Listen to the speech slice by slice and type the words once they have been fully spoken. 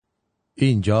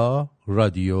اینجا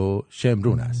رادیو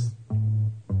شمرون است.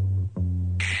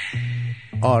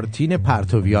 آرتین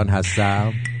پرتویان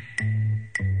هستم،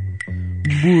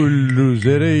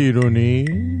 بولدوزر ایرانی،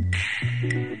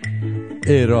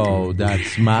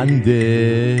 ارادتمند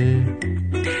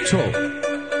تو.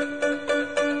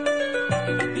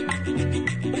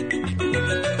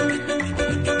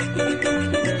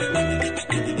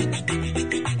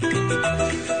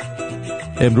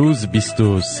 امروز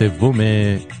 23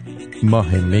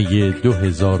 ماه می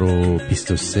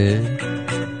 2023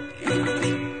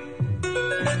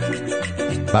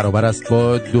 برابر است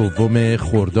با 2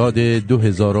 خرداد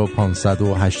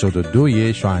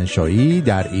 2582 شاهنشاهی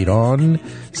در ایران،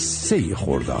 3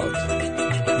 خرداد.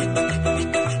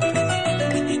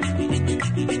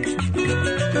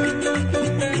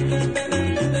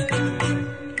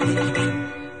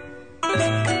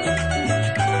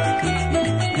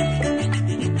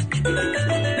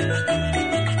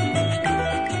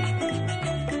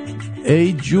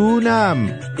 ای جونم،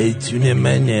 ای جون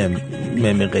منم،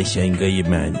 مم قشنگای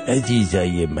من،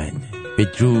 عزیزای من،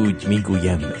 بدرود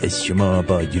میگویم از شما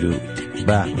با درود.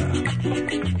 به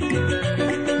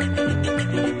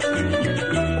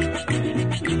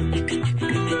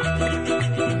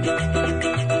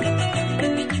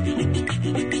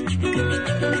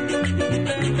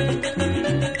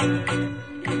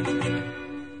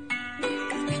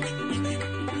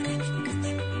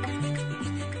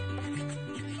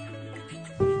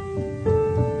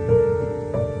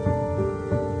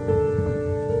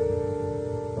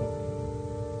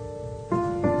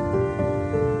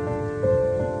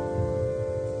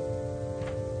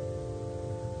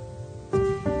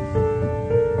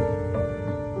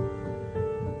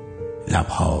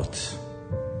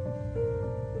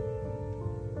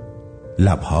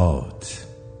لبهات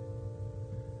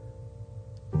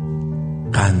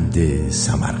قند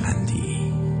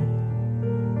سمرقندی،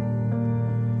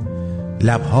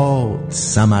 لبهات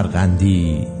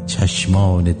سمرقندی،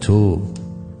 چشمان تو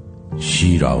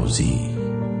شیرازی.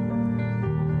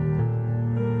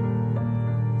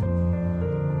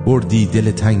 بردی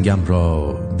دل تنگم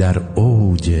را در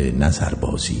اوج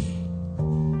نظربازی.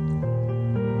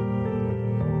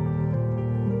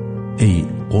 ای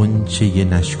غنچه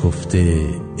نشکفته،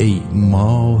 ای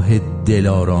ماه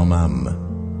دلارامم،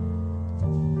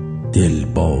 دل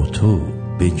با تو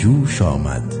به جوش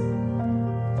آمد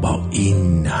با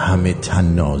این همه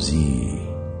طنازی.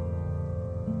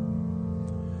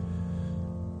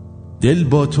 دل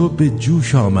با تو به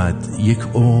جوش آمد، یک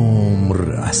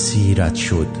عمر اسیرت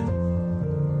شد،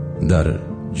 در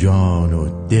جان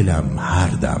و دلم هر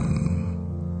دم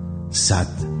 100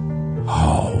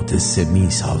 حادثه می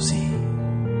سازی.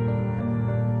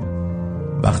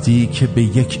 وقتی که به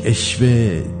یک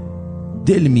اشوه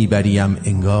دل میبریم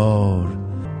انگار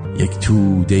یک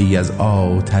توده ای از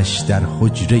آتش در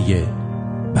حجره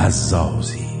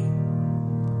بزازی.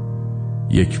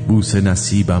 یک بوسه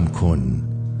نصیبم کن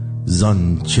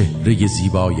زان چهره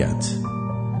زیبایت،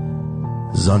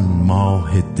 زان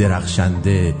ماه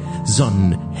درخشنده،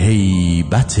 زان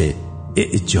هیبت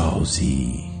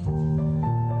اعجازی.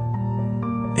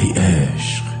 ای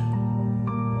عشق،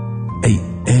 ای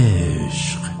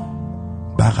عشق،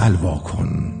 بغل وا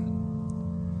کن،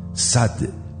 100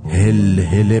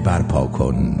 هل برپا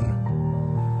کن،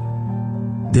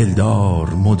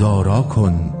 دلدار مدارا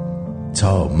کن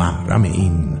تا محرم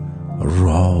این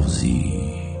رازی.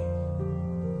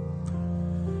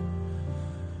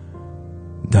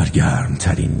 در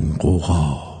گرمترین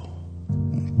غوغا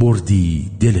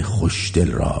بردی دل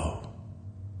خوشدل را،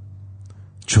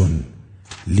 چون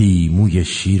لیموی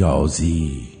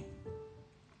شیرازی،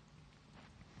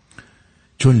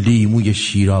 چون لیموی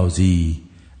شیرازی،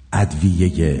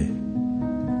 ادویه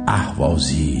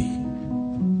اهوازی.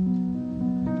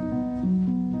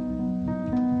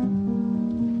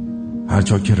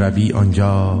 هرجا که روی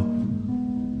آنجا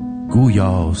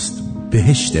گویاست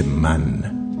بهشت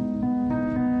من.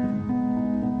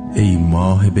 ای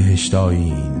ماه بهشت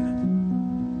آیین،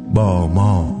 با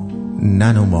ما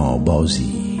ننما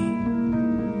بازی.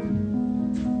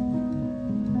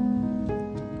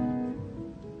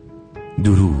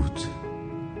 درود،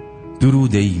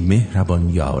 درود ای مهربان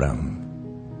یارم،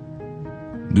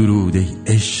 درود ای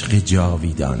عشق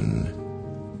جاویدان،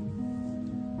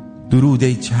 درود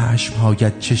ای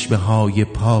چشم‌هایت چشمه‌های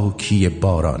پاکی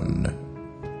باران،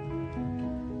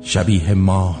 شبیه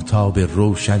ماهتاب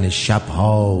روشن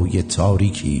شب‌های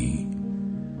تاریکی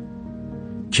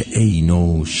که عین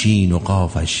و شین و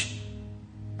قافش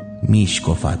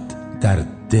میشکفد در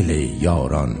دل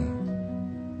یاران.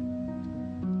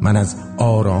 من از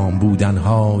آرام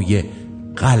بودنهای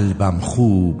قلبم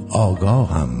خوب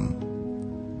آگاهم،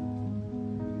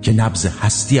 که نبض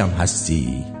هستی هم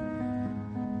هستی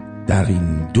در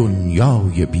این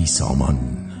دنیای بی سامان.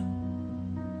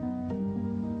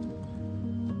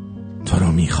 تو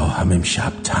را میخواهم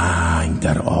امشب تنگ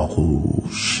در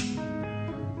آغوش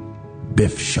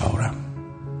بفشارم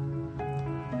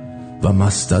و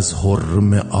مست از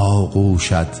حرم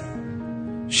آغوشت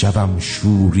شوم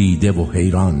شوریده و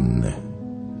حیران.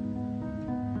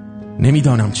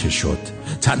 نمیدانم چه شد،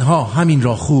 تنها همین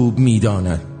را خوب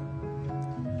میداند.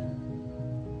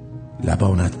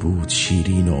 لبانت بود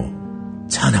شیرین و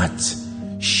تنت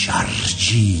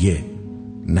شرجی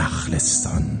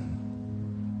نخلستان.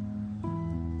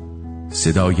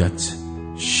 صدایت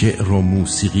شعر و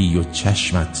موسیقی و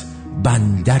چشمت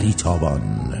بندری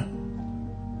تابان.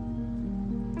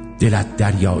 دلت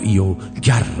دریایی و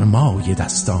گرمای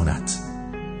دستانت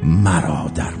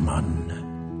مرا درمان.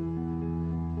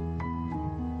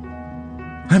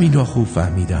 همین را خوب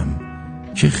فهمیدم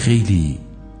که خیلی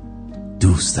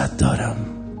دوستت دارم.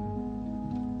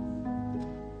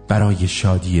 برای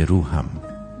شادی روحم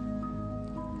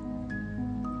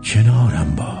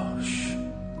کنارم باش،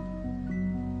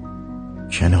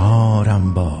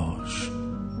 کنارم باش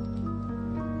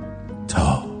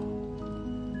تا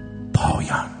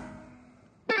پایان.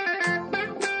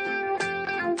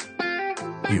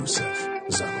 یوسف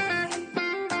زمانی،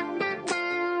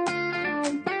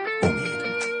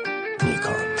 امید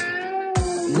نیکان.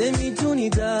 نمیدونی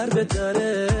در به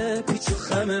دره پیچ و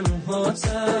خم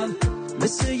موهاتم،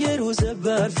 مثل یه روز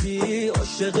برفی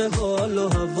عاشق حال و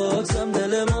هواتم.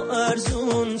 دل ما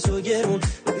ارزون تو گرون،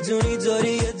 میدونی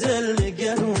داری یه دل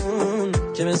نگرون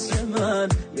که مثل من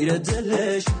میره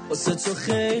دلش واسه تو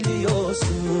خیلی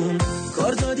آسون.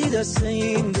 کار دادی دست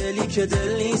این دلی که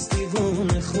دل نیست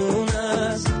دیوونه خونه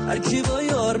است. هر کی با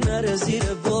یار نره زیر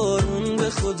بارون به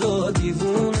خدا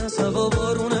دیوونه است. هوا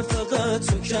بارونه فقط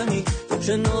تو کمی، تو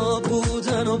که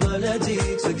نابودن و بلدی،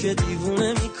 تو که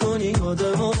دیوونه میکنی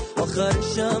آدمو،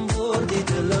 آخرشم بردی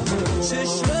دلمو.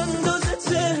 چشم انداز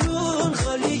تهرون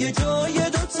خالی جای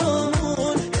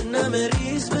دوتامون، یه نمه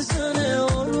ریز بزنه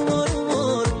آروم آروم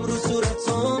آروم رو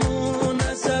صورتامون.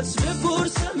 ازت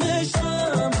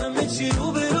بپرسمشم همه چی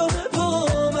رو به راه با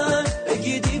من،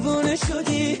 بگی دیوونه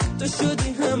شدی تو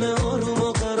شدی همه آروم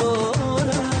و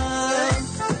قرارم.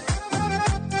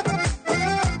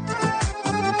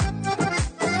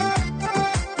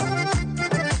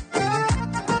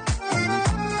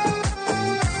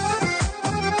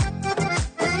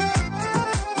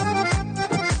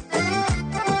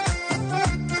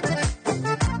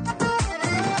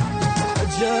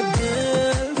 عجب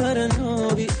دل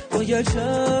برنابی با یه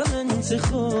عجب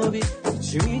انتخابی،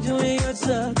 چی میدونی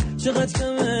ازت چقدر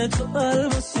کمه تو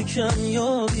الماسی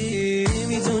کمیابی.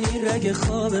 میدونی رگ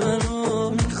خواب منو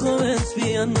میخوامت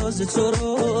بی اندازه تو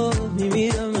رو،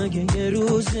 میمیرم اگه یه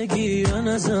روز بگیرن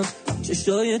ازم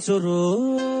چشای تو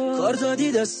رو. کار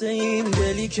دادی دست این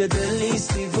دلی که دل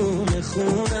نیست دیوونه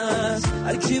خونه است.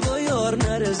 هر کی با یار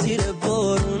نره زیر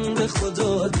بارون به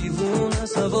خدا دیوونه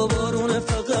است. هوا بارونه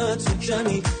فقط تو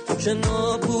کمی، تو که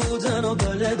نابودن و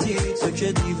بلدی، تو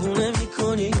که دیوونه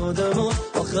میکنی آدمو،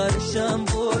 آخرشم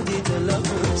بردی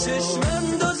دلمو. چشم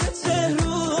انداز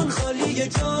تهرون خالی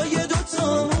جای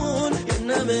دوتامون، یه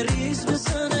نمه ریز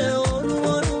بزنه آروم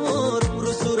آروم آروم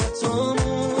رو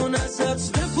صورتامون.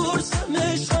 ازت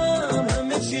بپرسمشم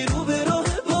همه چی رو به راه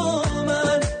با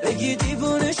من، بگی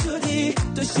دیوونه شدی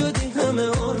تو شدی همه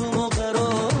آروم و قرارم.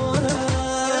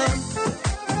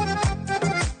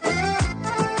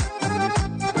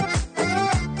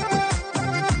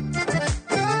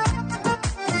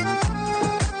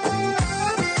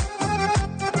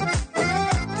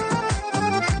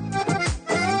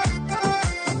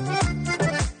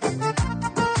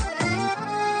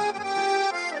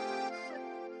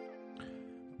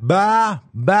 به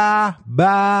به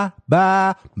به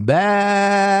به به.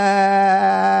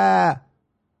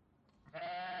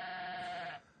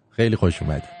 خیلی خوش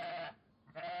اومد.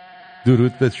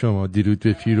 درود به شما، درود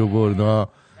به پیر و برنا.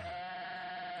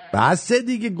 بسه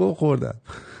دیگه گو خوردم.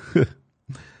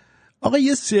 آقا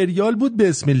یه سریال بود به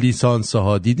اسم لیسانس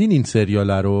ها، دیدین این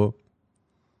سریال رو؟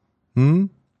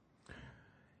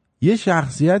 یه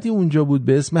شخصیتی اونجا بود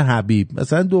به اسم حبیب.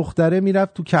 مثلا دختره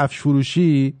میرفت تو کفش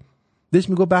فروشی، دش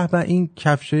میگو به به این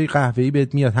کفشای قهوه‌ای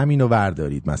بهت میاد همینو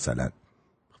وردارید. مثلا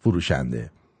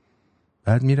فروشنده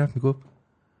بعد میرفت میگفت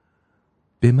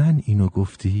به من اینو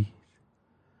گفتی؟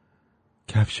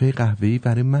 کفشای قهوه‌ای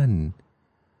برای من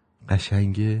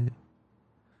قشنگه.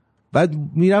 بعد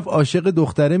میرفت عاشق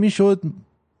دختره میشد،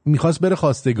 میخواست بره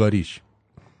خواستگاریش.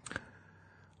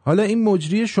 حالا این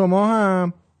مجری شما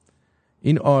هم،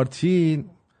 این آرتین،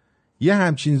 یه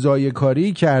همچین زایه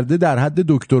کاری کرده در حد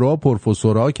دکترا و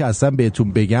پروفسورها که اصلا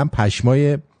بهتون بگم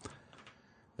پشمای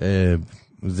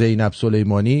زینب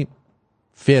سلیمانی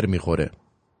فر میخوره.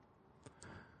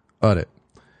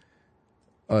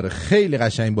 آره خیلی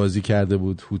قشنگ بازی کرده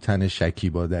بود هوتن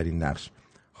شکیبا در این نقش.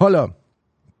 حالا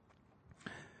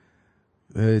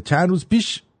چند روز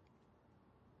پیش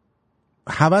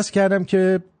هوس کردم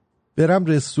که برم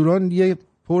رستوران یه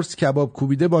پرس کباب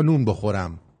کوبیده با نون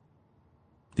بخورم.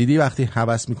 دیدی وقتی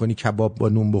هوس میکنی کباب با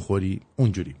نون بخوری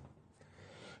اونجوری.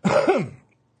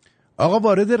 آقا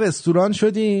وارد رستوران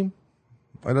شدیم.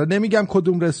 حالا نمیگم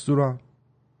کدوم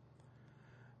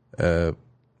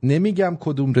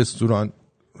رستوران.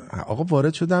 آقا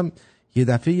وارد شدم یه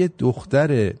دفعه یه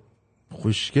دختر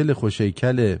خوشگل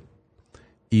خوشیکل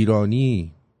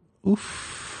ایرانی،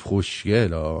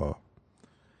 خوشگل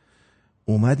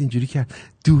اومد اینجوری کرد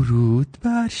درود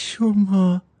بر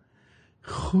شما،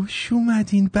 خوش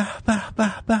اومدین، به به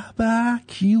به به به.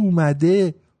 کی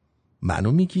اومده؟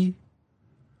 منو میگی؟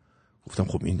 گفتم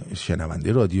خب این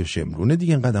شنونده رادیو شمرونه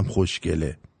دیگه، اینقدر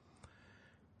خوشگله.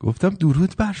 گفتم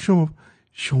درود بر شما،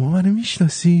 شما منو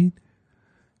میشناسین؟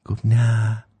 گفت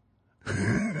نه.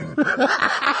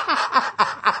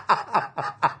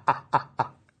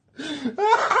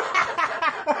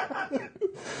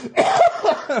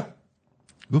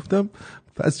 گفتم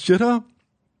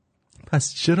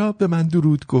پس چرا به من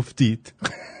درود گفتید؟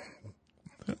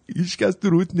 هیچ کس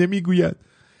درود نمیگوید.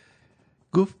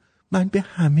 گفت من به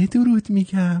همه درود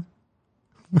میگم.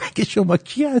 مگه شما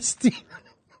کی هستی؟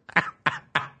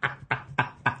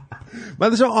 من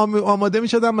داشتم آماده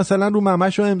میشدم مثلا رو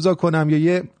ممه‌شو امضا کنم یا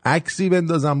یه عکسی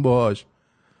بندازم باهاش.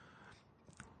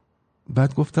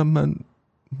 بعد گفتم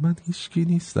من هیچکی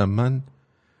نیستم. من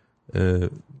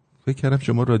فکر کردم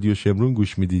شما رادیو شمرون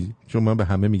گوش میدی، چون من به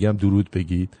همه میگم درود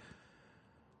بگید.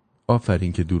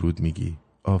 آفرین که درود میگی،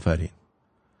 آفرین،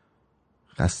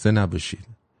 خسته نباشید.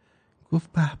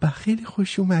 گفت به به خیلی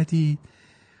خوش اومدید،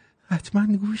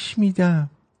 حتما گوش میدم.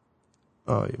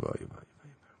 وای.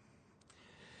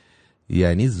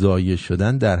 یعنی ضایع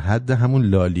شدن در حد همون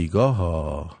لالیگا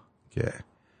ها که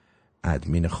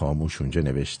ادمین خاموش اونجا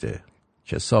نوشته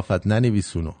که صافت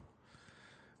ننویسونو.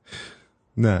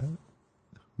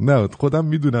 نه خودم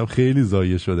میدونم خیلی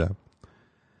ضایع شدم.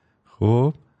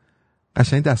 خب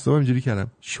قشنگ دستام اینجوری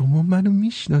کردم شما منو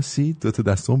میشناسید؟ دوتا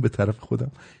دستام به طرف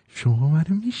خودم، شما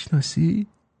منو میشناسید؟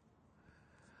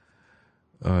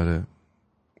 آره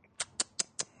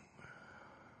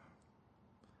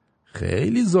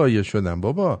خیلی ضایع شدم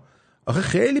بابا. آخه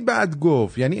خیلی بد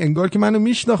گفت، یعنی انگار که منو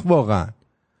میشناخت واقعا.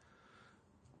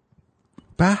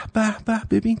 به به به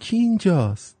ببین کی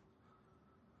اینجاست.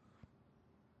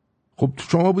 خب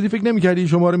شما بودی فکر نمی‌کردی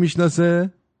شما رو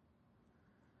میشناسه؟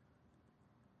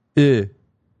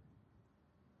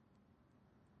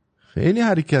 خیلی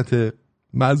حرکت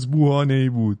مذبوحانه ای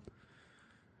بود.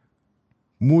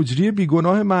 مجری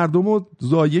بیگناه مردم رو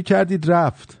ضایع کردید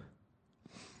رفت.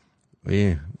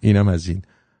 اینم از این.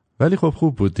 ولی خب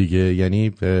خوب بود دیگه، یعنی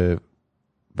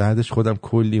بعدش خودم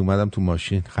کلی اومدم تو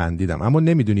ماشین خندیدم. اما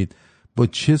نمیدونید با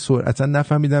چه سرعت،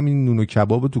 نفهمیدم این نون و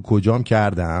کبابو تو کجام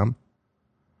کردم.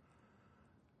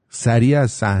 سریع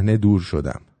از صحنه دور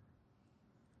شدم.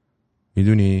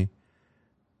 میدونی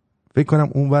فکر کنم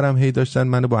اونورم هی داشتن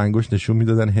منو با انگشت نشون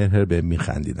میدادن، هر به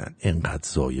میخندیدن. اینقدر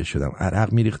ضایع شدم،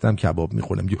 عرق میریختم، کباب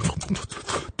میخورم،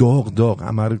 داغ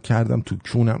عمل کردم تو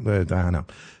چونم دهنم.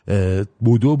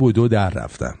 بودو در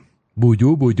رفتم.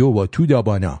 بودو با تو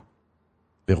دابانا،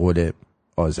 به قول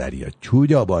آذریا تو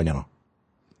دابانا.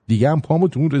 دیگه هم پامو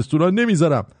تو اون رستوران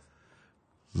نمیذارم.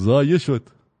 ضایع شد.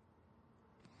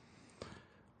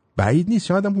 بعید نیست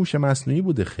شاید هم هوش مصنوعی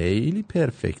بوده. خیلی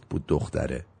پرفکت بود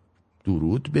دختره،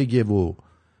 درود بگه و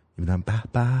میبینم به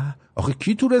به. آخه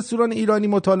کی تو رستوران ایرانی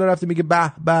مطالعه رفته میگه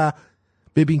به به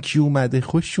ببین کی اومده،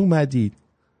 خوش اومدید.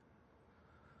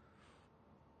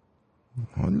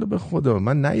 حالا به خدا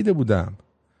من ندیده بودم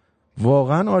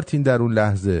واقعا. آرتین در اون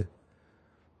لحظه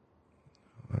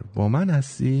با من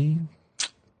هستی؟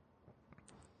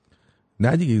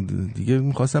 نه دیگه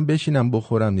میخواستم بشینم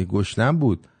بخورم دیگه، گشنم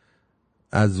بود.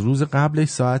 از روز قبلش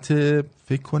ساعت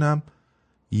فکر کنم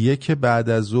 1 بعد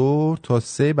از ظهر تا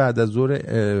 3 بعد از ظهر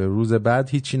روز بعد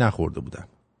هیچی نخورده بودم.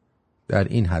 در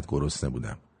این حد گرسنه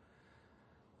بودم.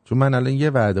 چون من الان یه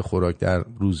وعده خوراک در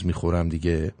روز میخورم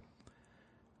دیگه.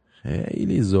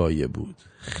 خیلی ضایع بود.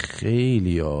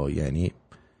 خیلی یعنی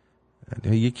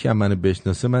یکی هم منو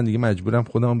بشناسه من دیگه مجبورم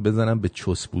خودم بزنم به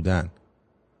چس بودن.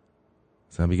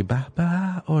 مثلا بگه به به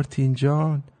آرتین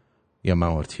جان، یا من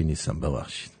آرتین نیستم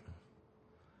ببخشید.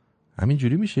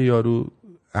 همینجوری میشه یارو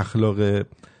اخلاق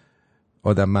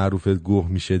آدم معروف گوه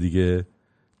میشه دیگه.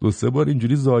 2-3 بار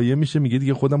اینجوری ضایع میشه، میگه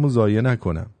دیگه خودمو ضایع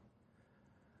نکنم.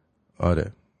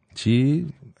 آره چی؟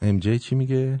 MJ چی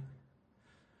میگه؟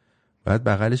 بعد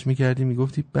بغلش میکردی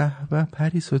میگفتی به به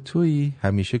پریسا تویی؟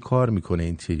 همیشه کار میکنه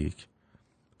این تریک.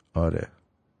 آره.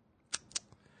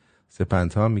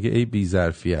 سپنتا میگه ای بی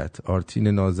ظرفیت آرتین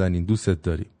نازنین دوستت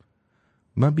داریم.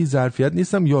 من بی ظرفیت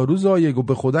نیستم یارو ضایع گفت.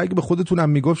 به خدا اگه به خودتونم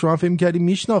میگفت شما فکر می‌کردی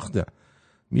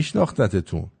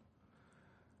میشناختتون.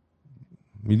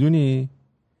 میدونی؟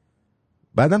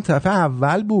 بعدم دفعه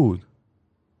اول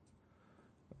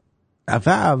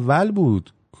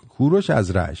بود کوروش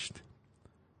از رشت.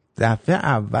 دفعه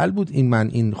اول بود من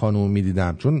این خانومو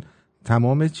میدیدم، چون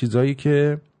تمام چیزایی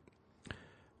که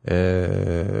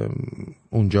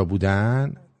اونجا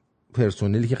بودن،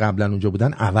 پرسنلی که قبلا اونجا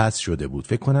بودن عوض شده بود.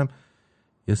 فکر کنم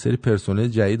یه سری پرسنل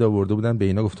جدید آورده بودن، به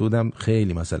اینا گفته بودم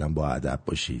خیلی مثلا با ادب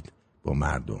باشید با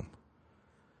مردم.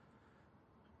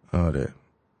 آره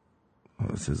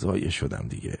سزایی شدم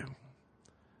دیگه.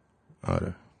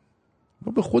 آره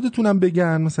به خودتونم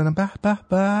بگن مثلا به به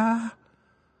به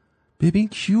ببین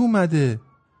کی اومده،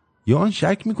 یا آن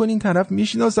شک میکنی این طرف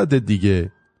میشناسد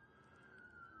دیگه.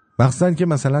 مخصوصا که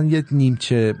مثلا یه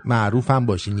نیمچه معروف هم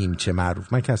باشی. نیمچه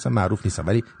معروف، من که اصلا معروف نیستم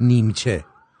ولی نیمچه،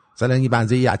 مثلا یه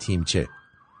بنزه یتیمچه.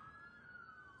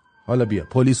 حالا بیا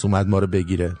پلیس اومد ما رو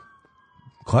بگیره،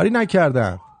 کاری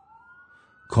نکردم.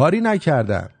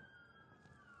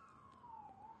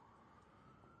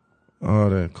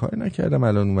 آره کاری نکردم.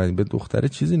 الان اومدیم به دختره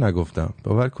چیزی نگفتم،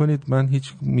 باور کنید من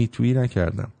هیچ میتویی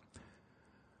نکردم.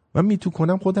 من میتو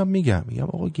کنم خودم میگم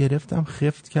آقا گرفتم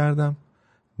خفت کردم.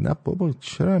 نه بابا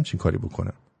چرا همچین کاری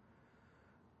بکنم؟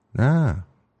 نه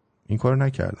این کارو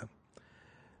نکردم.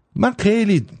 من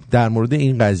خیلی در مورد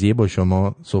این قضیه با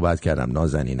شما صحبت کردم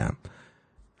نازنینم.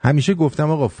 همیشه گفتم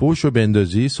آقا فوشو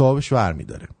بندازی صاحبش ور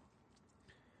داره.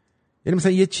 یعنی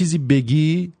مثلا یه چیزی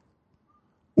بگی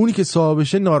اونی که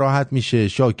صاحبشه ناراحت میشه،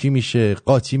 شاکی میشه،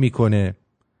 قاطی میکنه.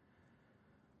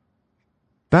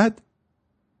 بعد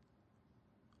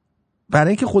برای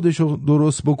اینکه خودشو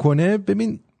درست بکنه،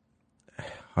 ببین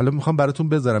حالا میخوام براتون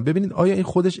بذارم ببینید آیا این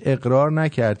خودش اقرار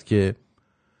نکرد که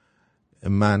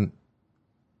من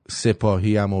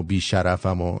سپاهیم و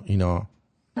بیشرفم و اینا؟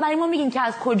 برای ما میگین که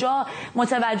از کجا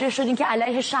متوجه شدین که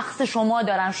علیه شخص شما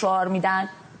دارن شعار میدن؟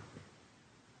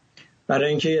 برای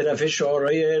اینکه یه دفعه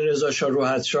شعارهای رضا شاه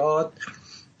روحت شاد،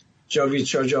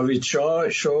 جاوید شاه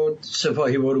شد،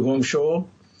 سپاهی برو گم شو،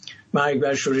 مرگ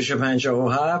بر شورش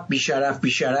 57،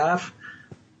 بیشرف.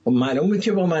 معلومه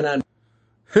که با منن.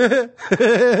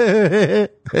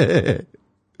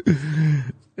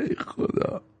 ای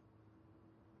خدا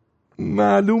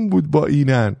معلوم بود با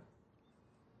اینن.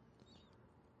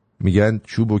 میگن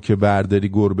چوبو که برداری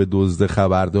گربه دزد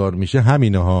خبردار میشه.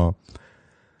 همینه ها.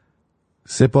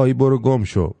 سپاهی برو گم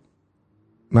شو،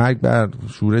 مرگ بر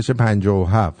شورش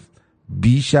 57،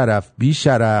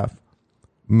 بیشرف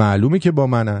معلومه که با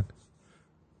منن.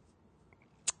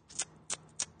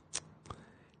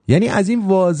 یعنی از این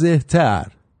واضح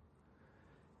تر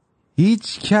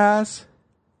هیچ کس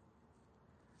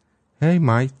Hey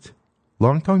mate,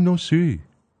 long time no see.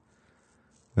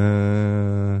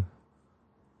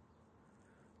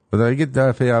 خدا اگه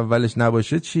دفعه اولش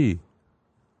نباشه چی؟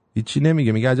 هیچی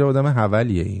نمیگه، میگه عجب آدم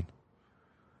حولیه این.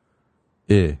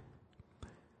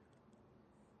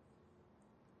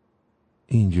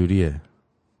 اینجوریه.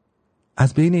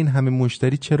 از بین این همه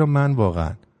مشتری چرا من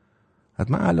واقعا؟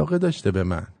 حتما علاقه داشته به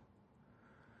من.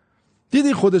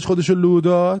 دیدی خودشو لو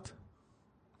داد؟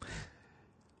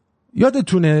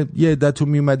 یادتونه یه عدتون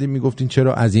میومدین میگفتین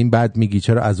چرا از این بد میگی،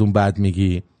 چرا از اون بد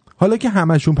میگی؟ حالا که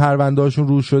همشون پرونده هاشون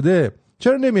رو شده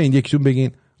چرا نمیین یکیتون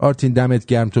بگین آرتین دمت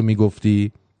گرم تو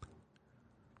میگفتی؟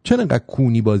 چرا انقدر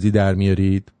کونی بازی در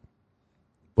میارید؟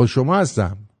 با شما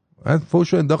هستم. من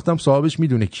فوشو انداختم، صاحبش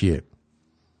میدونه کیه.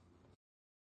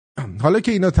 حالا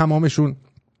که اینا تمامشون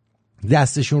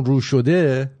دستشون رو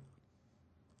شده،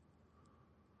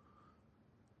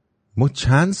 ما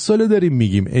چند ساله داریم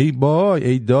میگیم ای بای،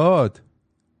 ای داد،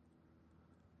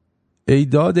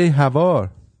 ای هوار.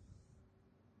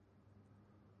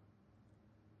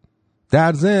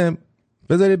 در ضمن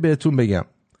بذارید بهتون بگم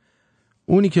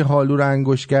اونی که حالو رو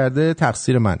انگوش کرده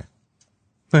تقصیر منه.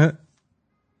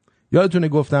 یادتونه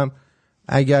گفتم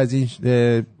اگه از این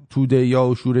توده یا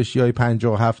و شورشی های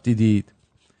 57 دیدید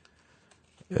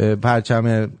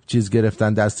پرچم چیز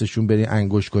گرفتن دستشون، برین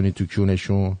انگوش کنید تو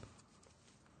کونشون.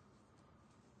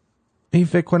 این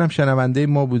فکر کنم شنونده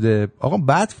ما بوده. آقا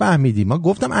بعد فهمیدی ما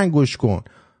گفتم انگوش کن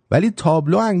ولی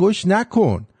تابلو انگوش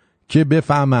نکن که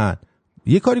بفهمن.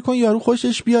 یه کاری کن یارو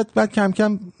خوشش بیاد بعد کم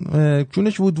کم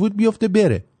کونش وود بیفته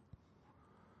بره،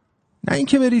 نه این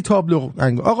که بری تابلو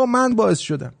انگوش. آقا من باعث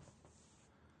شدم.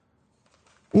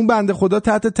 اون بنده خدا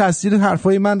تحت تاثیر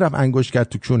حرفای من رفت انگشت کرد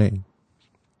تو کونه این.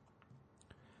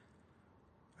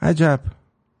 عجب.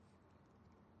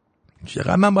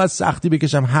 چقدر من باید سختی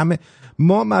بکشم. همه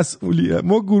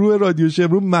ما گروه رادیو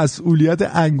شمرون مسئولیت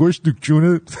انگشت تو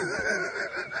کونه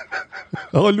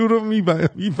آلو رو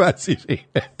میپذیریم.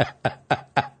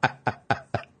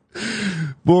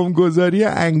 بمبگذاری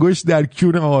انگشت در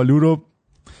کون آلو رو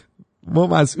ما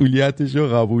مسئولیتش رو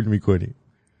قبول میکنیم.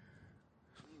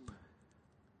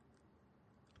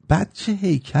 بعد چه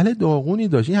هیکل داغونی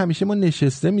داشت این. همیشه ما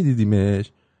نشسته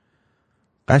میدیدیمش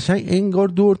قشنگ انگار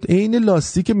دورت عین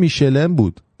لاستیک میشلن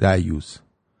بود. دعیوس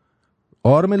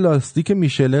آرم لاستیک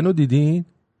میشلن رو دیدین؟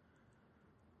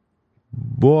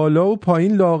 بالا و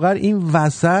پایین لاغر، این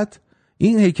وسط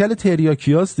این هیکل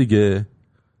تریاکیاست دیگه.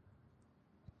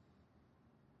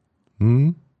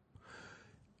 این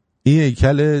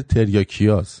هیکل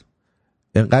تریاکیاست.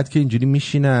 انقدر که اینجوری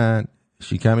میشینن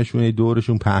شکمشون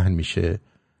دورشون پهن میشه.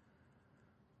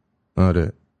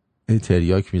 آره این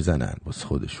تریاک میزنن واسه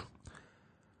خودشون.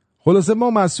 خلاصه ما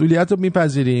مسئولیت رو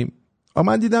میپذیریم.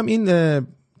 من دیدم این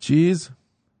چیز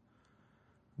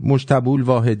مجتبی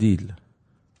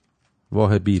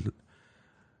واهبیل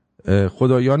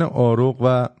خدایان آروغ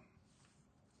و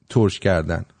ترش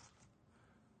کردن.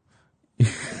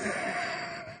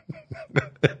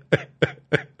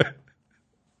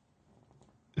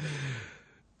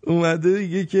 اومده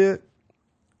دیگه که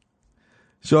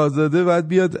شاهزاده باید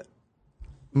بیاد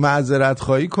معذرت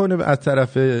خواهی کنه از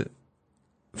طرف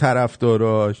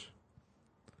طرفداراش،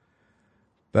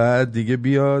 بعد دیگه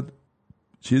بیاد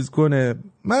چیز کنه.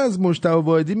 من از مجتبی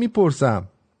واحدی میپرسم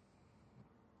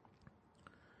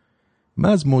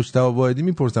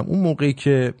اون موقعی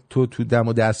که تو دم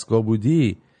و دستگاه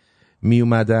بودی می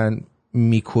اومدن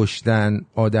میکشتن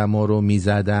آدما رو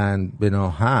میزدن به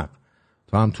ناحق،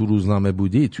 تو هم تو روزنامه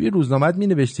بودی، توی روزنامه‌ات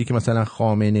مینوشتی که مثلا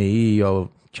خامنه‌ای یا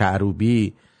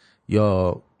کروبی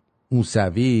یا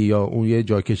موسوی یا اون یه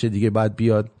جاکش دیگه باید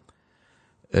بیاد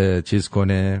چیز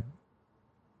کنه،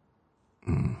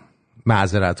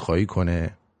 معذرت خواهی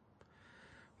کنه.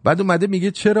 بعد اومده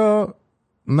میگه چرا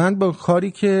من با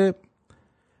کاری که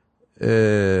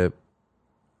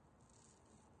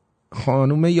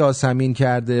خانوم یاسمین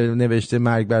کرده نوشته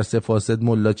مرگ بر سه فاسد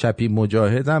ملا چپی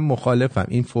مجاهدم مخالفم.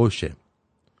 این فحشه.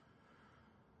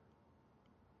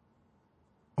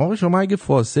 آقا شما اگه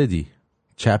فاسدی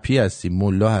چپی هستی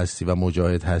ملا هستی و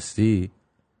مجاهد هستی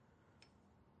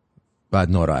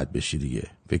بعد ناراحت بشی دیگه،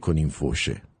 فکر کنیم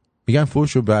فحشه. میگن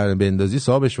فحش رو بندازی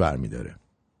صاحبش برمیداره.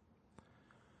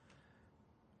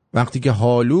 وقتی که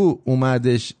حالو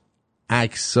اومدش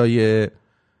عکسای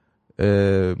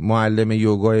معلم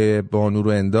یوگای بانو رو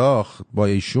انداخت با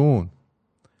ایشون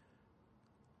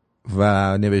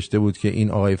و نوشته بود که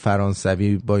این آقای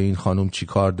فرانسوی با این خانم چی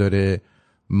کار داره،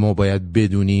 ما باید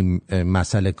بدونیم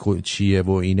مسئله چیه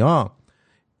و اینا،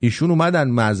 ایشون اومدن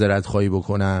معذرت خواهی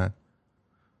بکنن.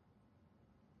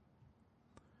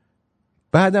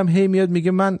 بعدم هی میاد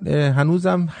میگه من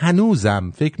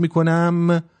هنوزم فکر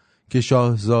میکنم که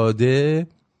شاهزاده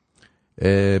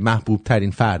محبوب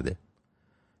ترین فرده.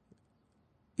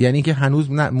 یعنی که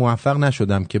هنوز موفق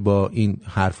نشدم که با این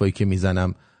حرفایی که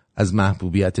میزنم از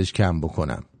محبوبیتش کم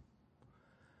بکنم.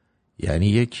 یعنی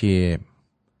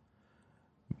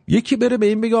یکی بره به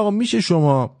این بگه آقا میشه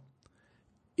شما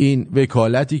این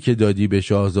وکالتی که دادی به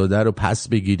شاهزاده رو پس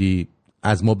بگیری،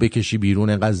 از ما بکشی بیرون،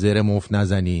 انقدر زر مفت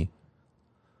نزنی.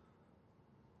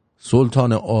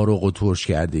 سلطان آروغ و ترش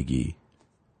کردگی.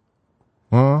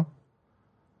 ها؟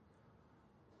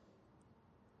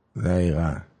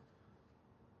 دقیقا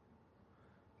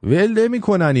ول نمی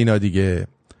کنن اینا دیگه.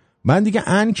 من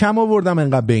دیگه کم آوردم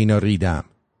انقدر به اینا ریدم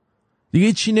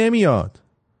دیگه چی نمیاد.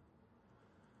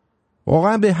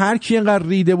 واقعا به هر کی انقدر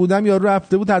ریده بودم یا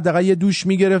رفته بود حداقل یه دوش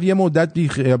میگرفت یه مدت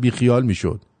بی خیال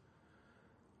میشد.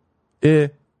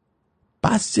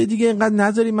 بس دیگه انقدر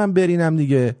نذاری من برینم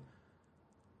دیگه.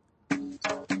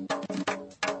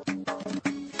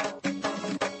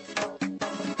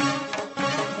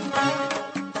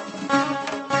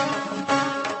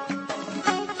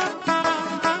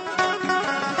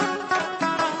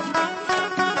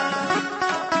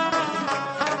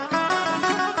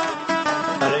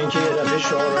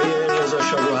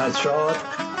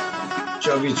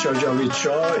 جاوید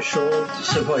شاه شد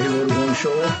سپاهی برگم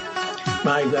شد،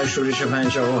 مرگ بر شورش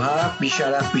 57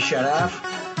 بیشرف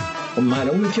و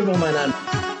معلومه که با من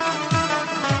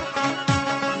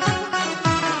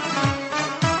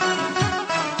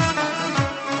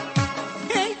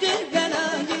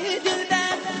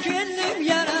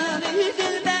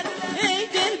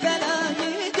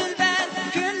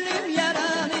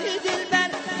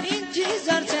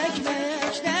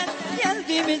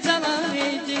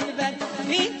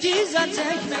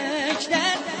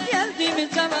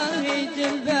geldim zaman ey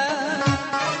dilber.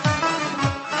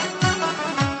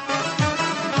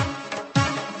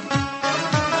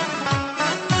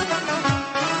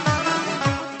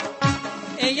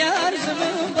 Ey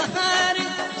arzumun baharı,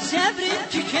 sabrim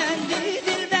tükendi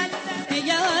dilber.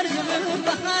 Ey arzumun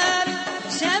baharı,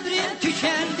 sabrim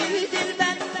tükendi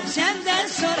dilber. Senden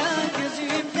sonra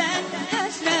gözümden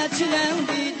hasret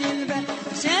çilendi dilber.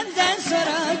 Senden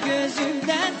sonra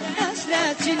gözümden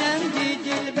hasret çilendi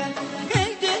dilber.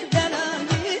 Ey dilber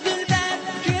ali dilber,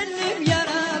 gönlüm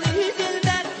yaralı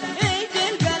dilber. Ey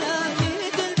dilber ali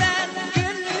dilber,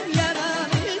 gönlüm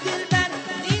yaralı dilber.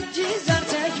 İntizar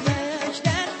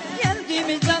çekmekten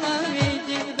geldim zaman ey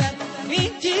dilber.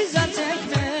 İntizar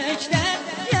çekmekten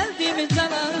geldim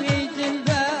zaman ey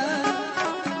dilber.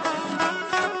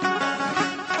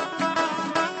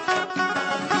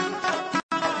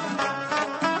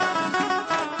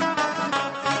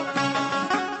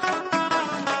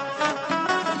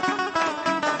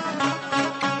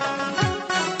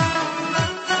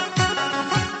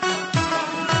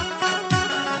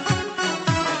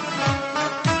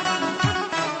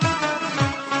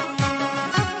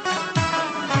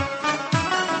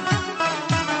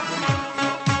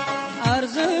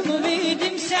 Arzum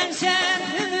ümidim sensen,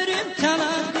 ömrüm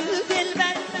talandı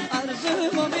dilber.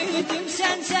 Arzum ümidim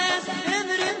sensen,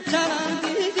 ömrüm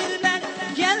talandı dilber.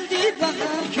 Geldi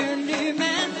bahar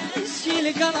gönlüme,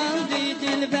 iskil kalandı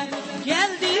dilber.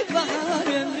 Geldi bahar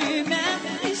ömrüme,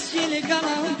 iskil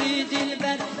kalandı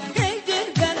dilber. Ey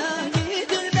dilber ali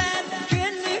dilber,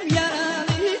 gönlüm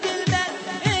yaralı dilber.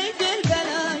 Ey dilber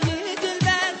ali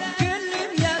dilber,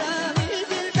 gönlüm yaralı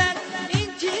dilber.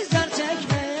 İntizar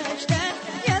çekmekten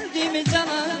geldim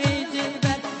zaman ey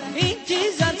dilber.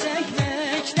 İntizar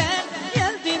çekmekten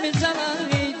geldim zaman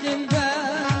ey dilber.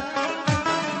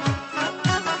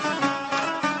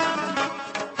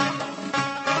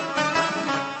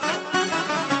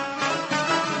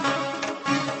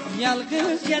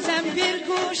 Yalgız gezen bir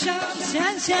kuşam,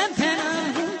 sensen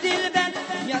penahım dilber.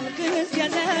 Yalgız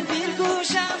gezen bir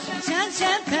kuşam,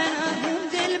 sensen penahım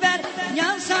dilber.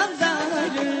 Yansam da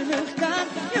ayrılıktan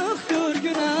yoktur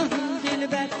günahım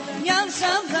dilber.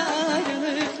 Yansam da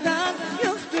ayrılıktan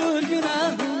yoktur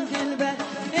günahım dilber.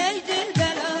 Ey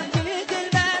dilber ali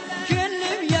dilber,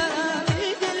 gönlüm yaralı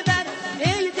dilber.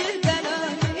 Ey dilber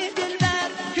ali dilber,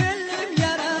 gönlüm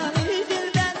yaralı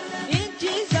dilber.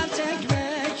 İntizar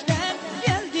çekmekten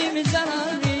geldim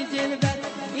zaman ey dilber.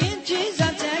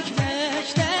 İntizar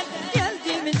çekmekten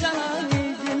geldim zaman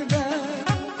ey dilber.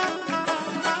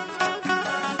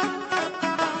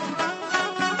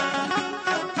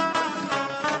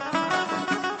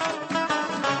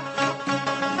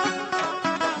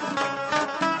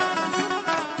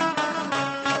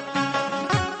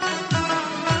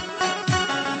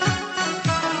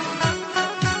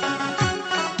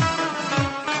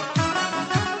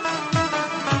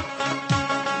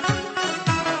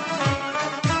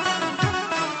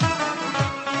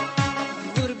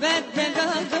 Gurbette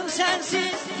kaldım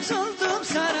sensiz, soldum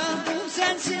saraldım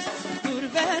sensiz.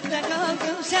 Gurbette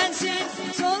kaldım sensiz,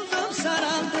 soldum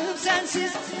saraldım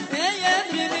sensiz. Ey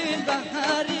ömrümün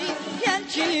baharı, gel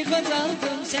ki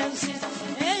kocaldım sensiz.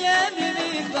 Ey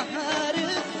ömrümün baharı,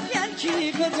 gel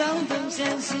ki kocaldım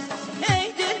sensiz.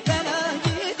 Ey dilber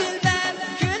ali dilber,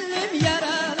 gönlüm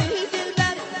yaralı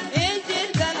dilber. Ey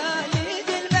dilber ali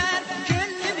dilber,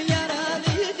 gönlüm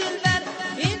yaralı dilber.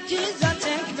 İntizar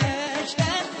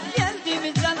çekmekten geldim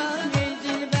zaman ey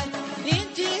dilber.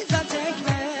 İntizar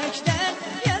çekmekten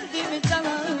geldim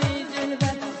zaman ey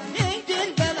dilber. Ey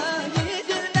dilber ali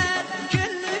dilber,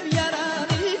 gönlüm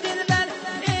yaralı dilber.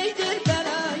 Ey dilber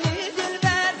ali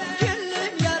dilber,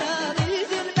 gönlüm yaralı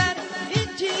dilber.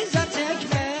 İntizar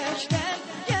çekmekten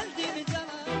geldim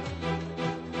zaman.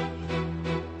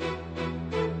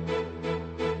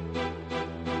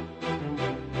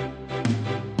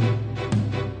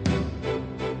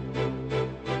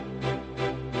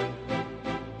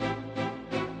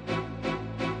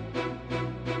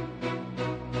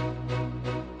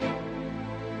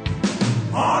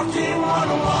 Artin 101.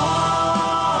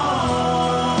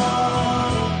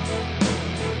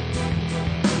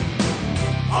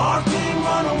 Artin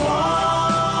 101.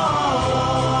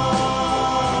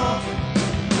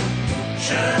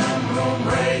 Shamroom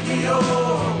Radio.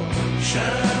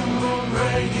 Shamroom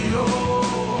Radio.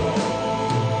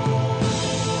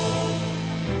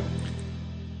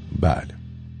 بله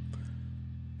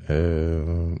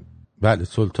بله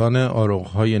سلطان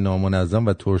آروغ‌های نامنظم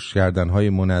و ترش کردن‌های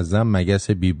منظم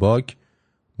مگس بیباک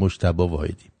مجتبی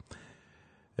واحدی.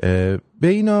 به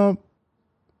اینا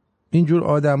اینجور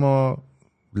آدما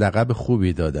لقب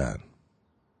خوبی دادن،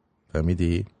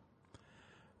 فهمیدی؟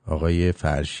 آقای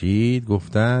فرشید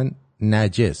گفتن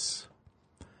نجس.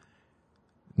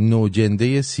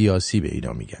 نوجنده سیاسی به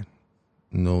اینا میگن.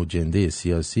 نوجنده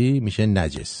سیاسی میشه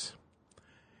نجس.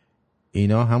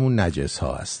 اینا همون نجس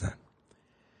ها هستن،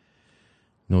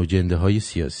 نوجنده های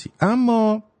سیاسی.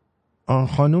 اما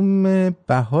خانم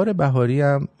بهار بهاری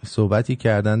هم صحبتی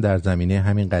کردن در زمینه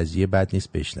همین قضیه، بد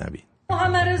نیست بشنوید.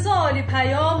 محمد رضا عالی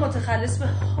پیام متخلص به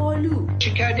هالو.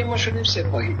 چی کردیم؟ ما شدیم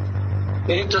سپاهی.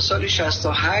 یعنی تا سال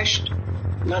 68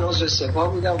 من عضو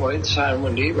سپاه بودم، واحد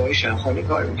فرماندهی با شمخانی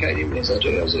کار میکردیم،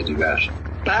 نهضت‌های آزادی بخش.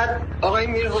 بعد آقای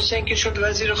میر حسین که شد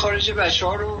وزیر خارجه،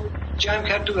 بچه‌ها رو جمع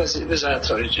کرد تو وزارت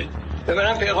خارجه. به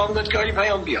منم پیغام داد که عالی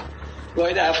پیام بیا،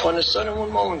 واحد افغانستانمون،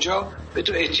 ما اونجا به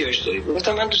تو احتیاج داریم.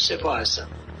 گفتم من تو سپاه هستم.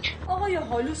 آقای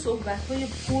هالو صحبت‌های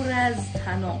پر از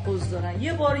تناقض دارن.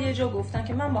 یه بار یه جا گفتن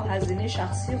که من با هزینه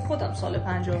شخصی خودم سال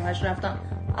 58 رفتم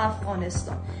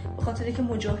افغانستان، به خاطر که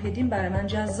مجاهدین برای من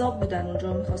جذاب بودن،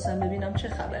 اونجا می‌خواستم ببینم چه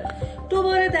خبره.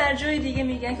 دوباره در جای دیگه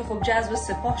میگن که خب جذب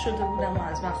سپاه شده بودم و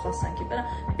از من خواستن که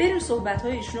بریم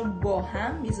صحبت‌های ایشونو با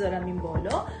هم میذارم این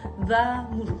بالا و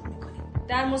مرور می‌کنیم.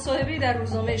 در مصاحبه‌ای در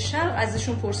روزنامه شرق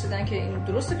ازشون پرسیدن که این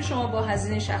درسته که شما با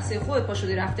هزینه شخصی خودت پا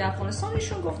شدی رفتی افغانستان؟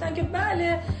 ایشون گفتن که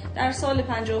بله، در سال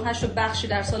 58 و بخشی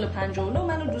در سال 59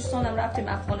 من و دوستانم رفتیم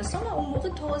افغانستان و اون موقع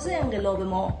تازه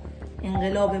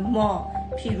انقلاب ما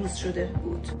پیروز شده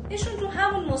بود. ایشون تو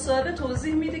همون مصاحبه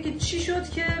توضیح میده که چی شد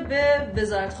که به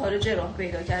وزارت خارجه راه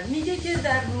پیدا کرد. میگه که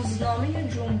در روزنامه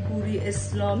جمهوری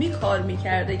اسلامی کار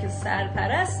میکرده که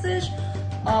سرپرستش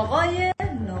آقای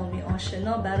نامی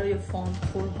آشنا برای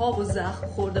فاندخورها و زخم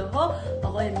خورده ها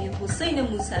آقای میر حسین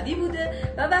موسوی بوده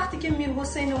و وقتی که میر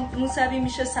حسین موسوی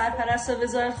میشه سرپرست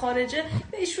وزارت خارجه،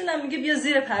 به ایشون هم میگه بیا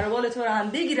زیر پروبال تو رو هم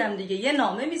بگیرم دیگه. یه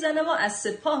نامه میزنه و از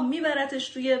سپاه میبرتش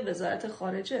توی وزارت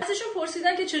خارجه. ازشون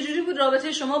پرسیدن که چجوری بود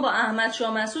رابطه شما با احمد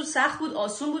شاه مسعود؟ سخت بود،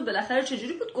 آسون بود، بالاخره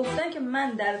چجوری بود؟ گفتن که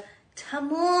من در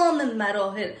تمام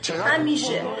مراحل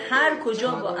همیشه هر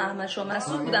کجا با احمد شاه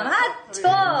مسعود بودم، حتی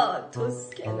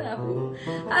توسکه نبود،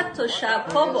 حتی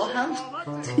شبها با هم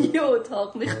توی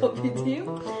اتاق میخوابیدیم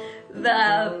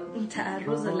و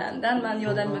تعرض لندن من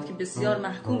یادم میاد که بسیار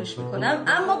محکومش میکنم،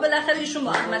 اما بالاخره ایشون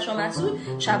با احمد شاه مسعود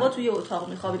شبا توی اتاق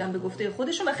میخوابیدن به گفته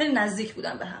خودشون و خیلی نزدیک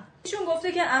بودن به هم. ایشون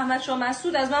گفته که احمد شاه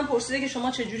مسعود از من پرسیده که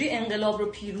شما چجوری انقلاب رو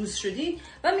پیروز شدید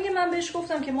و میگه من بهش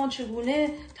گفتم که ما چگونه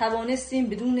توانستیم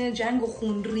بدون جنگ و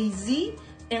خونریزی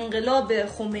انقلاب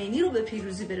خمینی رو به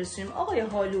پیروزی برسونیم. آقای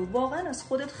هالو، واقعا از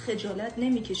خودت خجالت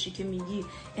نمیکشی که میگی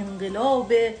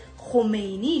انقلاب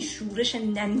خمینی شورش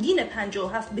ننگین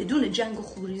 57 بدون جنگ و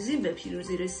خونریزی به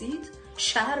پیروزی رسید؟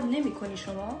 شرم نمیکنی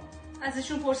شما؟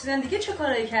 ازشون پرسیدن دیگه چه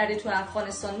کارایی کردی تو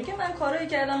افغانستان؟ میگه من کارایی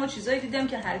کردم و چیزایی دیدم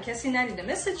که هر کسی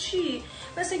ندیده. مثل چی؟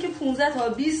 مثل اینکه 15 تا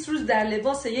 20 روز در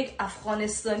لباس یک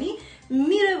افغانستانی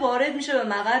میره وارد میشه به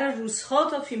مقر روس‌ها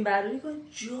تا فیلم برداری کنه.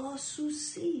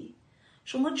 جاسوسی.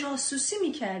 شما جاسوسی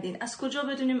میکردین، از کجا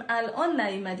بدونیم الان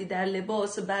نیومدی در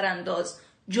لباس برانداز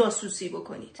جاسوسی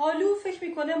بکنید؟ هالو فکر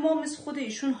میکنه ما مثل خود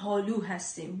ایشون هالو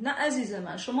هستیم. نه عزیز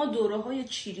من، شما دوره‌های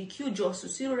چیریکی و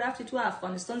جاسوسی رو رفتی تو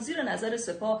افغانستان زیر نظر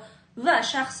سپاه و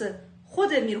شخص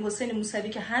خود میر حسین موسوی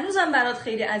که هنوزم برات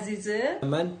خیلی عزیزه.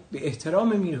 من به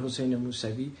احترام میر حسین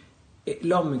موسوی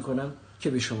اعلام میکنم که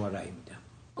به شما رأی میدم.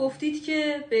 گفتید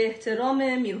که به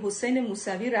احترام میر حسین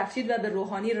موسوی رفتید و به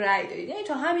روحانی رأی دادید، یعنی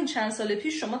تا همین چند سال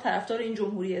پیش شما طرفدار این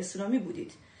جمهوری اسلامی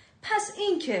بودید. پس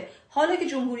این که حالا که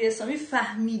جمهوری اسلامی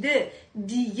فهمیده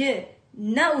دیگه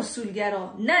نه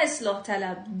اصولگرا نه اصلاح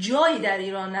طلب جایی در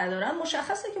ایران ندارن،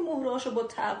 مشخصه که مهرهاشو با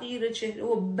تغییر چهره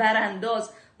و برانداز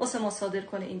واسه ما صادر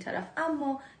کنه این طرف.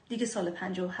 اما دیگه سال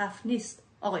 57 نیست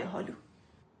آقای هالو.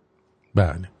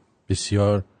 بله،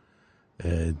 بسیار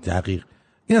دقیق.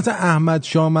 این اصلا احمد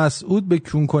شاه مسعود به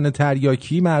کونکنه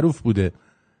تریاکی معروف بوده،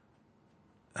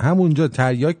 همونجا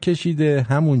تریاک کشیده،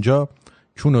 همونجا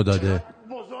کونو داده.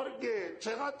 بزرگه،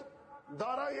 چقدر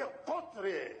دارای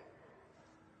قطره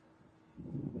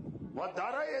و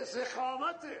دارای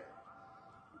زخامته.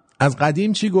 از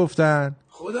قدیم چی گفتن؟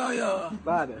 خدایا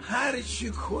بله هر چی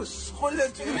کسخل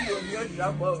توی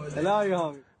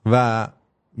دنیا و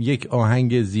یک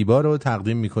آهنگ زیبا رو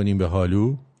تقدیم میکنیم به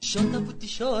هالو. شاد نبودی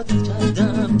شادت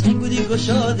کردم، تنگ بودی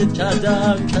گشادت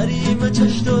کردم، کریم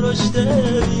چش درشته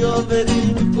بیا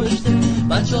بریم پشته.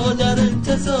 بچه ها در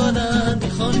انتظارن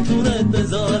میخوان کونت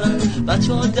بذارن،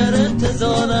 بچه ها در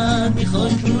انتظارن میخوان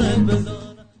کونت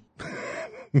بذارن.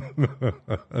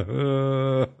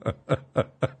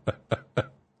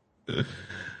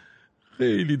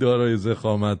 خیلی دارای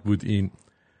ضخامت بود این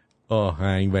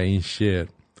آهنگ و این شعر.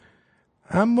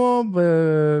 اما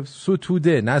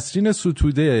ستوده، نسرین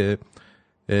ستوده،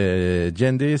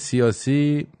 جنده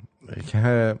سیاسی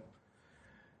که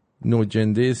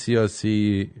نوجنده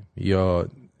سیاسی یا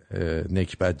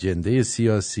نکبت جنده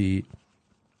سیاسی،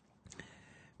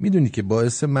 میدونی که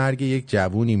باعث مرگ یک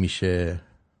جوونی میشه.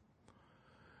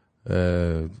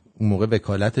 اون موقع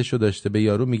وکالتشو داشته به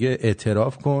یارو، میگه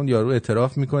اعتراف کن، یارو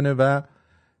اعتراف میکنه و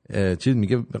چیز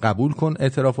میگه قبول کن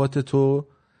اعترافات تو،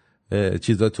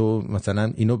 چیزاتو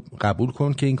مثلا اینو قبول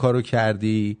کن که این کارو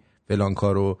کردی فلان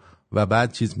کارو، و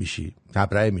بعد چیز میشی،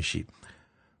 تبرئه میشی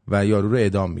و یارو رو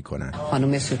اعدام میکنن.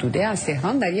 خانم ستوده از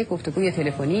تهران در یک گفتگوی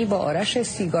تلفنی با آرش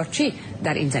سیگارچی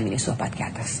در این زمینه صحبت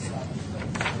کرده است.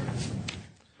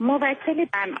 موکل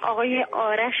من آقای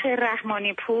آرش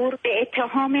رحمانی پور به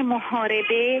اتهام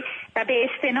محاربه و به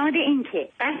استناد اینکه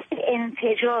قصد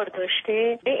انفجار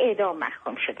داشته به اعدام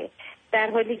محکوم شده، در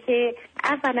حالی که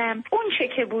اولا اون چه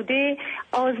که بوده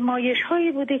آزمایش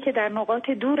هایی بوده که در نقاط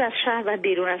دور از شهر و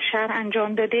بیرون از شهر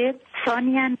انجام داده.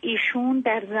 ثانیاً ایشون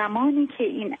در زمانی که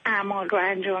این اعمال رو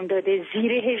انجام داده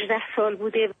زیر 18 سال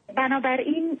بوده.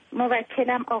 بنابراین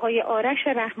موکلم آقای آرش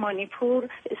رحمانی پور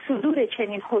صدور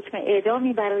چنین حکم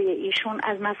اعدامی برای ایشون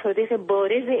از مصادیق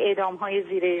بارز اعدام های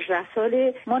زیر 18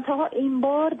 ساله. منتها این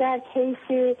بار در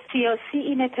کیس سیاسی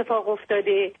این اتفاق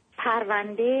افتاده،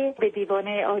 پرونده به دیوان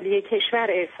عالی کشور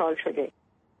ارسال شده.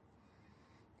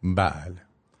 بله،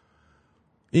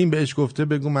 این بهش گفته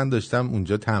بگو من داشتم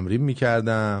اونجا تمرین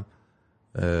میکردم،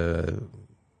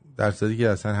 در صورتی که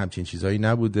اصلا همچین چیزهایی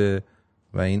نبوده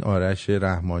و این آرش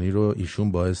رحمانی رو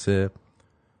ایشون باعث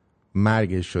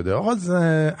مرگش شده. آقا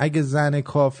اگه زن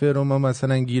کافر رو ما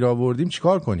مثلا گیر آوردیم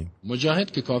چیکار کنیم؟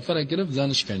 مجاهد که کافر گرفت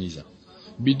زنش کنیزه،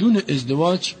 بدون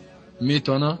ازدواج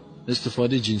میتونه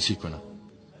استفاده جنسی کنه.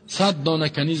 100 دانه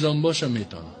کنیز هم باشه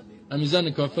میتونه. همین زن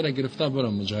کافر گرفته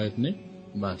برام مجاهد نه،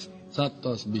 بس 100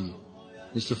 تاست بگی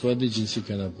استفاده جنسی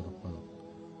کنه برام،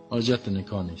 حاجت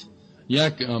نکاح نیست.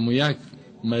 یک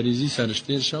مریضی سرش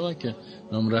تیر شوه که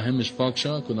رحمش پاک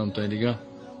شوه، کدام تا دیگه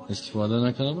استفاده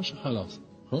نکنه باشه خلاص،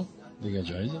 خب دیگه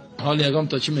جایزه. حال یکم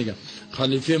تا چی میگم،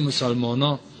 خلیفه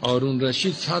مسلمانا هارون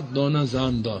رشید 100 دانه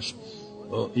زن داشت،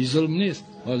 این ظلم نیست؟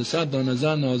 حال 100 دانه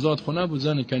زن آزاد خونه بود،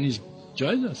 زن کنیز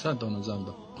جایزه 100 دانه زن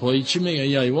داشت. خواهی چی میگه،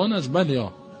 یه ایوان از بله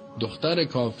یا دختر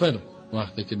کافر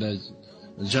وقتی که در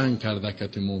جنگ کرده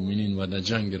کت مومنین و در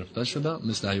جنگ گرفته شده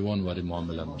مثل ایوان واری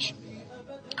معامله میشه.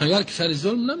 اگر که سر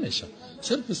ظلم نمیشه،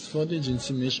 صرف استفاده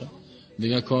جنسی میشه،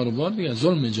 دیگه کاروبار دیگه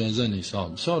ظلم اجازه نیست،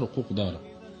 بسیار حقوق داره.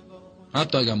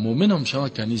 حتی اگر مومن هم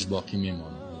شود کنیز باقی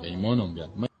میمانه، ایمان هم بیاد.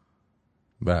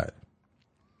 بله،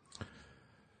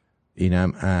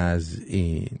 اینم از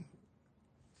این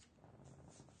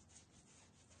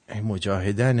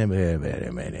مجاهدن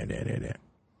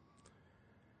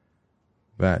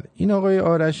بله. این آقای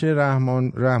آرش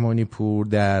رحمانی پور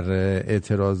در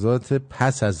اعتراضات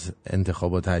پس از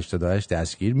انتخابات 88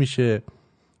 دستگیر میشه.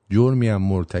 جرمی هم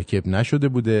مرتکب نشده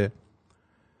بوده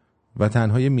و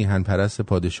تنها یه میهن پرست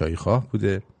پادشاهی خواه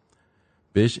بوده.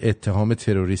 بهش اتهام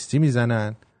تروریستی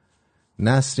میزنن.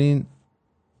 نسرین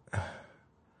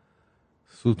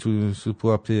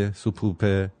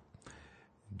سوپوپه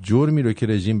جرمی رو که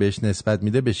رژیم بهش نسبت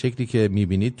میده به شکلی که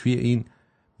میبینید توی این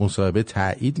مصاحبه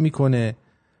تایید میکنه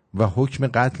و حکم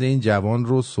قتل این جوان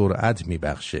رو سرعت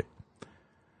میبخشه.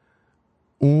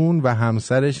 اون و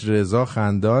همسرش رضا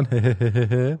خندان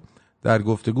در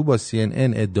گفتگو با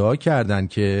CNN ادعا کردن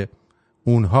که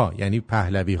اونها یعنی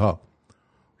پهلوی ها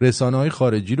رسانه‌های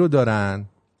خارجی رو دارن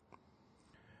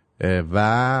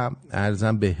و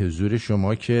عرضم به حضور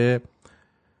شما که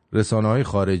رسانه‌های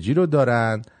خارجی رو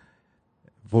دارن،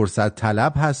 فرصت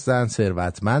طلب هستن،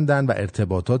 ثروتمندن و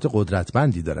ارتباطات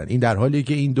قدرتمندی دارن. این در حالی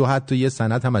که این دو حتی یه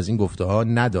سند هم از این گفته ها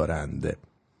ندارند.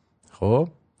 خب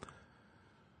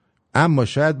اما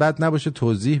شاید بد نباشه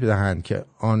توضیح بدهند که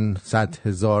آن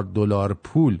 $100,000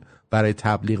 پول برای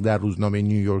تبلیغ در روزنامه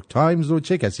نیویورک تایمز رو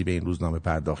چه کسی به این روزنامه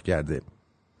پرداخت کرده؟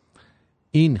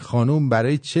 این خانوم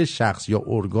برای چه شخص یا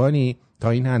ارگانی تا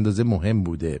این اندازه مهم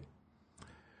بوده؟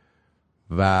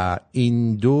 و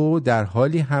این دو در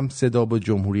حالی هم صدا با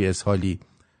جمهوری اسحاقی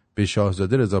به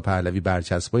شاهزاده رضا پهلوی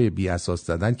برچسبای بی اساس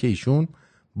زدن که ایشون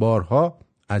بارها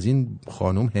از این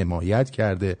خانم حمایت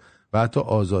کرده و حتی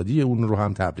آزادی اون رو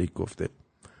هم تبریک گفته.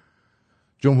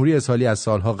 جمهوری اسحاقی از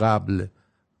سالها قبل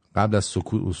از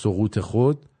سقوط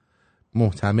خود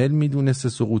محتمل میدونسته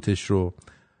سقوطش رو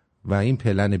و این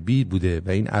پلن بی بوده و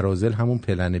این اراذل همون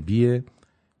پلن بی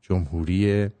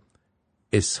جمهوری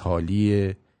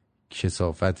اسحاقی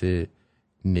کثافت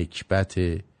نکبت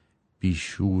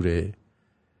بیشور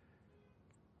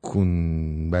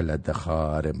کن بلد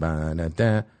خار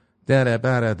بانده در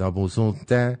برد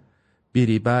آبوزونده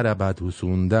بیری بر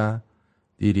بدوسونده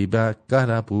دیری بر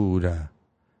قربوره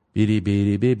بیری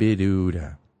بیری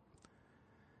بیروره.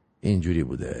 اینجوری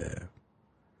بوده.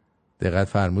 دقت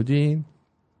فرمودین؟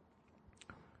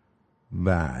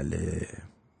 بله.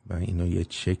 من اینو یه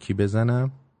چکی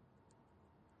بزنم،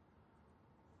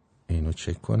 اینو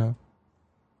چک کنم.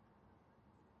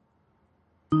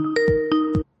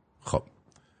 خب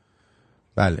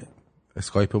بله،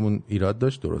 اسکایپمون ایراد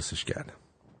داشت، درستش کردم.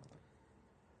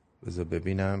 بذار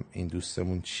ببینم این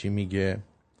دوستمون چی میگه.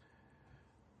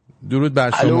 درود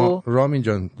بر شما رامین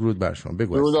جان. درود بر شما.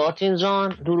 بگو. درود آرتین جان.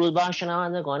 درود بر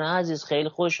شنوندگان عزیز. خیلی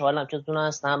خوشحالم که تون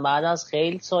هستم. بعد از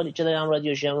خیلی سالی که دارم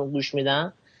رادیو شمرون گوش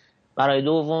میدم، برای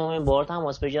دومین بار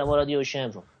تماس بگیرم با رادیو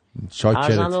شمرون.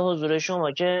 عرضم به حضور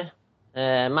شما که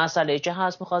مسئله که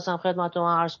هست میخواستم خدمتتون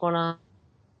عرض کنم.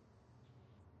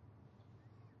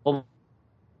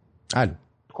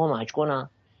 کمک کنم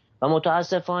و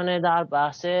متاسفانه در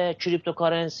بحث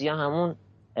کریپتوکارنسی یا همون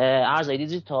ارزهای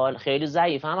دیجیتال خیلی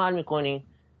ضعیف عمل میکنین،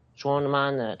 چون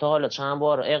من تا حالا چند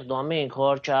بار اقدام این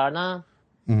کار کردم.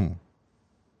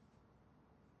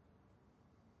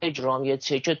 اجرام یه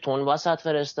چک تون وسط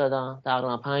فرستادم،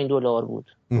 تقریبا $5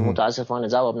 بود. متاسفانه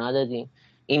جواب ندادین.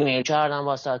 ایمیل کردم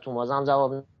واسه تون، بازم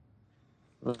جواب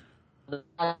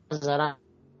ندادن.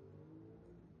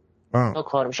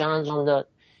 کار میشه انجام داد.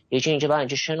 یکی اینکه برای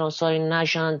اینکه شناسایی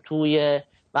نشن توی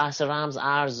بحث رمز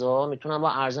ارزا، میتونن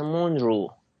با ارز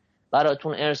مونرو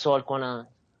براتون ارسال کنن.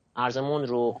 ارز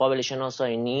مونرو قابل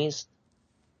شناسایی نیست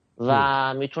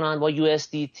و میتونن با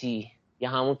USDT یا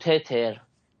همون تتر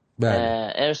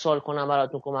ارسال کنن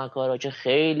براتون کمک‌ها، که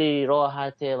خیلی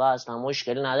راحته و اصلا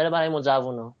مشکلی نداره برای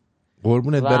مجوونا.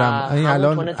 قربونت برم. این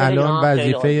الان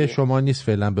وظیفه شما نیست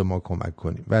فعلا به ما کمک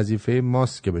کنیم، وظیفه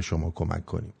ماست که به شما کمک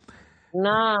کنیم.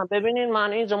 نه ببینید،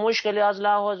 من اینجا مشکلی از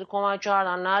لحاظ کمک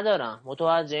کردن ندارم،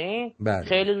 متوجهین؟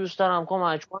 خیلی دوست دارم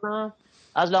کمک کنم،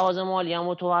 از لحاظ مالی هم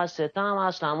متوسطم،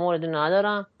 اصلا موردی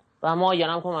ندارم و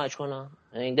مایلم کمک کنم.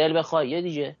 این دل بخواهیه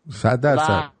دیگه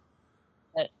 100%.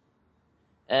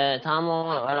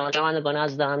 تمام شنوندگان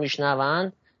از دارم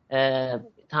میشنوند،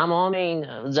 تمام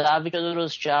این ضربی که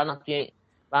درست کردم توی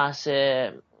بحث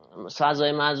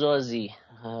فضای مجازی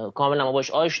کاملا ما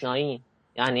باش آشناییم،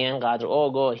 یعنی اینقدر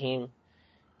آگاهیم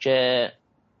که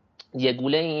یه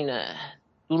گوله این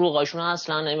دروغاشون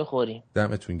اصلا نمیخوریم.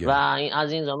 دمتون گرم. و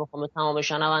از این زمان میخوام تمام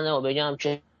شنونده ها بگم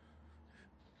که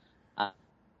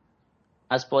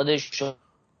از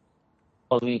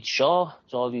پادشاه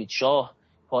جاوید شاه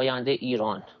پاینده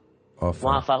ایران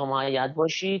موفق و مؤید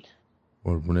باشید.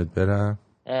 قربونت برم.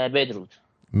 بدرود.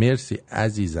 مرسی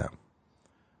عزیزم،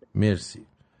 مرسی.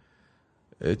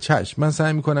 چشم، من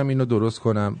سعی میکنم اینو درست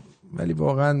کنم، ولی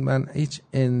واقعا من هیچ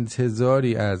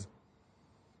انتظاری از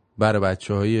برای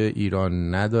بچه‌های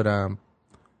ایران ندارم،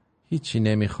 هیچی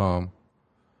نمیخوام،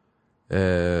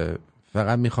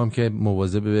 فقط میخوام که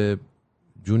مواظب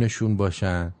جونشون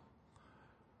باشن،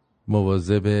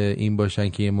 مواظب این باشن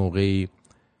که یه موقعی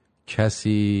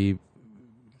کسی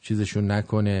چیزشون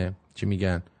نکنه، چی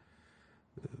میگن،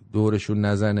 دورشون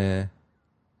نزنه،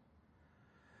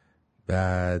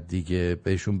 بعد دیگه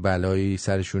بهشون بلایی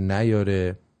سرشون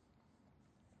نیاره.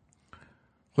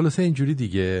 خلاصه اینجوری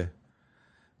دیگه.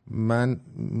 من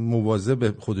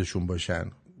مواظب خودشون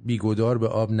باشن، بیگدار به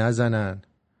آب نزنن.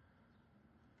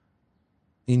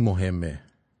 این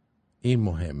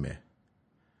مهمه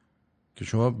که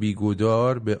شما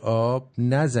بیگدار به آب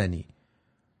نزنی.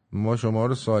 ما شما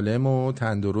رو سالم و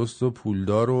تندرست و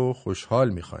پولدار و خوشحال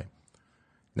میخوایم،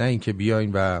 نه اینکه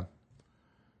بیاین و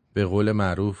به قول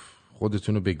معروف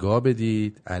خودتون رو به گا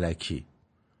بدید الکی.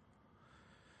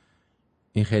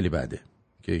 این خیلی بده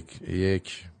که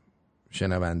یک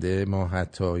شنونده ما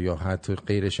حتی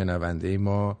غیر شنونده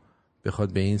ما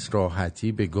بخواد به این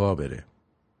راحتی به گا بره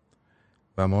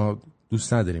و ما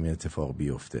دوست نداریم این اتفاق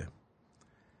بیفته.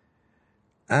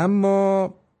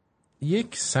 اما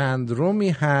یک سندرومی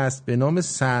هست به نام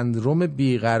سندروم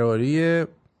بیقراری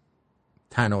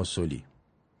تناسلی.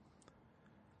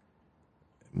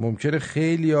 ممکنه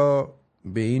خیلیا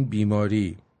به این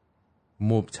بیماری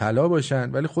مبتلا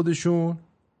باشن ولی خودشون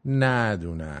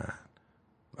ندونن.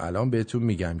 الان بهتون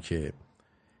میگم که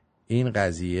این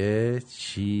قضیه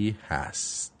چی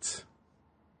هست.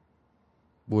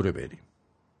 برو بریم.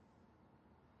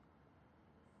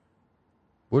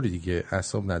 برو دیگه،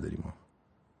 اعصاب نداریم ما.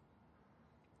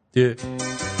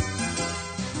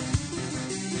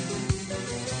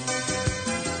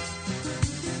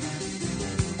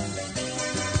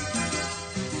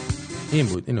 این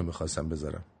بود، اینو میخواستم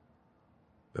بذارم.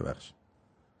 ببخشید.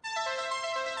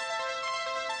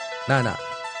 نه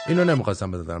اینو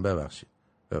نمیخواستم بذارم، ببخشید.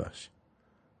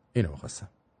 اینو میخواستم.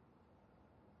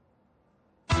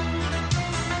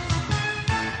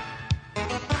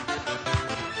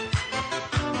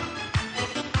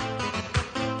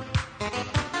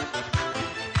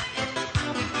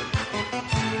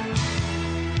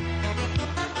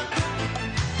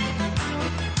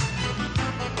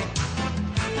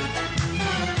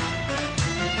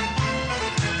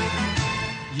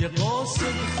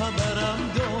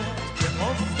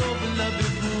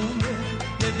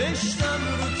 نوشتم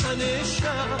رو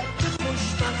تنشم که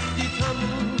خوشبختی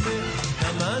تمومه،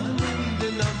 نه من مونده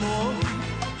نمایی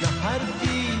یا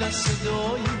حرفی نه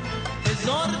صدایی،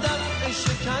 هزار دفعه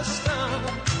شکستم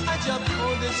عجب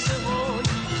حادثه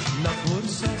هایی،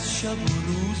 نپرس از شب و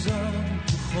روزم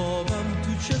تو خوابم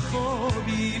تو چه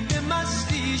خوابی، به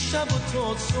مستی شب و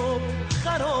تا صبح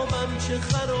خرابم چه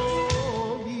خرابی.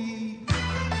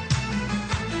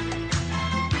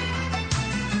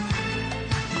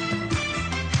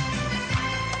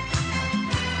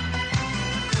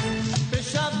 به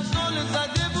شب زل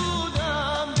زده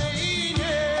بودم به اینش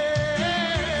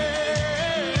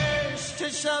که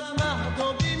شب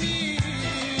مهتابی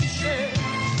میشه،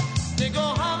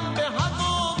 نگاهم به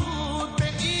هوا بود به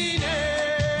اینش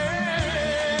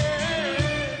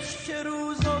که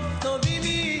روز افتابی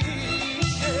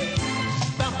میشه،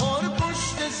 بهار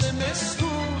پشت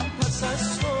زمستون پس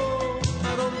از تو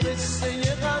برام قصه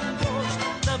غم داشت،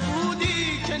 نبودی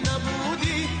که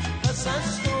نبودی پس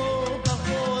از تو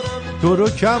تو رو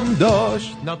کم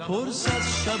داشت. نپرس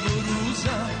از شب و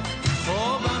روزم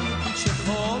خوابم تو چه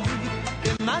خوابی،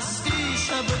 به مستی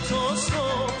شب و تا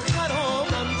صبح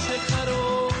خرابم چه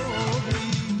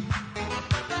خرابی.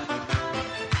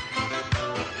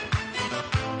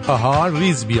 آها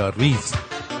ریز بیار ریز.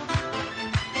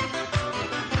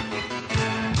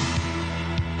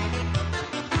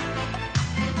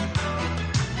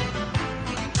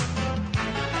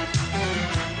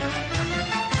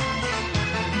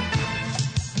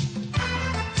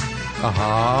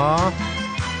 آها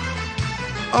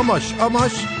آماش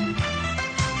آماش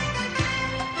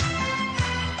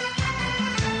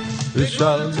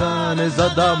بشال زن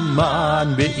زدم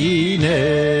من به اینش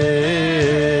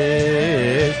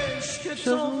که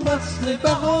تو فصل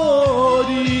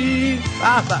بهاری،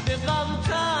 به غم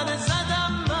تن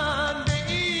زدم من به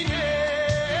اینش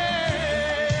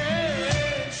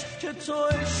که تو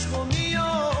عشقو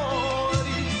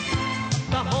میاری،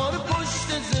 بهار پشت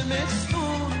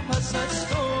زمستون پس از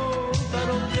تو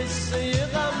برام قصه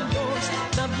غم داشت،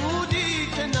 نبودی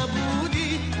که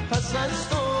نبودی پس از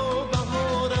تو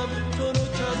بهارم تو رو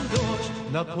کم داشت،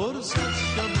 نپرس از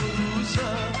شب و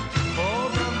روزم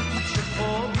خوابم تو چه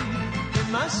خوابی، به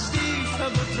مستی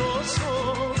شب و تا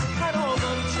صبح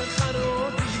خرابم چه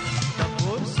خرابی،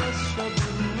 نپرس از شب و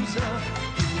روزم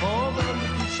خوابم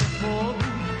تو چه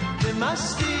خوابی، به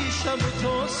مستی شب و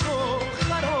تا صبح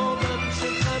خرابم چه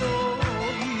خرابی.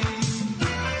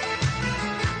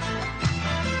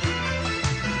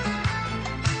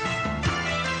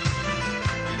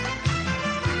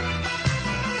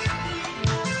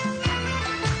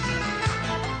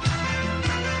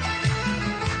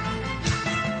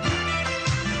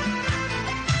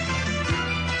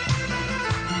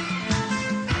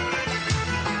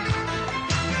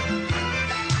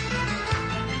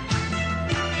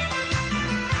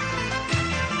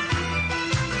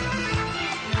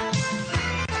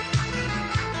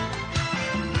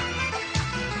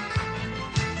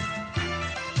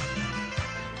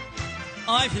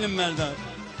 Ay film Merdar,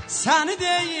 seni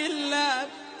değiller.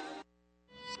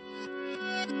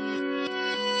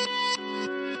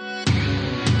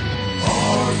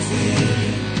 Artin,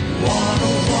 101,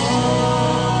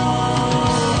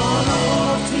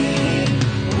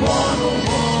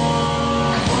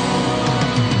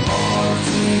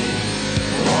 Artin,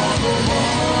 101,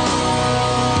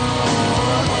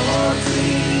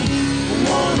 Artin, 101.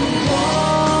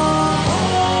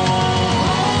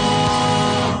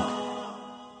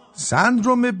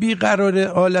 سندروم بیقرار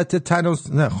آلت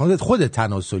خود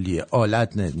تناسلی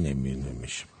آلت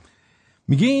نمیشه.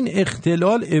 میگه این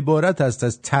اختلال عبارت است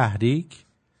از تحریک،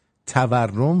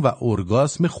 تورم و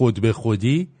ارگاسم خود به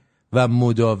خودی و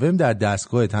مداوم در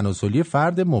دستگاه تناسلی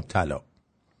فرد مبتلا،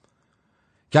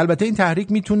 که البته این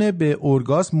تحریک میتونه به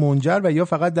ارگاسم منجر و یا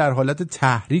فقط در حالت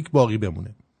تحریک باقی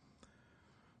بمونه.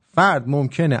 فرد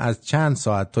ممکنه از چند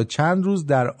ساعت تا چند روز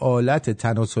در آلت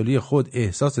تناسلی خود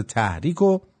احساس تحریک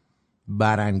و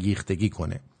برانگیختگی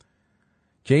کنه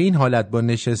که این حالت با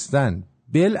نشستن،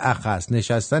 بالاخص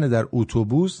نشستن در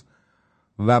اتوبوس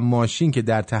و ماشین که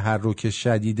در تحرک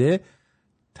شدیده،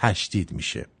 تشدید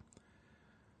میشه.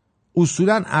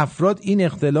 اصولاً افراد این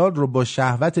اختلال رو با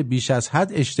شهوت بیش از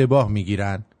حد اشتباه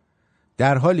میگیرن،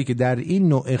 در حالی که در این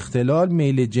نوع اختلال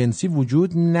میل جنسی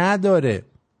وجود نداره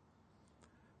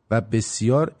و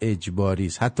بسیار اجباری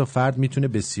است. حتی فرد میتونه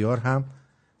بسیار هم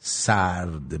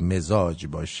سرد مزاج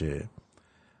باشه.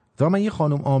 تا من یه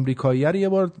خانم آمریکایی رو یه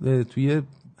بار توی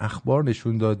اخبار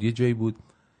نشون داد، یه جایی بود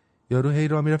یارو هی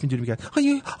راه میرفت اینجوری میکرد،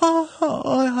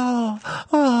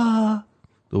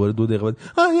 دوباره 2 دقیقه بعد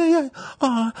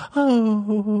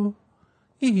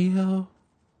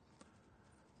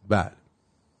بله.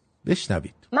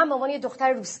 بشنوید. من به عنوان یه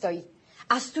دختر روستایی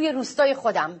از توی روستای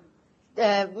خودم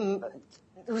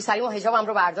روسریمو حجابم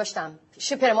رو برداشتم،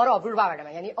 شپر ما رو آبرو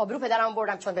بردم، یعنی آبرو پدرم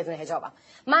بردم چون بدون حجابم.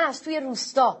 من از توی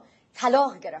روستا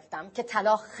طلاق گرفتم که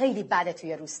طلاق خیلی بده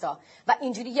توی روستا و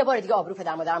اینجوری یه بار دیگه آبرو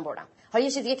پدر مادرم بردم. حالا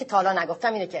یه چیز دیگه که تا حالا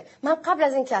نگفتم اینه که من قبل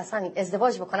از اینکه اصلا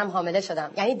ازدواج بکنم حامله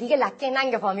شدم، یعنی دیگه لکه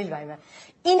ننگ فامیل بایم.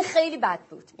 این خیلی بد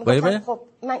بود. میگفتم خب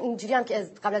من اینجوری هم که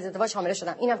قبل از ازدواج حامله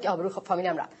شدم، اینم که آبرو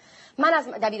فامیلم رفت. من از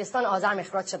دبیرستان آذر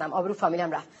اخراج شدم، آبرو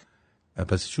فامیلم رفت.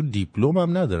 پس چون دیپلم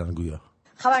هم ندارن گویا.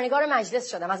 خبرنگار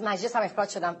مجلس شدم، از مجلس هم اخراج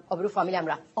شدم، آبرو فامیلم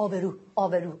رفت.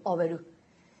 آبرو.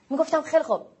 میگفتم خیلی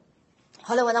خب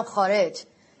حالا اومدم خارج،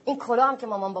 این کلا هم که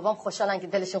مامان بابام خوشحالن که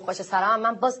دلشون خوش سرم،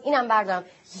 من باز اینم بردارم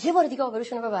یه بار دیگه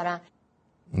آبروشونو ببرم.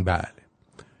 بله،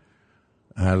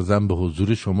 عرضم به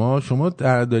حضور شما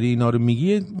داری اینا رو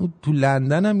میگی. تو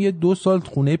لندن هم یه 2 سال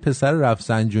خونه پسر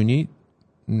رفسنجانی،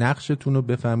 نقشتون رو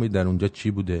بفهمید در اونجا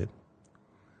چی بوده؟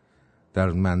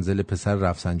 در منزل پسر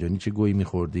رفسنجانی چه گویی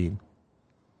میخوردین؟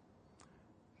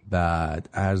 بعد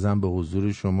عرضم به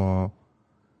حضور شما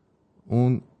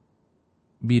اون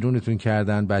بیرونتون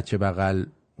کردن، بچه بغل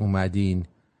اومدین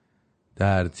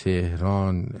در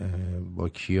تهران با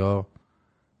کیا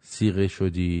سیغه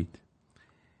شدید،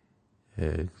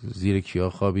 زیر کیا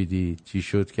خوابیدید، چی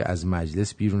شد که از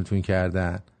مجلس بیرونتون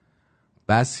کردن؟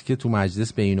 بس که تو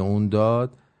مجلس بین اون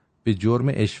داد، به جرم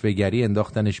اشوه‌گری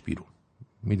انداختنش بیرون.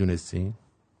 میدونستین؟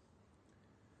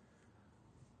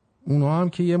 اونا هم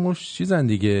که یه مش چیزن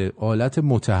دیگه، آلت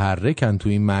متحرکن تو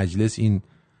این مجلس، این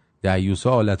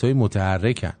دیوسا آلتهای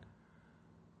متحرکن.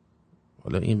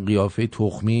 حالا این قیافه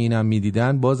تخمی اینم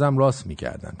میدیدن بازم راست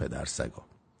میکردن پدر سگا.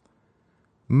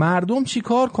 مردم چی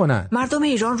کار کنن؟ مردم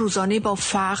ایران روزانه با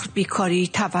فقر، بیکاری،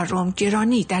 تورم،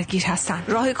 گرانی درگیر هستند.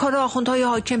 راه کار آخوندهای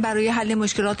حاکم برای حل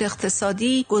مشکلات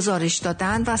اقتصادی گزارش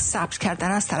دادن و صبر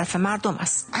کردن از طرف مردم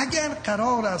است. اگر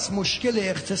قرار است مشکل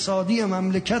اقتصادی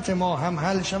مملکت ما هم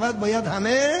حل شود، باید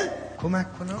همه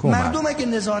کمک کنن. مردم اگه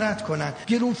نظارت کنن،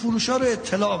 گرون فروشا رو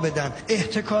اطلاع بدن،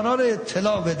 احتکارا رو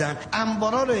اطلاع بدن،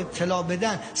 انبارا رو اطلاع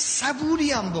بدن،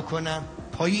 صبوری هم بکنن.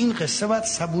 پای این قصه باید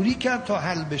صبوری کرد تا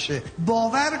حل بشه.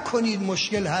 باور کنید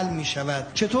مشکل حل می شود.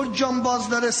 چطور جانباز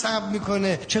داره صبر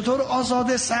میکنه، چطور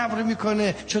آزاده صبر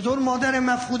میکنه، چطور مادر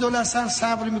مفقود الاثر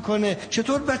صبر میکنه،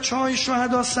 چطور بچهای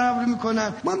شهدا صبر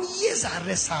میکنن. ما هم یه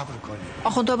ذره صبر کنیم.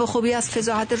 آخوندها به خوبی از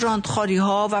فضاحت راندخاری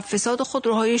ها و فساد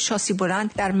خودروهای شاسی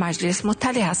بلند در مجلس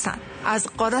مطلع هستند. از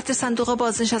غارت صندوق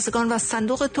بازنشستگان و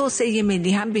صندوق توسعه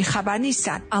ملی هم بیخبر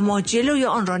نیستند، اما جلوی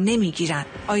آن را نمیگیرند.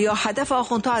 آیا هدف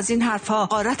آخوندها از این حرفها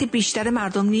غارت بیشتر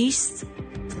مردم نیست؟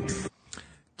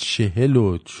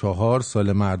 44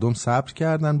 سال مردم صبر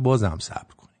کردن، بازم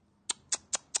صبر کنید.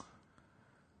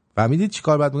 فهمیدید چی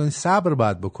کار باید بکنید؟ صبر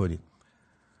باید بکنید.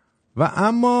 و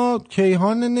اما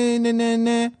کیهان نه نه نه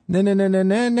نه نه نه نه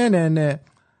نه نه نه نه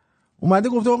اومده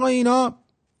گفته آقا اینا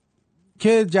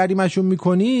که جریمه‌شون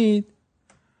میکنید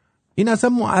این اصلا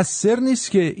مؤثر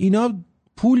نیست، که اینا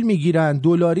پول میگیرن،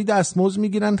 دلاری دستمزد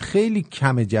میگیرن، خیلی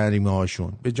کم جریمه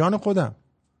هاشون. به جان خودم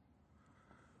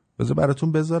بذار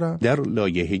براتون بذارم. در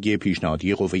لایحه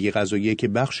پیشنهادی قوه قضاییه که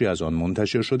بخشی از آن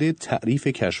منتشر شده، تعریف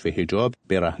کشف حجاب،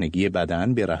 برهنگی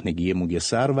بدن، برهنگی موی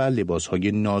سر و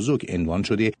لباسهای نازک عنوان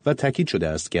شده و تاکید شده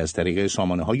است که از طریق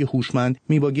سامانه‌های هوشمند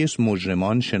میبایست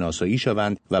مجرمان شناسایی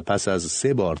شوند و پس از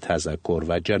 3 بار تذکر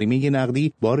و جریمه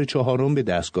نقدی بار 4م به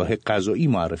دستگاه قضایی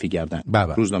معرفی گردند.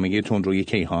 روزنامه تندروی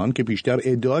کیهان که پیشتر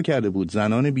ادعا کرده بود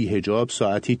زنان بی‌حجاب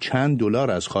ساعتی چند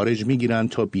دلار از خارج میگیرند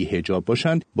تا بی‌حجاب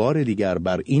باشند، بار دیگر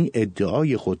بر این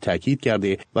ادعای خود تاکید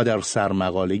کرده و در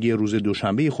سرمقاله روز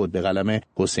دوشنبه خود به قلم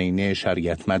حسین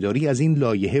شریعت مداری از این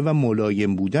لایحه و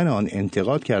ملایم بودن آن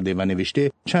انتقاد کرده و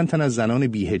نوشته چند تن از زنان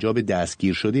بی‌حجاب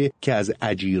دستگیر شده که از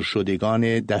اجیر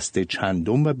شدگان دست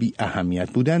چندم و بی اهمیت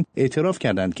بودند اعتراف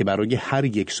کردند که برای هر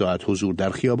 1 ساعت حضور در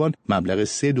خیابان مبلغ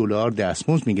 3 دلار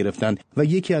دستمزد می‌گرفتند و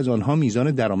یکی از آنها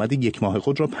میزان درآمد 1 ماه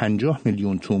خود را 50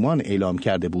 میلیون تومان اعلام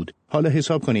کرده بود. حالا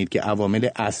حساب کنید که عوامل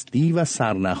اصلی و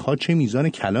سرنخ‌ها چه میزان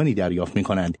کلانی دریافت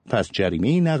می‌کنند. پس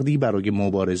جریمه نقدی برای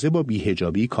مبارزه با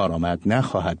بی‌حجابی کارآمد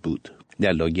نخواهد بود.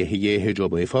 در لایحه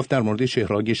حجاب و عفاف در مورد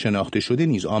شهرهای شناخته شده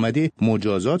نیز آمده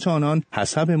مجازات آنان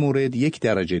حسب مورد 1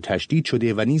 درجه تشدید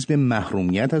شده و نیز به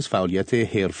محرومیت از فعالیت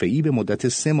حرفه‌ای به مدت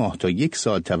 3 ماه تا 1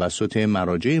 سال توسط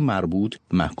مراجع مربوط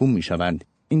محکوم می‌شوند.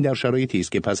 این در شرایطی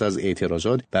است که پس از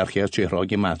اعتراضات برخی از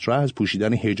چهره‌های مطرح از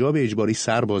پوشیدن حجاب اجباری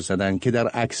سر باز زدند که در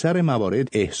اکثر موارد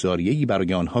احضاریه‌ای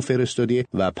برای آنها فرستاده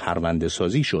و پرونده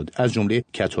سازی شد، از جمله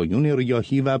کتایون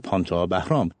ریاحی و پانتا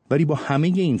بهرام. ولی با همه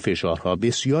این فشارها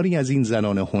بسیاری از این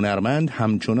زنان هنرمند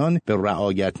همچنان به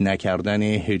رعایت نکردن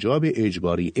حجاب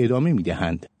اجباری ادامه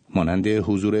می‌دهند. مانند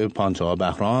حضور پانتا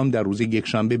بهرام در روز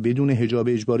یکشنبه بدون حجاب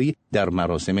اجباری در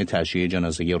مراسم تشییع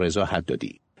جنازه رضا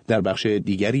حدادی. در بخش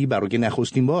دیگری برای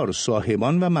نخستین بار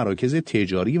صاحبان و مراکز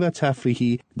تجاری و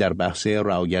تفریحی در بحث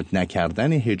رعایت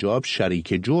نکردن حجاب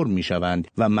شریک جرم میشوند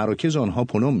و مراکز آنها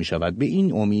پنهان میشود، به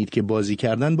این امید که بازی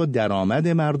کردن با درآمد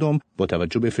مردم با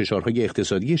توجه به فشارهای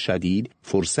اقتصادی شدید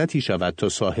فرصتی شود تا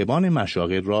صاحبان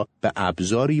مشاغل را به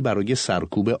ابزاری برای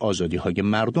سرکوب آزادی‌های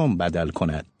مردم بدل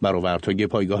کند. برآوردهای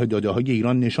پایگاه داده‌های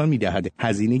ایران نشان می‌دهد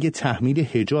هزینه تحمیل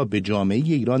حجاب به جامعه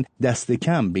ایران دست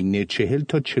کم بین 40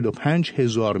 تا 45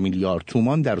 هزار میلیارد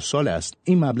تومان در سال است.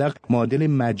 این مبلغ معادل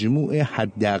مجموع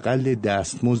حداقل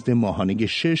دستمزد ماهانه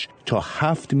 6 تا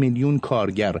 7 میلیون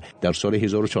کارگر در سال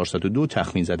 1402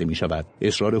 تخمین زده می شود.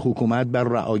 اصرار حکومت بر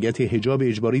رعایت حجاب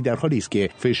اجباری در حالی است که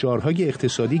فشارهای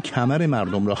اقتصادی کمر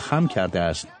مردم را خم کرده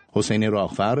است. حسین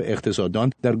راغفر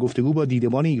اقتصاددان در گفتگو با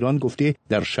دیدبان ایران گفته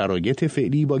در شرایط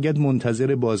فعلی باید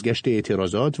منتظر بازگشت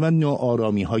اعتراضات و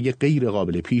ناآرامی‌های غیر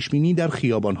قابل پیش‌بینی در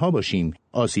خیابان‌ها باشیم.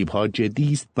 آسیب‌ها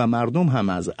جدی است و مردم هم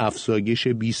از افزایش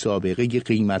بی‌سابقه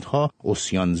قیمت‌ها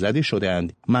عصیان زده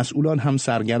شدند. مسئولان هم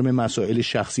سرگرم مسائل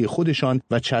شخصی خودشان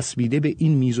و چسبیده به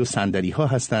این میز و صندلی‌ها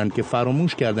هستند که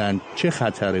فراموش کردند چه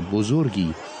خطر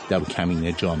بزرگی در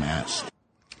کمین جامعه است.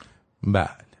 بله،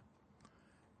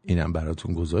 اینم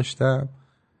براتون گذاشتم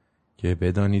که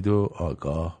بدانید و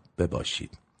آگاه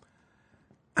بباشید.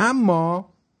 اما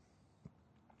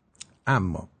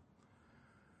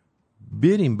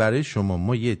بریم برای شما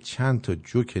ما یه چند تا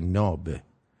جوک نابه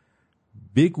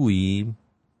بگوییم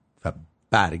و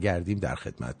برگردیم در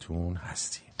خدمتون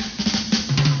هستیم.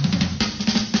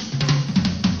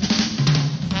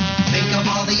 Think of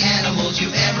all the animals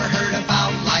you've ever heard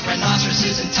about, like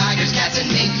rhinoceroses and tigers, cats and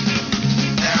mink.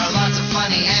 There are lots of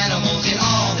funny animals in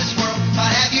all this world,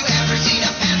 but have you ever seen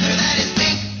a panther that is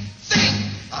pink? Think!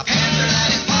 A panther that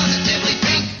is positively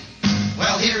pink.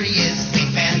 Well, here he is, the Pink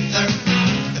Panther,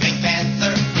 the Pink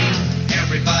Panther.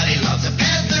 Everybody loves a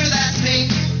panther that's pink.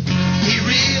 He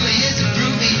really is a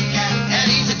groovy cat, and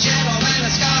he's a gentleman,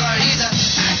 a scholar, he's a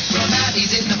acrobat.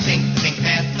 He's in the Pink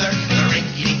Panther, the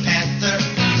rink-eating panther.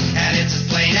 And it's as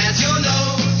plain as your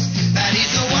nose that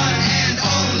he's the one and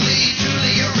only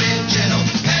truly original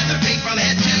panther, pink from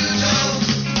head to toe.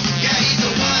 Yeah, he's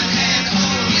the one and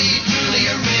only truly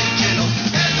original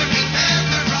panther, pink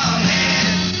panther from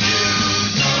head to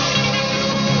toe.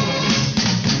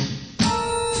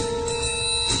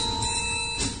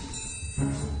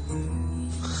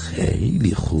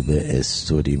 خیلی خوبه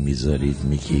استوری میذارید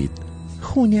میگید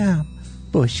خونم،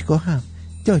 باشگاهم،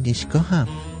 دانشگاهم،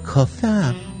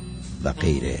 کافم و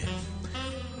غیره.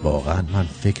 واقعا من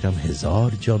فکرم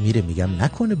 1000 جا میره میگم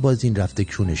نکنه باز این رفته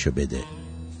کونشو بده.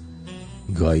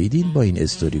 گاییدین با این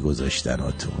استوری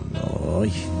گذاشتناتون.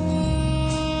 آی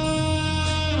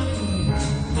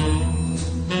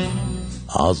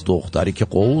از دختری که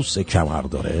قوس کمر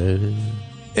داره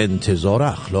انتظار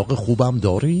اخلاق خوبم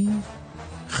داری؟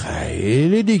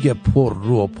 خیلی دیگه پر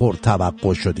رو و پر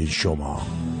توقع شدین شما.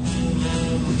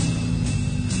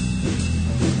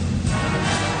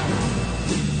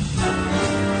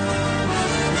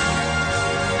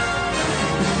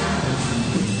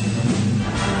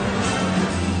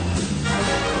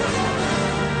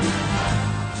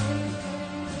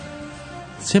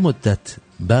 سه مدت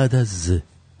بعد از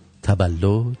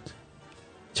تولد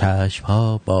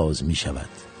چشم‌ها باز می شود.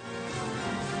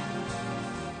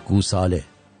 گوساله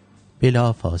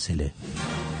بلا فاصله.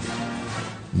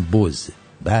 بز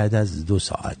بعد از 2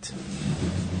 ساعت.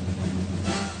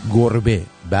 گربه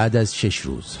بعد از 6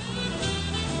 روز.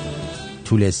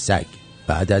 طول سگ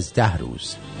بعد از 10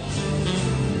 روز.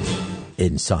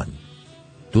 انسان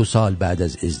 2 سال بعد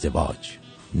از ازدواج.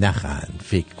 نخند،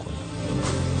 فکر کن.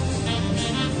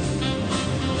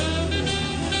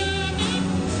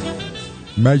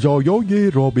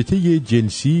 مزایای رابطه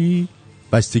جنسی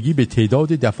بستگی به تعداد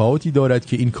دفعاتی دارد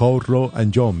که این کار را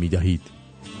انجام می دهید.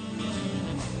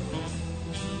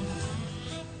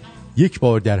 1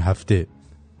 بار در هفته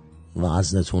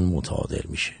وزنتون متعادل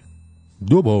میشه.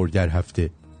 2 بار در هفته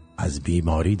از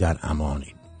بیماری در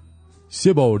امانی.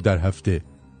 3 بار در هفته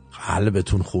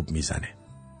قلبتون خوب میزنه.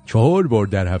 4 بار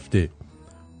در هفته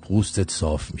پوستت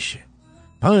صاف میشه.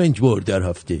 5 بار در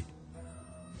هفته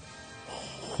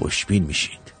خوشبین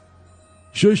میشید.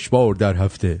 6 بار در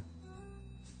هفته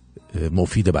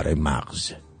مفید برای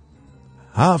مغز.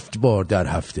 7 بار در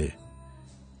هفته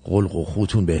قلق و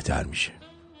خوتون بهتر میشه.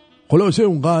 خلاصه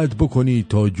اونقدر بکنید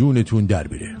تا جونتون در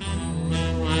بره.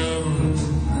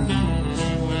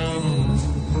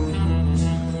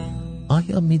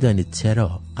 آیا میدانید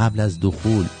چرا قبل از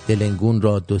دخول دلنگون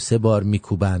را 2-3 بار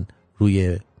میکوبن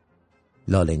روی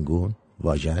لالنگون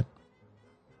واژن؟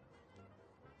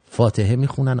 فاتحه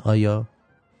میخونن آیا؟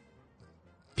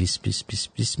 پیس پیس پیس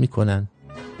پیس میکنن.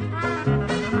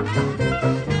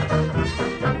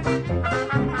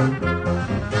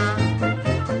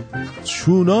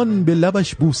 چونان به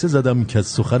لبش بوسه زدم که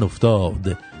سخن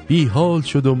افتاد، بی حال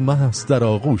شد و مست در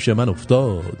آغوش من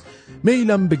افتاد.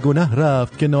 میلم به گناه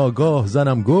رفت که ناگاه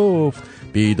زنم گفت،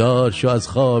 بیدار شو از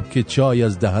خواب که چای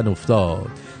از دهن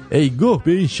افتاد. ای گوه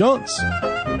به این شانس.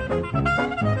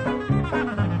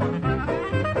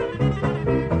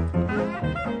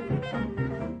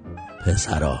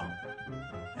 پسرا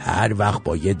هر وقت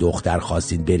با یه دختر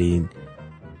خواستین برین،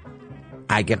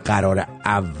 اگه قرار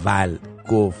اول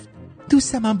گفت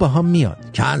دوست من با هم میاد،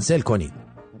 کنسل کنید.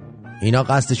 اینا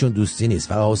قصدشون دوستی نیست،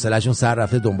 فقط حوصله‌شون سر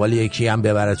رفته دنبال یکی هم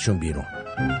ببردشون بیرون.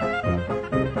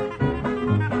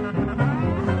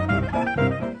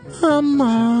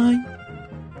 مامان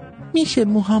میشه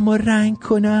موهامو رنگ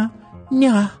کنم؟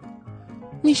 نه.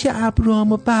 میشه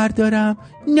ابروامو بردارم؟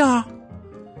 نه.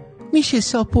 میشه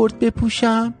ساپورت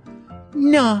بپوشم؟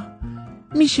 نه.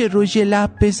 میشه رژ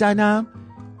لب بزنم؟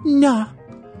 نه.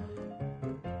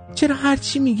 چرا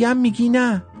هرچی میگم میگی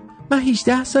نه؟ من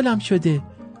 18 سالم شده.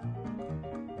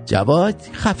 جواد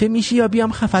خفه میشی یا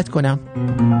بیام خفت کنم؟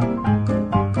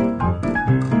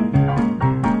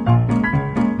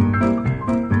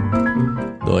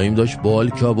 دایم داشت بال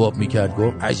کباب میکرد،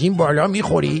 گفت از این بالا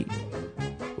میخوری؟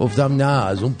 گفتم نه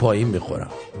از اون پایین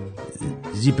میخورم.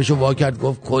 زیپشو وا کرد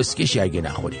گفت کسکشی اگه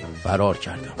نخوری. فرار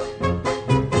کردم.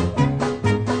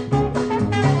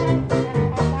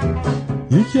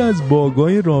 یکی از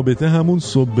باگای رابطه همون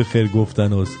صبح بخیر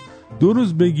گفتن است. 2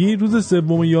 روز بگی، روز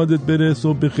سوم یادت بره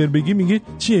صبح بخیر بگی میگه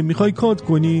چیه میخوای کات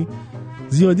کنی؟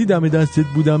 زیادی دم دستت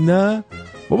بودم نه؟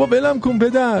 بابا بلم کن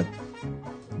پدر،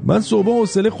 من صبح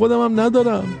حوصله خودم هم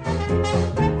ندارم.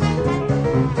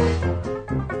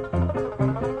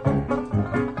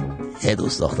 یه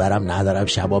دوست دخترم ندارم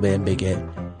شبا بهم بگه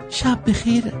شب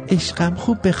بخیر عشقم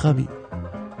خوب بخوابی.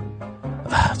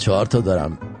 4 تا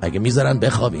دارم، اگه میذارن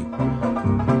بخوابیم.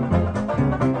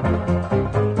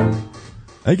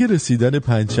 اگه رسیدن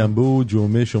پنجشنبه و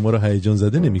جمعه شما رو هیجان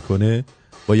زده نمی‌کنه،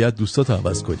 باید دوستاتو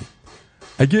عوض کنی.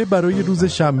 اگه برای روز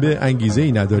شنبه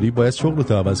انگیزه‌ای نداری، باید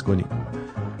شغلتو عوض کنی.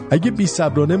 اگه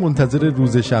بی‌صبرانه منتظر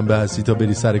روز شنبه هستی تا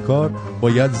بری سر کار،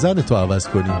 باید زنتو عوض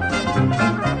کنی.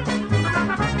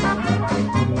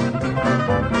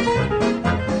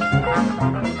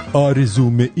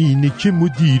 آرزوم اینه که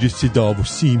مدیر صدا و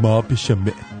سیما بشم.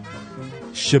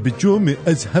 شب جمعه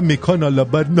از همه کانالا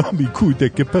برنامه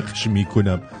کودک پخش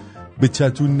میکنم، به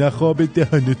چتون نخواب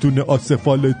دهنتون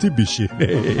آسفالاتی بشه.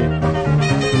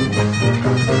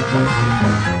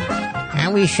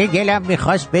 همیشه دلم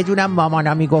میخواست بدونم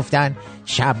مامانا میگفتن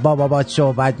شب با بابات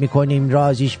صحبت میکنیم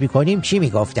رازیش میکنیم چی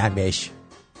میگفتن بهش.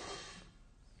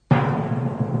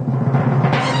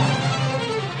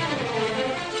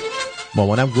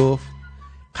 مامانم گفت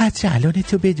قدر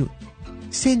الانتو بدون،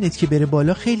 سنت که بره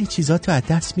بالا خیلی چیزاتو از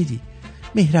دست میدی،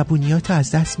 مهربونیاتو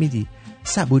از دست میدی،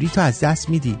 صبوریتو از دست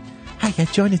میدی،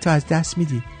 هیجانتو از دست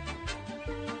میدی.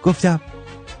 گفتم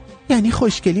یعنی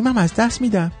خوشگلیم هم از دست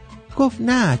میدم؟ گفت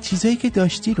نه، چیزایی که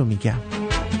داشتی رو میگم.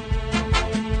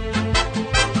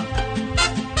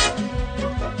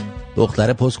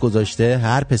 دختر پست گذاشته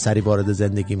هر پسری وارد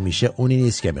زندگی میشه اونی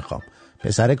نیست که میخوام.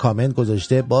 پسر کامنت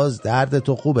گذاشته باز درد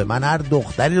تو خوبه، من هر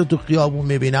دختری رو تو خیابون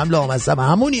میبینم لامصب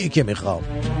همونیه که میخوام.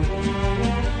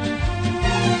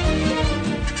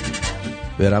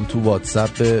 برم تو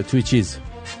واتساپ توی چیز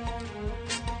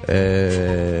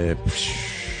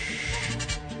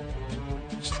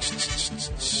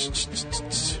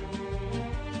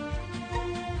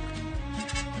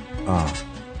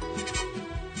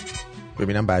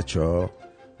ببینم بچه‌ها.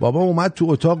 بابا اومد تو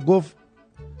اتاق گفت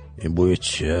این بوی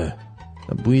چیه؟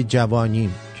 بوی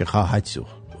جوانیم که خواهد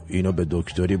سوخت. اینو به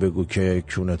دکتری بگو که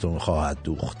کونتون خواهد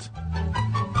دوخت.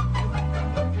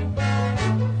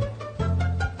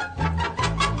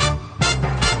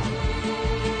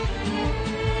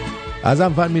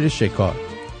 غضنفر میره شکار،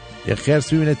 یه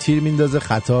خرس میبینه تیر میندازه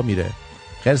خطا میره،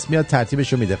 خرس میاد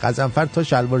ترتیبشو میده، غضنفر تا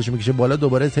شلوارشو میکشه بالا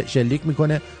دوباره شلیک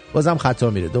میکنه بازم خطا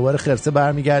میره، دوباره خرسه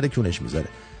برمیگرده کونش میذاره.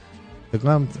 فکر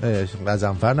کنم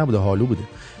غضنفر نبوده هالو بوده.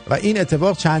 و این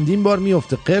اتفاق چندین بار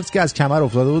میفته. خرس که از کمر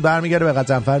افتاده بود برمیگرده به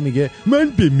غضنفر میگه من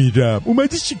بمیرم،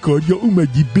 اومدی شکار یا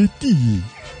اومدی بدی؟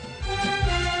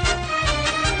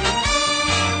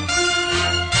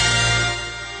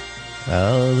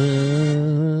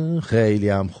 خیلی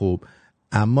هم خوب.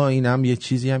 اما اینم یه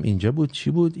چیزی هم اینجا بود.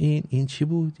 چی بود این چی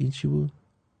بود؟ این چی بود؟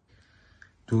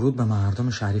 درود به مردم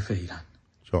شریف ایران.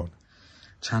 جان.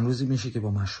 چند روزی میشه که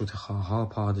با مشروط خواها،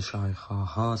 پادشاهی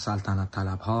خواها، سلطنت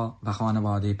طلبها و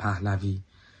خانواده پهلوی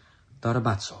داره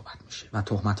بد صحبت میشه و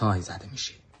تهمت‌های زده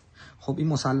میشه. خب این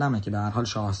مسلمه که به هر حال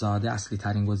شاهزاده اصلی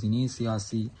ترین گزینه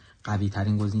سیاسی، قوی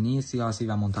ترین گزینه سیاسی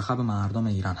و منتخب مردم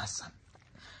ایران هستن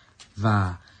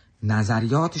و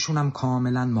نظریاتشون هم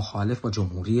کاملا مخالف با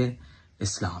جمهوری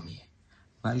اسلامیه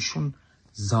و ایشون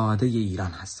زاده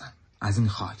ایران هستن، از این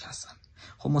خاک هستن.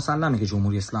 خب مسلمه که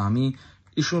جمهوری اسلامی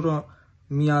ایشون رو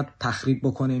میاد تخریب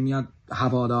بکنه، میاد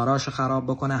هواداراش خراب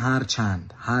بکنه، هر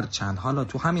چند حالا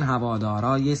تو همین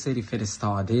هوادارا یه سری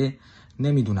فرستاده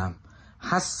نمیدونم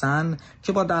هستن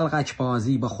که با دلقک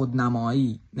بازی، با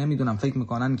خودنمایی، نمیدونم فکر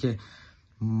میکنن که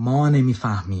ما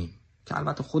نمیفهمیم، که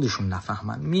البته خودشون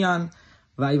نفهمن، میان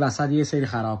و این وسط یه سری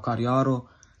خرابکاری ها رو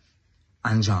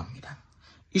انجام میدن.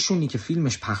 ایشونی که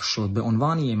فیلمش پخش شد به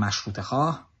عنوان یه مشروطه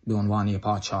خواه، به عنوان یه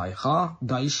پادشاه خواه،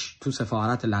 دایش تو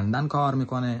سفارت لندن کار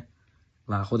میکنه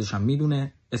و خودش هم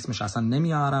میدونه، اسمش اصلا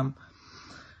نمیارم،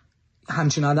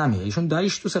 همچین آدمیه. ایشون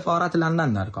دایش تو سفارت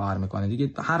لندن داره کار میکنه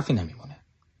دیگه، حرفی نمیمونه.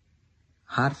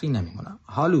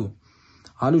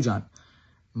 حالو جان،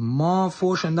 ما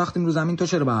فوش انداختیم رو زمین، تو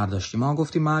چرا برداشتی؟ ما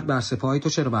گفتیم مرگ بر سپاهی، تو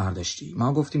چرا برداشتی؟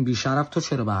 ما گفتیم بیشرف، تو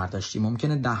چرا برداشتی؟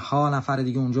 ممکنه 10 نفر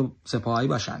دیگه اونجا سپاهی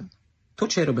باشن، تو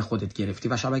چرا به خودت گرفتی؟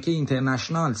 و شبکه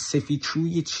اینترنشنال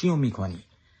سفیدشویی چی رو میکنی؟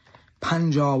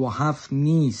 57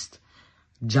 نیست،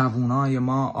 جوونای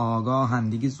ما آگاهن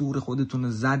دیگه، زور خودتون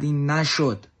زدی،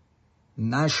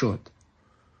 نشد.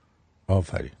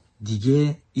 آفرین.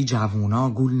 دیگه این جوونا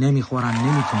گول نمیخورن،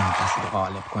 نمیتونن کسی رو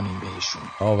غالب کنیم بهشون.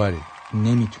 آفرین.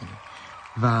 نمیتونیم.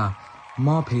 و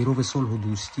ما پیرو صلح و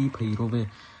دوستی، پیرو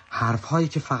حرفهایی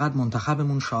که فقط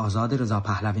منتخبمون شاهزاده رضا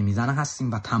پهلوی میزنه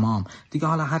هستیم و تمام. دیگه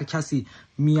حالا هر کسی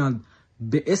میاد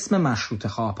به اسم مشروطه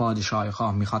خواه، پادشاهی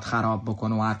خواه میخواد خراب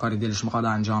بکنه و هر کاری دلش میخواد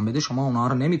انجام بده، شما اونا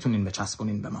رو نمیتونین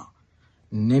بچسبونین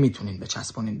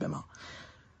به ما.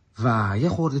 و یه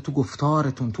خورده تو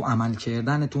گفتارتون، تو عمل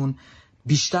کردنتون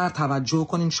بیشتر توجه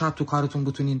کنین، شاید تو کارتون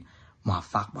بتونین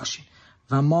موفق باشین.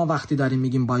 و ما وقتی داریم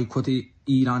میگیم بایکوت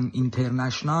ایران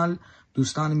اینترنشنال،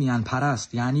 دوستان میان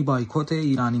پرست، یعنی بایکوت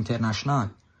ایران اینترنشنال.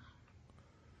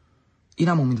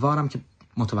 اینم امیدوارم که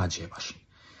متوجه باشین.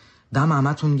 دم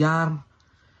همتون گرم.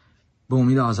 به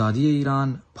امید آزادی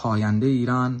ایران،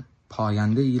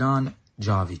 پاینده ایران،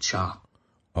 جاوید شاه.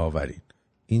 آورین.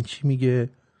 این چی میگه؟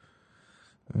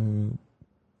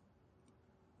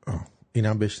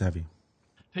 اینم بشنویم.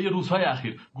 طی روزهای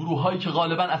اخیر گروه‌هایی که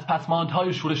غالباً از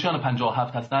پسماندهای شورشیان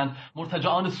 57 هستند،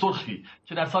 مرتجعان سرخی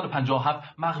که در سال 57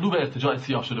 مغلوب ارتجاع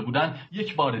سیاه شده بودند،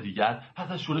 یک بار دیگر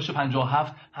پس از شورش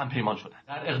 57 هم پیمان شدند.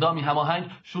 در اقدامی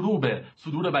هماهنگ شروع به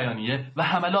صدور بیانیه و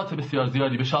حملات بسیار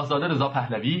زیادی به شاهزاده رضا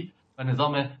پهلوی و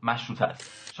نظام مشروطه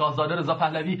است. شاهزاده رضا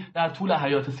پهلوی در طول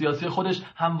حیات سیاسی خودش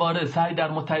همواره سعی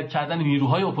در متحد کردن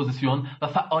نیروهای اپوزیسیون و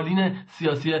فعالین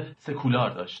سیاسی سکولار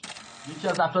داشت. یکی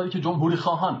از افرادی که جمهوری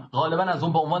خواهان غالبا از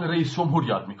اون با عنوان رئیس جمهور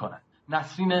یاد میکنن،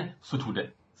 نسرین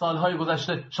ستوده. سالهای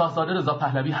گذشته شاهزاده رضا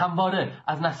پهلوی همواره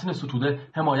از نسرین ستوده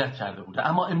حمایت کرده بوده،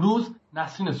 اما امروز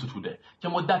نسرین ستوده که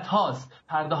مدت هاست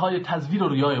پرده های تزویر و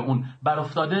ریای اون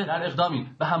برافتاده، در اقدامی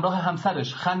به همراه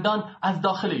همسرش خندان از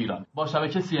داخل ایران با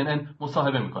شبکه CNN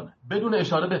مصاحبه میکنه، بدون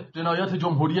اشاره به جنایات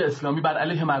جمهوری اسلامی بر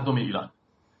علیه مردم ایران.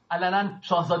 علنا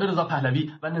شاهزاده رضا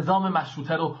پهلوی و نظام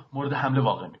مشروطه رو مورد حمله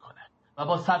واقع میکنه و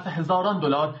با صرف هزاران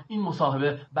دلار این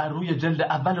مصاحبه بر روی جلد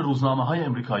اول روزنامه‌های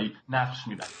امریکایی نقش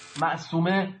می‌برد.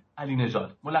 معصومه علی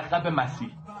نژاد، ملقب به مسیح،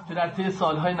 که در طی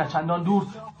سالهای نچندان دور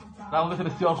روابط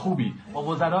بسیار خوبی با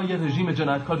وزرای رژیم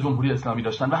جنایتکار جمهوری اسلامی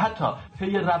داشتند و حتی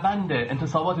طی روند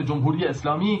انتصابات جمهوری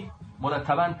اسلامی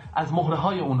مرتباً از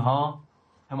مهره‌های اونها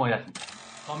حمایت می‌کرد.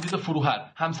 کامبیز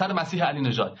فروهر، همسر مسیح علی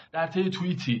نژاد، در طی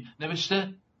توییتی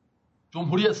نوشته: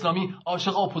 جمهوری اسلامی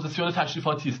عاشق اپوزیسیون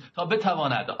تشریفاتی است تا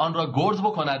بتواند آن را گرز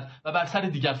بکند و بر سر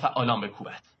دیگر فعالان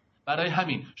بکوبد. برای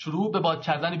همین شروع به باد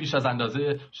کردن بیش از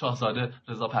اندازه شاهزاده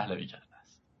رضا پهلوی کرده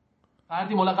است.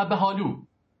 فردی ملقب به هالو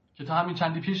که تا همین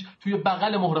چندی پیش توی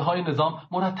بغل مهره‌های نظام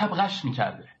مرتب غش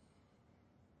می‌کرده،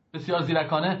 بسیار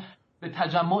زیرکانه به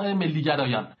تجمع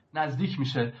ملیگرایان نزدیک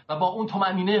میشه و با اون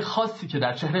طمأنینه خاصی که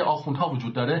در چهره آخوندها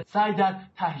وجود داره سعی در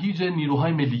تهییج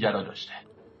نیروهای ملیگرا داشته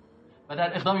و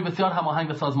در اقدامی بسیار هماهنگ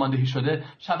و سازماندهی شده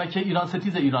شبکه ایران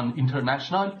ستیز ایران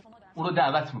اینترنشنال اون رو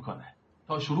دعوت میکنه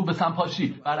تا شروع به سمپاشی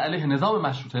بر علیه نظام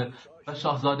مشروطه و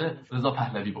شاهزاده رضا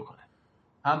پهلوی بکنه.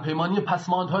 همپیمانی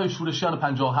پسماندهای شورشیان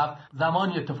 57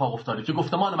 زمانی اتفاق افتاده که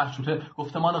گفتمان مشروطه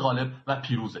گفتمان غالب و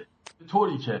پیروزه، به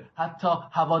طوری که حتی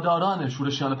هواداران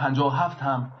شورشیان 57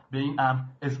 هم به این امر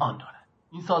اذعان دارند.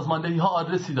 این سازماندهی ها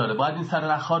آدرسی داره، باید این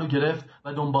سرنخ‌ها رو گرفت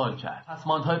و دنبال کرد.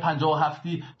 پسماندهای 57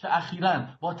 که اخیراً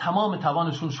با تمام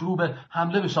توانشون شروع به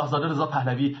حمله به شاهزاده رضا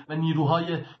پهلوی و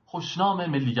نیروهای خوشنام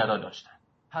ملیگرا داشتند.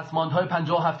 پسماندهای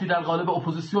 57 در قالب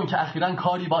اپوزیسیون که اخیراً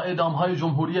کاری با اعدام‌های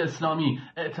جمهوری اسلامی،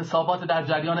 اعتصابات در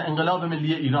جریان انقلاب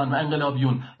ملی ایران و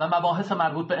انقلابیون و مباحث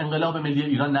مربوط به انقلاب ملی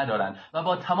ایران ندارند و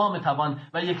با تمام توان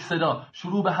و یک صدا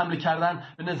شروع به حمله کردن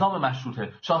به نظام مشروطه،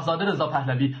 شاهزاده رضا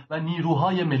پهلوی و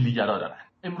نیروهای ملی‌گرا دارند.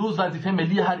 امروز وظیفه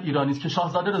ملی هر ایرانی است که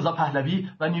شاهزاده رضا پهلوی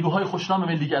و نیروهای خوشنام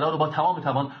ملی‌گرا رو با تمام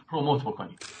توان پروموت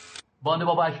بکنیم. بانده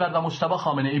بابا اکبر و مجتبی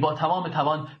خامنه‌ای با تمام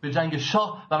توان به جنگ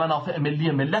شاه و منافع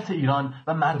ملی ملت ایران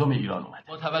و مردم ایران اومد.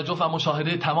 با توجه و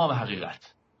مشاهده تمام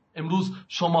حقیقت، امروز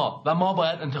شما و ما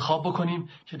باید انتخاب بکنیم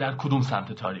که در کدوم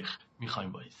سمت تاریخ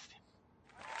می‌خوایم بایستیم.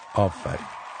 آفرین.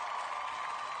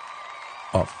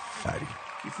 آفرین.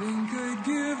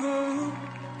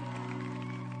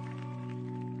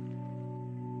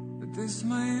 This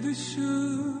might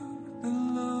assure the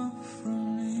love from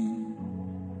me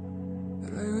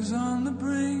that I was on the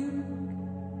brink.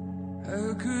 How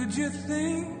could you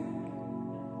think,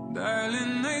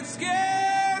 darling, I'd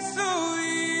scare so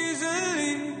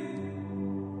easily?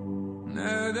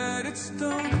 Now that it's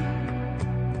done,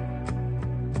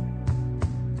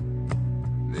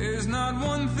 there's not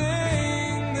one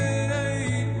thing that I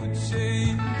would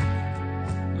change.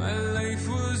 My life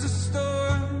was a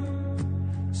storm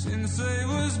since I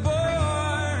was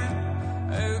born.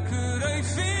 How could I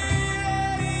fear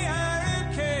any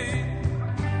hurricane?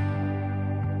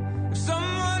 If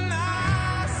someone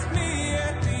asked me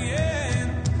at the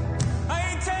end,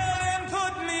 I'd tell them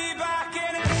put me back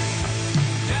in it.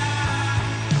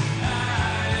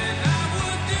 And I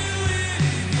would do it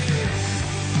again.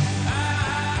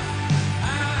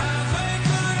 If I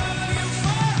could hold you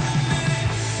for a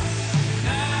minute,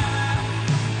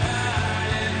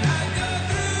 and I'd go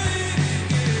through it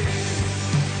again.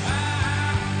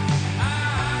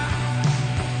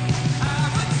 I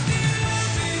would still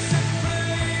be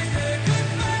surprised I could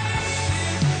find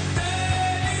you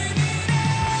standing in any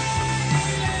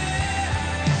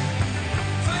land.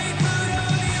 If I could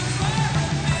hold you for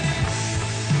a minute,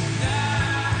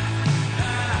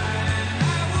 and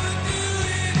I would do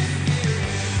it again.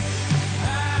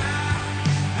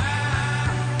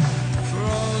 For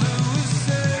all that was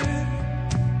said,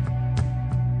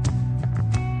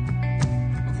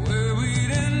 of where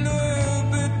we'd end up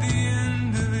at the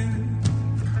end of it,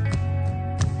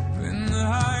 when the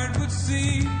heart would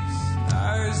cease,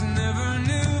 ours never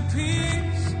knew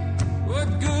peace. What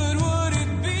good would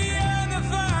it be on the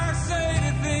far side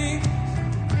of things?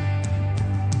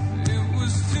 It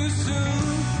was too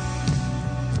soon.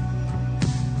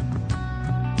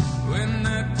 When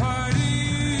that part of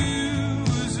you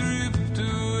was ripped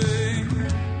away,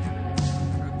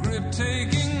 a grip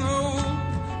taking hold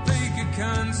like a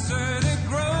cancer that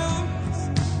grows,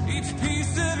 each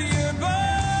piece of your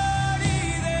body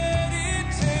that it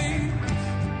takes.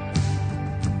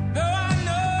 Though I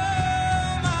know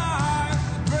my heart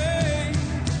would break,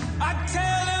 I'd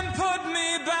tell them put me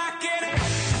back in it.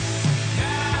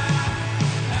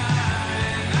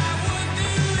 And I would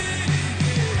do it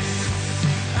again.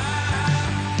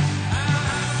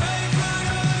 If I could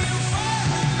hold you for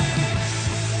a minute,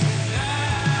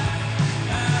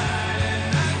 and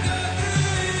I'd go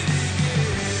through it again.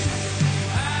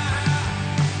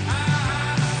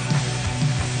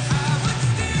 I would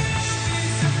still be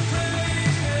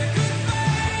surprised I could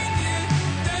find you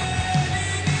standing in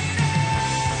any land.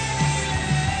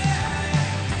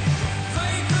 If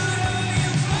I could hold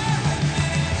you for a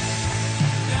minute,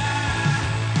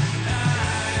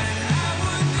 and I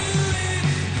would do it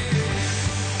again.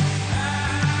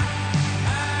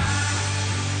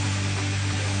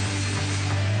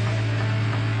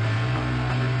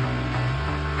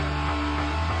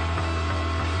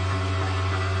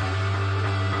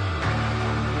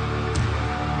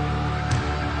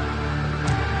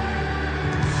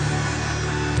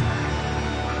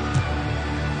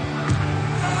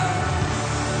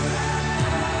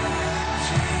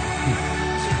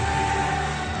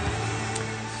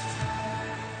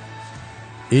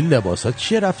 این لباسات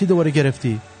چیه رفتی دوباره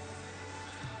گرفتی؟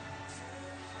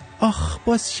 آخ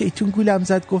باز شیطون گولم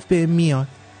زد گفت به میاد.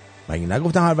 مگه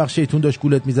نگفتم هر وقت شیطون داشت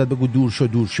گولت میزد بگو دور شو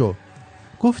دور شو؟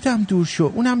 گفتم دور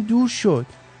شو، اونم دور شد،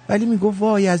 ولی میگفت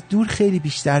وای از دور خیلی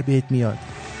بیشتر بهت میاد.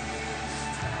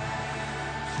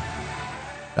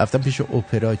 رفتم پیش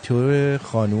اپراتور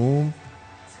خانوم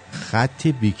خط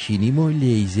بیکینیمو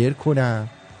لیزر کنم،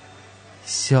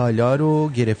 سالا رو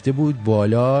گرفته بود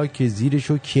بالا که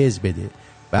زیرشو کز بده.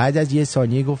 بعد از یه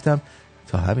ثانیه گفتم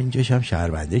تا همینجاش هم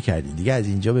شهرونده کردین دیگه، از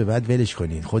اینجا به بعد ولش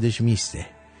کنین خودش میسته.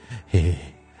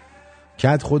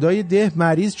 کد خدای ده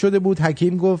مریض شده بود،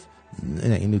 حکیم گفت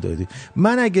نه اینو دادی.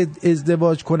 من اگه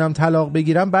ازدواج کنم طلاق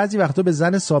بگیرم بعضی وقتا به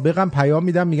زن سابقم پیام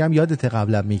میدم میگم یادت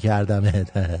قبلا میکردم.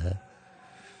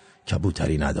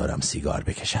 کبوتری ندارم سیگار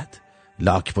بکشد،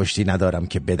 لاک پشتی ندارم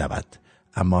که بدود،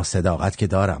 اما صداقت که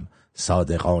دارم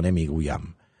صادقانه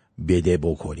میگویم بده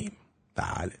بکنیم.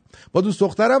 بله با دوست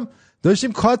دخترم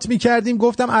داشتیم کات میکردیم،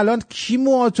 گفتم الان کی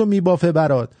موهاتو میبافه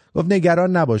برات؟ گفت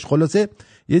نگران نباش. خلاصه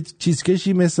یه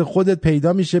چیزکشی مثل خودت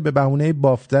پیدا میشه به بهونه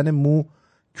بافتن مو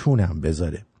کونم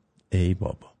بذاره. ای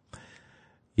بابا.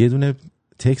 یه دونه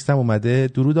تکستم اومده: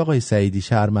 درود آقای سعیدی،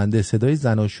 شرمنده صدای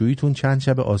زناشوییتون چند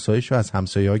شب آسایش رو از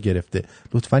همسایه‌ها گرفته،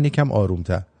 لطفاً یکم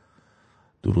آرومتر.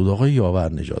 درود آقای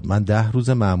یاور نژاد، من 10 روز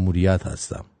مأموریت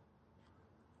هستم.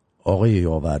 آقای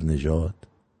یاور نژاد،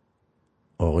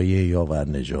 آقای یاور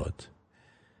نژاد،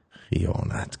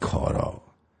 خیانتکارا،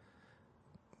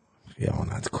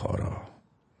 خیانتکارا،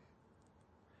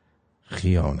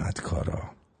 خیانتکارا.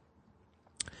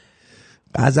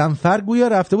 قزنفر گویا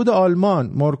رفته بود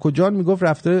آلمان. مارکو جان میگفت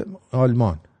رفته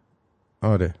آلمان.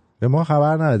 آره به ما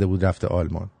خبر نداده بود رفته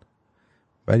آلمان،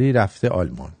 ولی رفته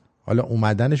آلمان. حالا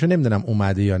اومدنشو نمیدونم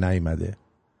اومده یا نیومده،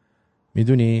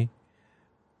 میدونی؟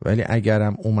 ولی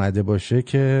اگرم اومده باشه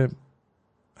که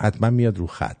حتما میاد رو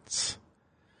خط.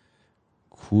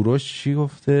 کوروش چی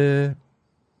گفته؟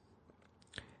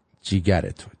 جیگر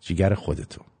تو، جیگر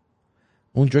خودتو.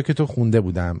 اونجا که تو خونده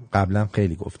بودم قبلا،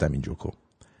 خیلی گفتم این جوکو.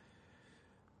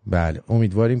 بله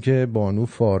امیدواریم که بانو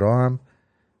فارا هم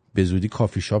به زودی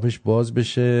کافی شاپش باز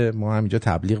بشه، ما هم اینجا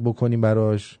تبلیغ بکنیم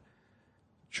براش،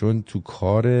 چون تو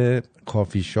کار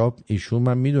کافی شاپ ایشون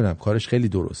من میدونم کارش خیلی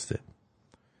درسته.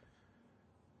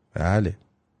 بله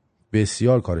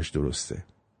بسیار کارش درسته.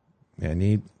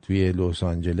 یعنی توی لس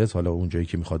آنجلس، حالا اونجایی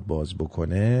که میخواد باز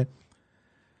بکنه،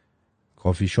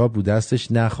 کافی شاپ رو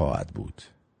دستش نخواهد بود.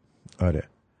 آره.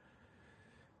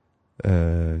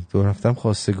 دو رفتم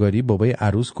خواستگاری، بابای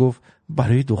عروس گفت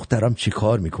برای دخترم چی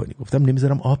کار میکنی؟ گفتم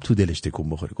نمیذارم آب تو دلش تکون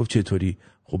بخوره. گفت چطوری؟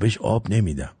 خب بهش آب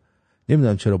نمیدم.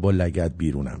 نمیدونم چرا با لگد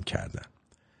بیرونم کردن.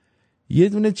 یه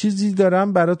دونه چیزی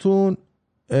دارم براتون،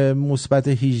 مثبت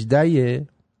 18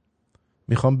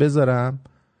 میخوام بذارم،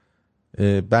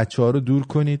 بچه ها رو دور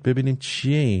کنید ببینیم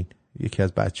چیه این. یکی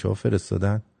از بچه ها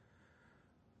فرستادن.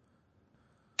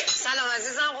 سلام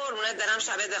عزیزم، قربونت برم،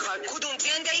 شبت بخیر. کدوم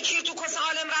تنده ای کیر تو کس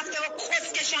عالم رفته و کس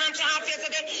کشه همچه حرفی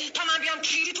زده تا من بیام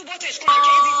کیری تو بوتش کنم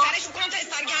که ازی سرش بکنم تا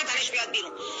استر گردنش بیاد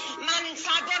بیرون. من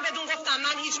 100 بار بدون گفتم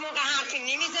من هیچ موقع حرفی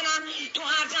نمیزنم، تو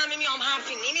هر جمعی میام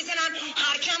حرفی نمیزنم.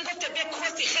 هر کم گفته به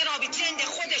کسی خرابی جنده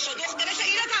خودش و دخترش و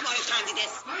اینا تباهش خندیده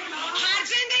است. هر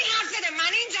جنده ای حرف زده،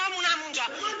 من اینجا مونم اونجا،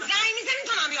 زنگ میزنیم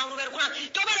تا من بیام رو برو کنم.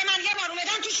 دوباره من یه بار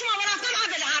اومدم تو شما رفتم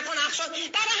اول حرف و نقش شد،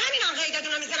 برای همینم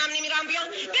قیدتون رو میزنم نمیرم بیام.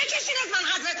 بکشین از من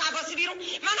حضرت عباسی بیرون،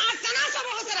 من اصلا اصلا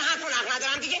با حسن حرف و نقل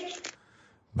ندارم دیگه.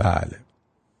 بله.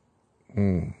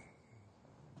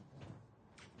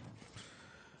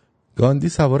 گاندی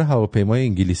سوار هواپیمای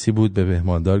انگلیسی بود، به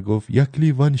مهماندار گفت یک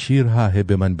لیوان شیر هاهه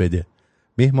به من بده.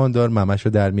 مهماندار ممشو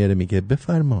در میاره میگه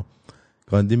بفرما.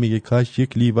 گاندی میگه کاش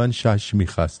یک لیوان شش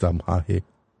میخواستم هاهه.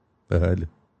 بله.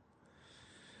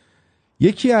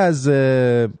 یکی از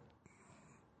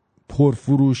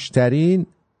پرفروشترین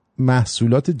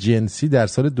محصولات جنسی در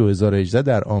سال 2018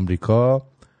 در آمریکا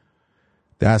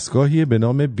دستگاهی به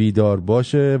نام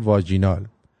بیدارباش واژینال.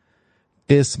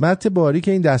 قسمت باریک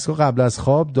این دستگاه قبل از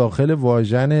خواب داخل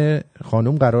واژن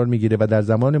خانم قرار میگیره و در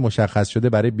زمان مشخص شده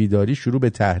برای بیداری شروع به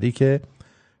تحریک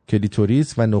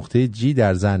کلیتوریس و نقطه جی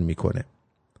در زن میکنه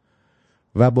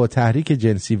و با تحریک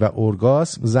جنسی و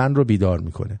اورگاسم زن رو بیدار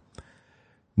میکنه.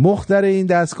 مخترع این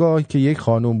دستگاه که یک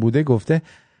خانم بوده گفته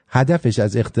هدفش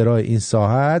از اختراع این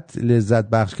ساعت لذت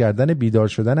بخش کردن بیدار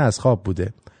شدن از خواب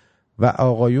بوده و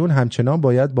آقایون همچنان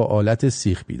باید با آلت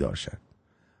سیخ بیدار شن.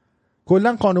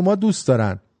 کلا خانوما دوست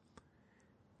دارن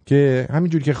که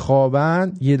همینجور که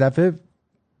خوابن یه دفعه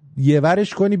یه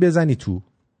ورش کنی بزنی تو.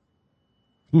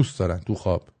 دوست دارن تو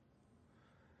خواب.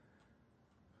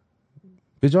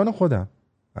 به جان خودم.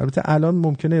 البته الان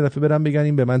ممکنه یه دفعه برم بگن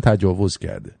این به من تجاوز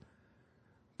کرده.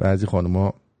 بعضی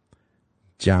خانوما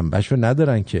جنبشو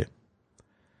ندارن که.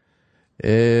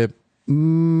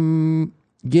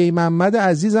 گی محمد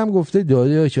عزیزم گفته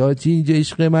داداش آتی اینجا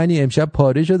عشق منی، امشب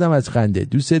پاره شدم از خنده،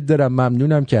 دوست دارم،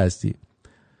 ممنونم که هستی.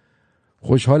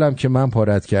 خوشحالم که من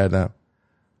پارت کردم.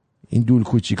 این دول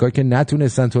کوچیکا که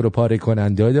نتونستن تو رو پاره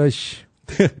کنن داداش.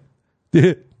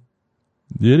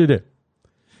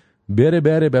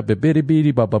 بره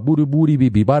بیری بابا بوری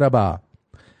بی بارا.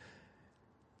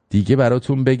 دیگه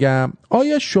براتون بگم،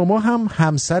 آیا شما هم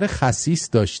همسر خسیس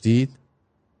داشتید؟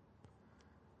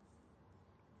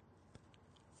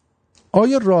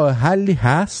 آیا راه حلی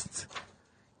هست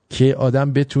که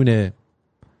آدم بتونه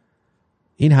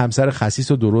این همسر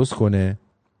خسیس رو درست کنه.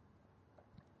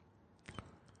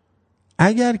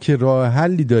 اگر که راه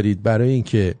حلی دارید برای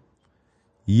اینکه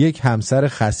یک همسر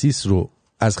خسیس رو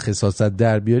از خساست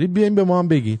در بیارید، بیاین به ما هم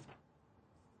بگید.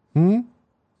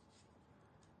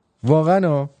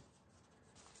 واقعا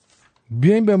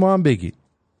بیاین به ما هم بگید.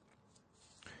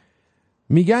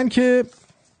 میگن که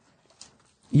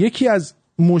یکی از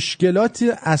مشکلات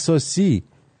اساسی،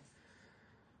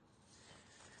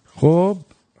 خب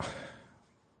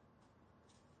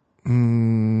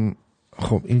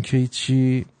این که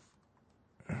چی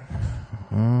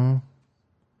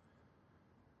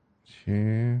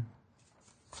چی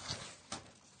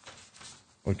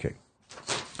اوکی،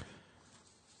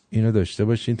 اینو داشته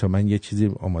باشین تا من یه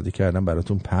چیزی آماده کردم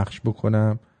براتون پخش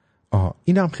بکنم.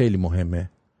 اینم خیلی مهمه.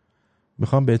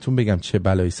 میخوام بهتون بگم چه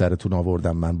بلایی سرتون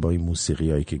آوردم من با این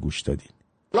موسیقی هایی که گوش دادین.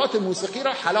 آلات موسیقی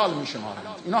را حلال میشمارند.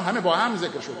 اینا همه با هم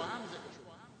ذکر شده،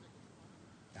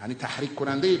 یعنی تحریک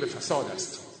کننده به فساد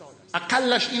است.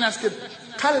 اقلش این است که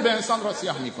قلب انسان را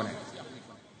سیاه میکنه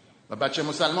و بچه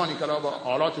مسلمانی که را با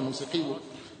آلات موسیقی و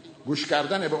گوش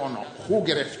کردن به آن خو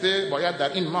گرفته باید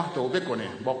در این ماه توبه کنه.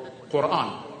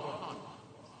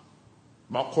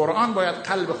 با قرآن باید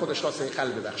قلب خودش را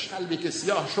صیقل ببخشه. قلبی که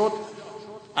سیاه شد،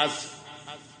 از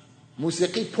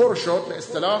موسیقی پر شد به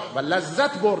اصطلاح و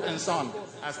لذت برد انسان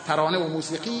از ترانه و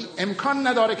موسیقی، امکان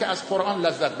نداره که از قرآن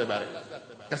لذت ببره.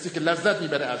 کسی که لذت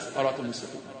میبره از آلات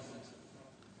موسیقی،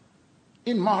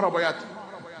 این ماه را باید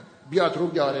بیاد رو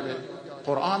بیاره به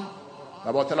قرآن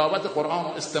و با تلاوت قرآن و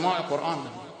استماع قرآن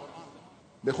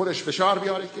به خودش فشار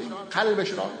بیاره که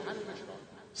قلبش را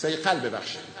صیقل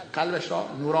ببخشه، قلبش را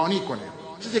نورانی کنه.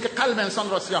 چیزی که قلب انسان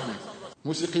را سیاه میکنه،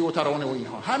 موسیقی و ترانه و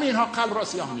اینها، همه اینها قلب را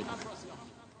سیاه میکنه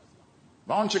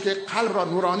و آنچه که قلب را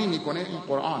نورانی میکنه این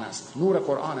قرآن است، نور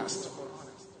قرآن است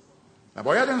و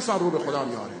باید انسان رو به خدا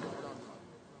بیاره،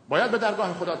 باید به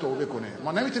درگاه خدا توبه کنه.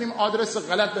 ما نمیتونیم آدرس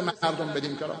غلط به مردم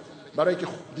بدیم که برای که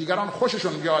دیگران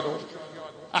خوششون بیاد و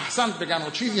احسنت بگن و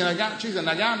چیزی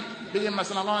نگن بگیم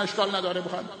مثلا اشکال نداره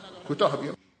بخواد کوتاه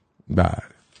بیاد. بله،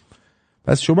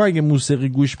 پس شما اگه موسیقی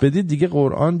گوش بدید دیگه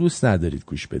قرآن دوست ندارید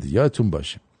گوش بدید، یادتون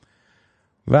باشه.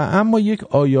 و اما یک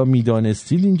آیا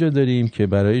میدانستید اینجا داریم که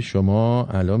برای شما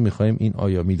الان میخوایم این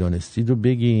آیا میدانستید رو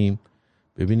بگیم،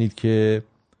 ببینید که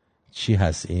چی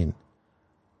هست این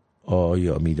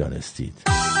آیا میدانستید.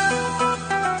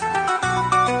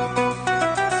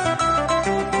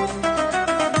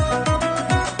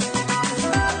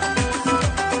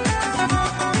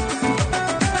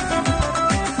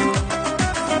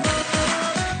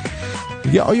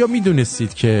 آیا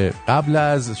میدونستید که قبل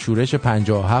از شورش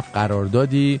 57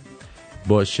 قراردادی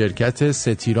با شرکت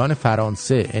ستیران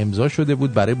فرانسه امضا شده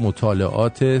بود برای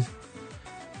مطالعات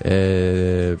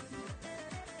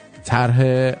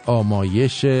طرح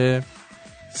آمایش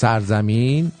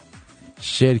سرزمین.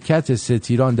 شرکت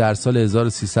ستیران در سال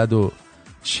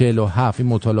 1347 این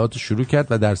مطالعات شروع کرد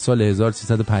و در سال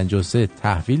 1353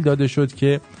 تحویل داده شد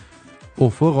که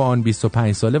افق آن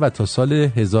 25 ساله و تا سال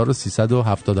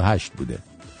 1378 بوده.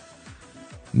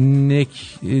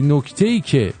 نکته‌ای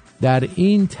که در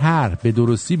این طرح به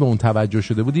درستی به اون توجه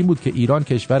شده بود این بود که ایران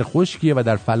کشور خشکیه و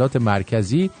در فلات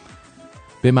مرکزی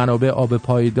به منابع آب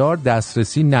پایدار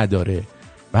دسترسی نداره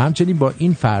و همچنین با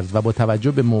این فرض و با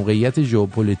توجه به موقعیت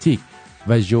ژئوپلیتیک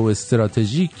و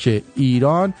ژئواستراتژیک که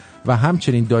ایران و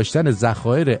همچنین داشتن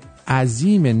ذخایر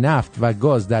عظیم نفت و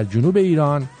گاز در جنوب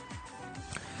ایران،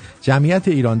 جمعیت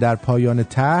ایران در پایان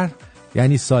طرح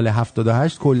یعنی سال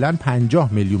 78 کلاً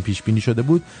 50 میلیون پیش بینی شده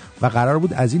بود و قرار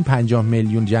بود از این 50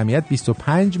 میلیون جمعیت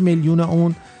 25 میلیون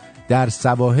اون در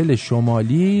سواحل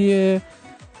شمالی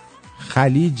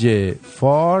خلیج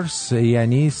فارس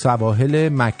یعنی سواحل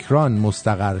مکران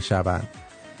مستقر شوند.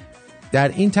 در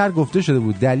این طرح گفته شده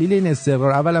بود دلیل این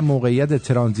استقرار اولا موقعیت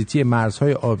ترانزیتی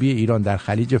مرزهای آبی ایران در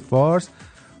خلیج فارس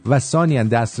و ثانیاً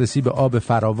دسترسی به آب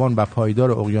فراوان و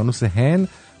پایدار اقیانوس هند،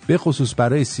 به خصوص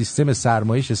برای سیستم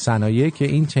سرمایش صنایع که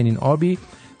این چنین آبی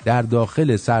در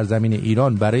داخل سرزمین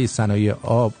ایران برای صنایع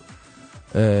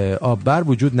آببر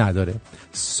وجود نداره.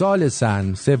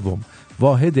 سوم،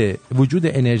 واحد وجود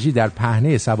انرژی در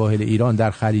پهنه سواحل ایران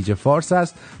در خلیج فارس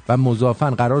است و مضافاً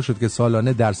قرار شد که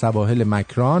سالانه در سواحل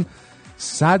مکران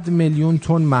 100 میلیون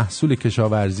تن محصول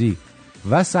کشاورزی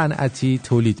و صنعتی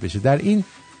تولید بشه. در این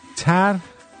طرح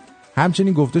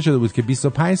همچنین گفته شده بود که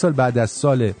 25 سال بعد از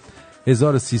سال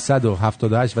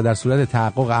 1378 و در صورت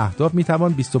تحقق اهداف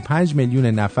میتوان 25 میلیون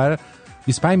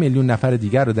نفر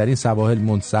دیگر رو در این سواحل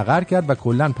منصقر کرد و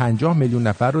کلاً 50 میلیون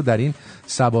نفر رو در این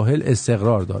سواحل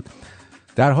استقرار داد.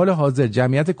 در حال حاضر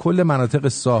جمعیت کل مناطق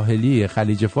ساحلی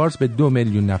خلیج فارس به 2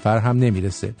 میلیون نفر هم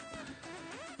نمیرسه.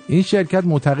 این شرکت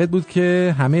معتقد بود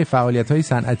که همه فعالیت‌های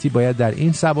صنعتی باید در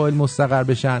این سواحل مستقر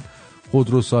بشن،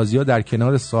 خودروسازی‌ها در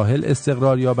کنار ساحل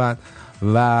استقرار یابند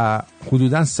و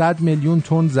حدوداً 100 میلیون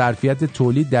تن ظرفیت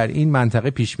تولید در این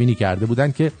منطقه پیش بینی کرده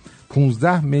بودند که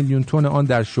 15 میلیون تن آن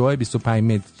در شعاع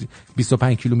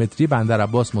 25 کیلومتری بندر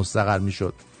عباس مستقر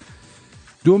میشد.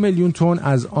 2 میلیون تن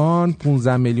از آن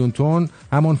 15 میلیون تن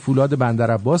همان فولاد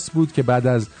بندر عباس بود که بعد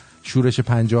از شورش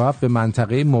 57 به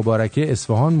منطقه مبارکه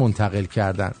اصفهان منتقل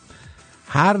کردند.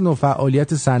 هر نوع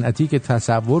فعالیت صنعتی که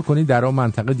تصور کنید در آن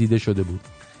منطقه دیده شده بود.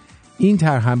 این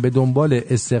طرح هم به دنبال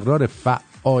استقرار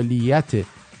فعالیت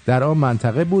در آن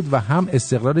منطقه بود و هم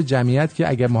استقرار جمعیت که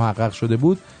اگر محقق شده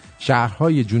بود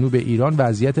شهرهای جنوب ایران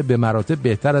وضعیت به مراتب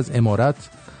بهتر از امارات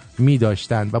می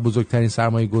داشتند و بزرگترین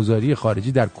سرمایه گذاری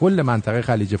خارجی در کل منطقه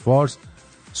خلیج فارس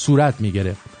صورت می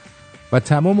گرفت و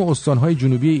تمام استانهای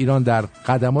جنوبی ایران در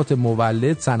خدمات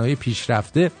مولد، صنایع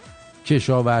پیشرفته،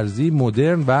 کشاورزی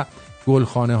مدرن و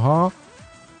گلخانه ها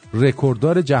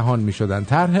رکورددار جهان می شدند.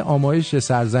 طرح آمایش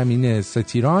سرزمین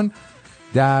ستیران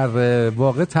در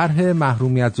واقع طرح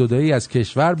محرومیت زدایی از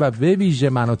کشور و به ویژه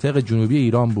مناطق جنوبی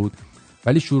ایران بود،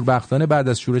 ولی شوربختانه بعد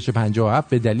از شورش 57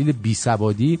 به دلیل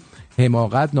بیسوادی،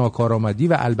 حماقت، ناکارآمدی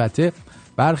و البته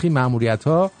برخی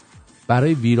مأموریت‌ها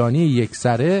برای ویرانی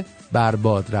یکسره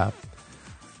برباد رفت.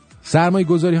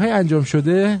 سرمایه‌گذاری‌های انجام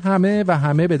شده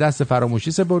همه به دست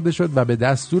فراموشی سپرده شد و به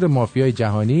دستور مافیای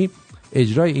جهانی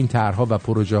اجرای این طرح‌ها و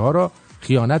پروژه‌ها را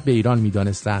خیانت به ایران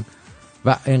می‌دانستند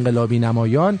و انقلابی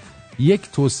نمایان یک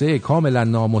توسعه کاملا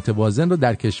نامتوازن را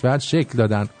در کشور شکل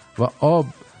دادند و آب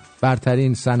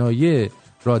برترین صنایع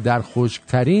را در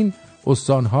خشکترین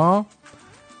استانها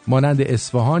مانند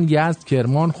اصفهان، یزد،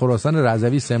 کرمان، خراسان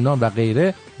رضوی، سمنان و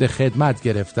غیره به خدمت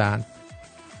گرفتند.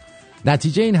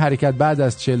 نتیجه این حرکت بعد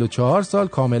از 44 سال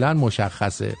کاملا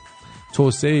مشخصه.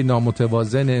 توسعه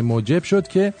نامتوازن موجب شد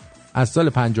که از سال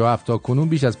 57 تا کنون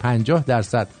بیش از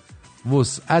 50%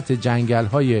 وسعت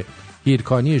جنگل‌های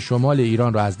هیرکانی شمال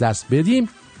ایران را از دست بدیم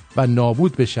و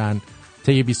نابود بشن.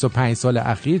 طی 25 سال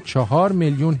اخیر 4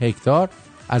 میلیون هکتار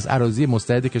از اراضی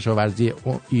مستعد کشاورزی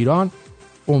ایران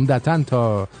عمدتاً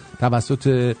تا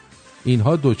توسط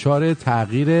اینها دچار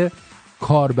تغییر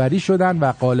کاربری شدن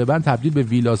و غالباً تبدیل به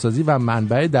ویلاسازی و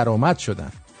منبع درآمد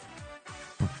شدن.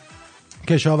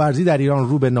 کشاورزی در ایران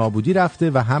رو به نابودی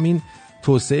رفته و همین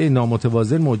توسعه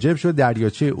نامتوازن موجب شد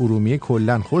دریاچه ارومیه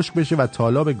کلاً خشک بشه و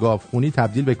تالاب گاوخونی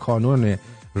تبدیل به کانون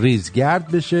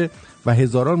ریزگرد بشه و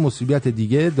هزاران مصیبت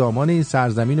دیگه دامان این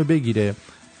سرزمین رو بگیره.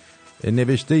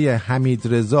 نوشته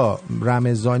حمید رضا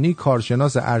رمضانی،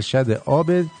 کارشناس ارشد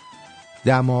آب،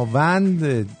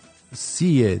 دماوند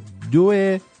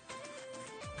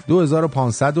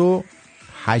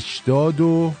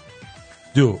 32/2582.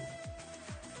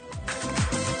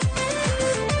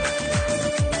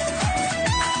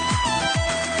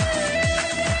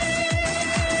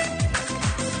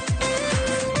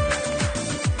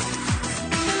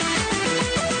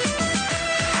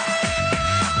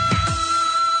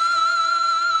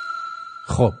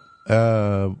 خب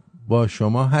با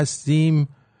شما هستیم.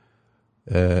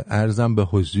 عرضم به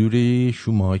حضوری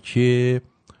شما که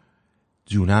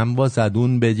جونم با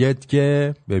زدون بجد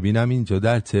که ببینم اینجا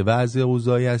در چه وضع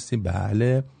اوضاعی هستیم.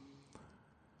 بله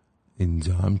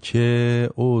اینجا هم که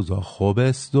اوضاع خوب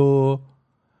است و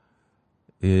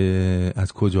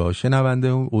از کجا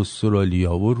شنونده؟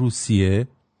 استرالیا و روسیه،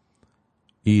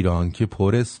 ایران که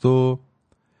پر است و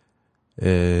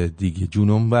دیگه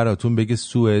جونم براتون بگه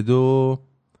سوئد و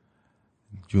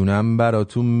جونم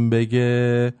براتون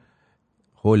بگه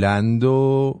هلند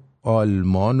و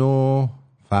آلمان و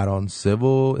فرانسه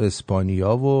و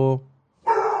اسپانیا و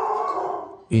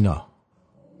اینا.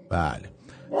 بله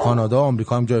کانادا،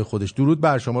 آمریکا هم جای خودش. درود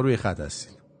بر شما، روی خط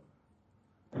هستید.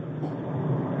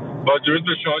 با درود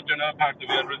به شما جناب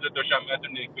پرتویان، روز دوشنبه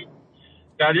نیکو.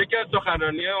 در یکی از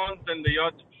سخنرانی آن زنده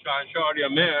یاد شاهنشاه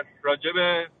آریامهر راجع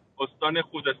به استان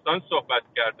خوزستان صحبت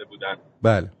کرده بودند.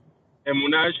 بله.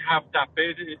 نمونهش 7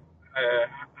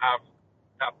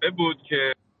 تپه بود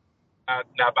که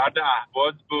نبرد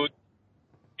اهواز بود.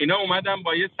 اینا اومدن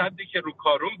با یه سدی که رو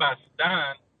کارون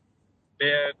بستن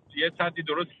به یه سدی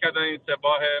درست کردن. این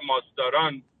سپاه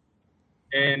ماسداران،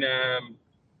 این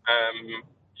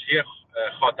چیه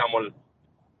خاتم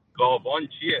الگاوان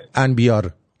چیه؟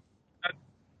 انبیار.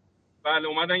 بله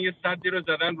اومدن یه سدی رو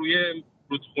زدن روی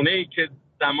رودخونه‌ای که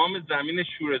تمام زمین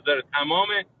شوره‌زار تمام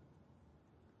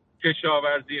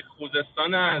کشاورزی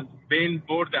خوزستان از بین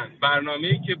بردن.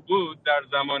 برنامه‌ای که بود در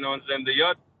زمان آن زنده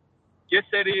یاد، یه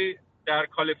سری در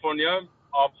کالیفرنیا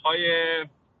آبهای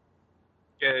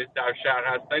که در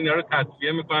شهر هستن اینا رو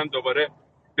تصفیه میکنن، دوباره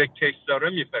به کشتزارا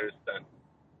میفرستن.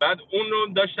 بعد اون رو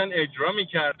داشتن اجرا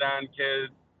میکردن که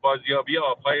بازیابی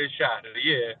آبهای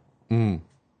شهریه.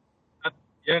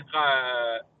 یک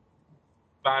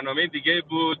برنامه دیگه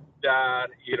بود در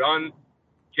ایران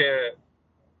که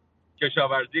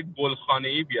کشاورزی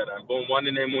گلخانه‌ای بیارن. به عنوان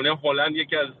نمونه هلند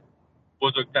یکی از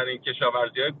بزرگترین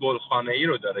کشاورزی‌های گلخانه‌ای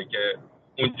رو داره که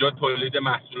اونجا تولید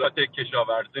محصولات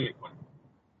کشاورزی میکنه.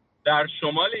 در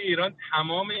شمال ایران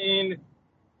تمام این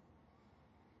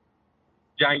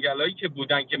جنگلایی که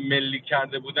بودن که ملی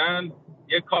کرده بودن،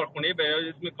 یک کارخونه به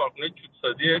اسم کارخونه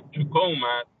چوبسازی چوکا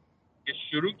اومد که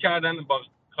شروع کردن با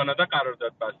کانادا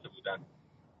قرارداد بسته بودن.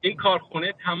 این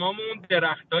کارخونه تمام اون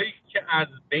درختایی که از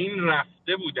بین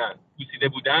رفته بودن، پوسیده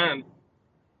بودن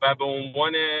و به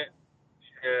عنوان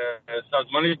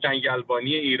سازمان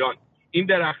جنگلبانی ایران این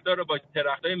درخت‌ها رو با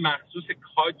درخت‌های مخصوص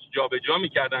کاج جابجا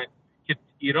می‌کردن که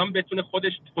ایران بتونه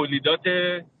خودش تولیدات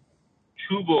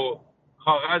چوب و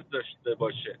کاغذ داشته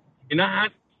باشه. اینا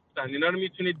هستن، اینا رو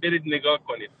میتونید برید نگاه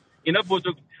کنید. اینا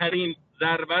بزرگترین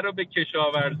ضربه رو به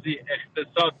کشاورزی،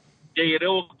 اقتصاد، غیره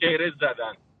و غیره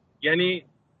زدن. یعنی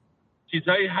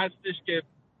چیزهایی هستش که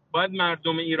باید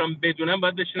مردم ایران بدونن،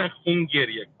 باید بشینن خون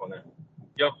گریه کنن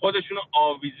یا خودشونو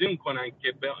آویزون کنن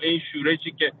که به این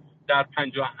شورشی که در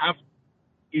 57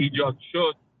 ایجاد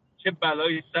شد چه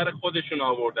بلایی سر خودشون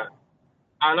آوردن.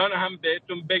 الان هم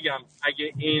بهتون بگم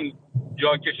اگه این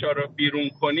جاکشا رو بیرون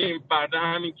کنیم، فردا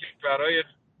همین کشورهای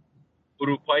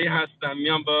اروپایی هستن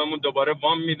میان بهمون دوباره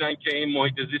وام میدن که این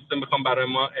محیط زیست میخوان برای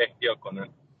ما احیا کنن.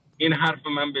 این حرف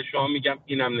من به شما میگم،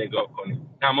 اینم نگاه کنید.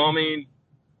 تمام این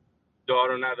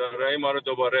دار و ندارهای ما رو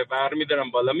دوباره برمی‌دارن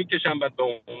بالا میکشن، بعد به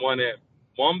عنوان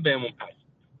وام بهمون پس.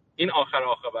 این آخر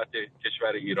عاقبت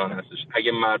کشور ایران هستش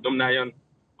اگه مردم نیان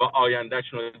و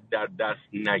آیندهشون رو در دست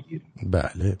نگیرن.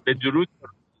 بله. به درود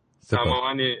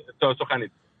تماما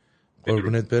سخنید.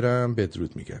 قربونت برم.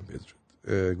 بدرود میگم. بدرود.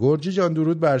 گرجی جان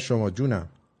درود بر شما. جونم.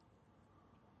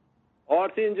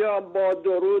 آرتین جان با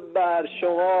درود بر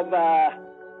شما و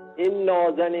این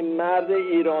نازنین مرد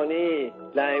ایرانی،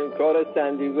 لعینکار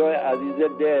سندیگاه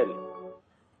عزیز دل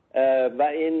و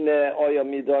این آیا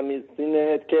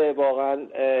میدانستینت که واقعا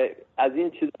از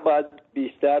این چیزا باید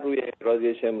بیشتر روی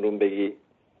رادیو شمرون بگی.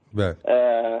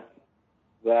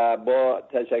 و با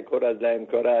تشکر از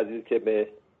لعینکار عزیز که به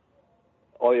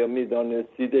آیا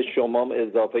میدانستید شمام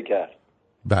اضافه کرد.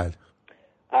 بله.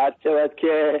 عرض شود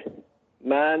که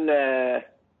من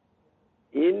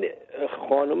این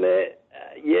خانم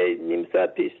یه نیم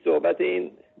ساعت پیش صحبت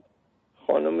این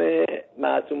خانم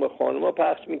معصوم خانم رو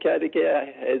پخش میکرده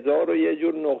که 1000 و یه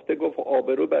جور نقطه گفت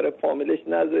آبرو برای فامیلش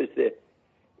نذاشته.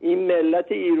 این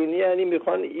ملت ایرانی یعنی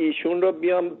میخوان ایشون رو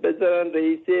بیان بذارن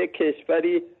رئیس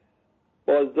کشوری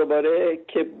باز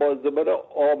دوباره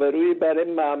آبرویی برای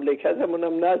مملکتمون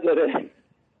هم نذاره.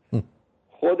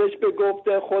 خودش به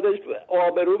گفته خودش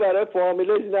آبرو برای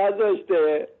فامیلش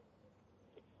نذاشته،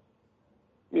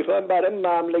 میخوان برای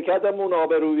مملکتمون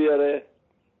آبرو بیاره.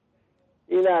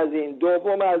 این از این.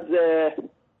 دوم از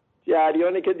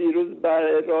جریانی که دیروز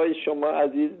برای شما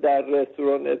عزیز در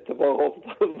رستوران اتفاق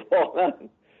افتاد، واقعا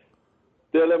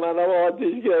دل منم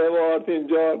آتیش گرفت آرتین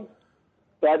جان.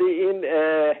 ولی این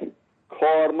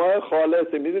کارمای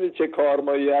خالصه. میدونی چه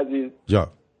کارمایی عزیز جان؟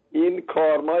 این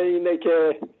کارمای اینه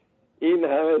که این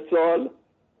همه سال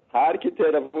هر کی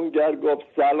تلفن کرد گفت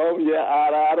سلام، یه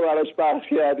عرعر براش پخش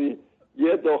کردی،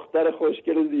 یه دختر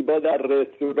خوشگل زیبا در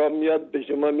رستوران میاد به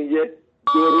شما میگه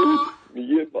درود،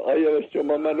 میگه آیا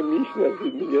شما منو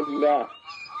میشناسید؟ میگه نه.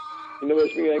 اینو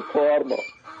بهش میگن کارما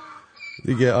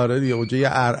دیگه. آره دیگه اونجا یه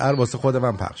عرعر واسه خود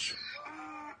من پخش.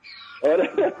 آره.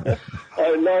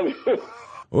 I love you.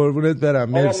 قربونت برم.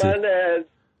 مرسی. من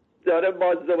داره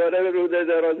باز دوباره رو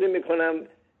درازی میکنم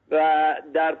و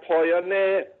در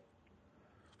پایان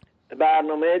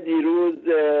برنامه دیروز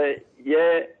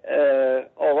یه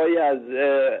آقای از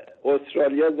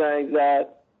استرالیا زنگ زد.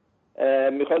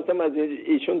 میخواستم از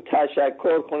ایشون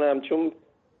تشکر کنم چون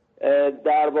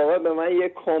در واقع به من یه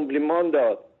کامپلیمان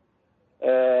داد.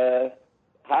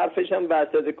 حرفش هم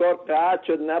وسط کار قطع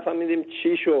شد، نفهمیدیم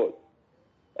چی شد.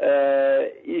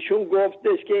 ایشون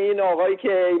گفتش که این آقایی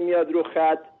که میاد رو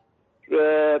خط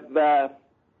و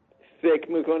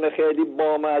فکر میکنه خیلی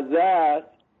بامزه است،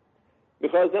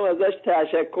 میخواستم ازش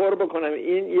تشکر بکنم.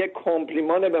 این یک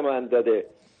کامپلیمان به من داده،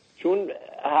 چون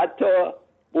حتی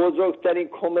بزرگترین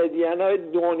کمدین های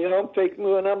دنیا هم فکر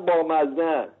میکنم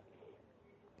بامزه.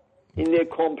 این یک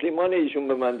کامپلیمان ایشون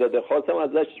به من داده، خواستم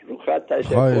ازش رو خط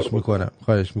تشکر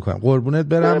خواهش میکنم. قربونت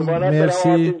برم. مرسی.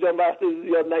 اینجا وقت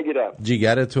زیاد نگیرم.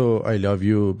 جیگرتو. I love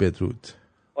you. بدرود.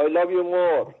 I love you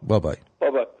more. بابای.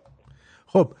 بابای.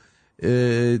 خب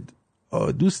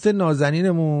دوست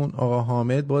نازنینمون آقا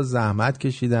حامد با زحمت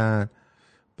کشیدن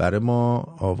برای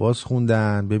ما آواز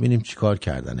خوندن. ببینیم چی کار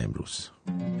کردن امروز.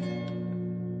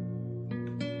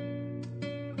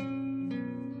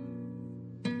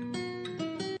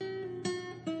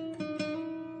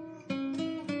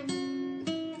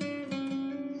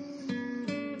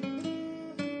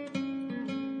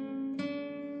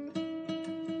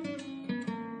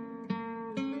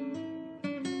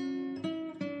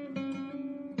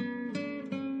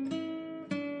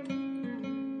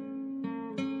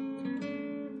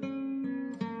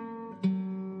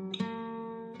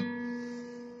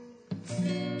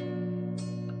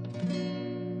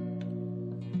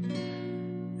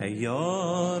 ای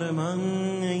یار من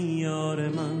ای یار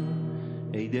من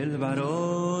ای دلبر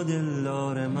و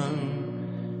دلدار من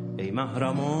ای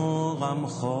محرم و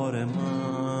غمخوار من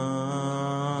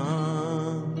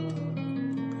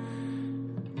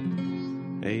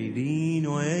ای دین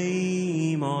و ای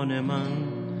ایمان من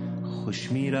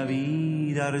خوش می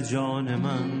روی در جان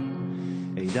من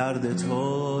ای درد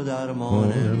تو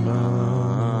درمان من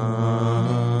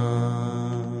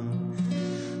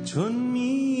چون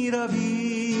می روی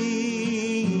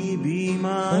بی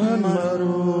من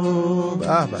مرو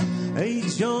ای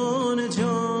جان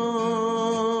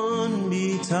جان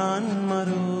بی تن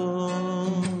مرو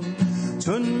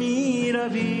چون می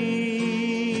روی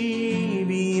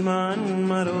بی من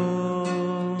مرو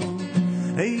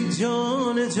ای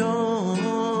جان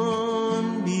جان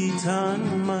بی تن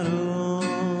مرو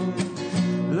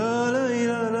لا لا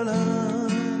لا لا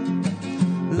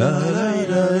لا لا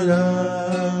لا لا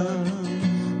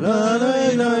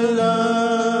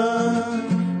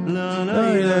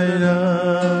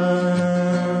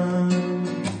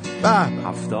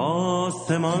هفت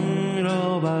آسمان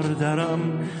را بردرم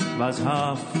و از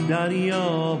هفت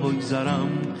دریا بگذرم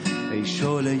ای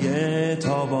شعله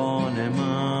تابان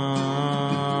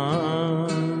من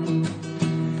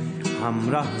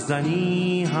هم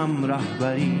رهزنی هم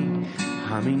رهبری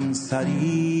همین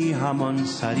سری همان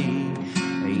سری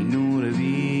ای نور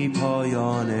بی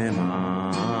پایان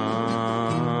من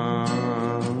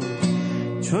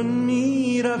چون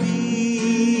می روی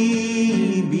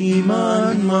بی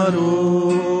من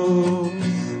مرو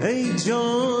ای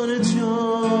جان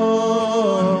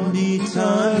جان بی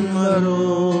تن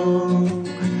مرو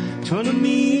چون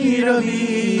می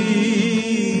روی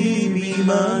بی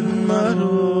من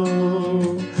مرو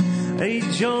ای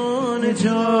جان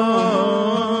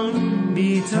جان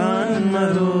بی تن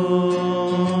مرو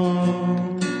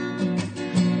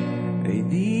ای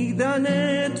دیدن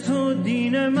تو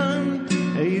دین من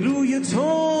ای روی تو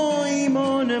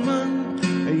ایمان من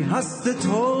ای هست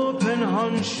تو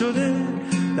پنهان شده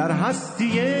در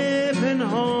هستی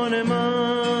پنهان من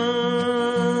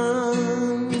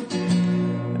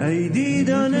ای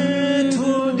دیدن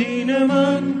تو دین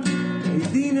من ای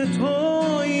دین تو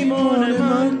ایمان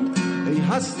من ای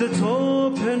هست تو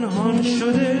پنهان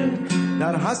شده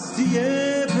در هستی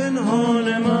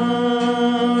پنهان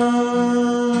من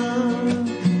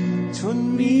چون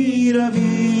می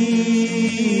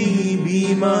روی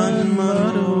بی من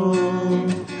مرو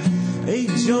ای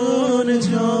جان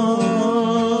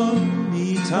جان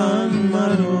بی تن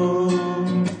مرو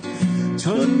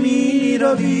چون می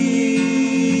روی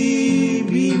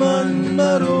بی من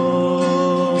مرو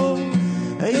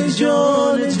ای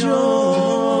جان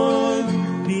جان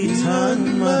بی تن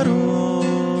مرو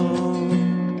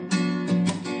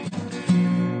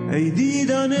ای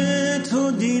دیدن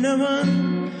تو دین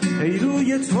من ای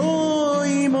روی تو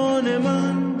ایمان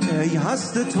من ای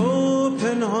هست تو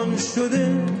پنهان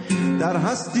شده در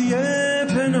هستی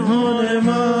پنهان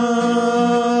من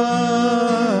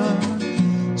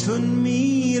چون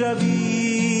می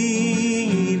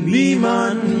روی بی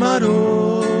من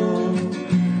مرو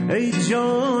ای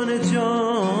جان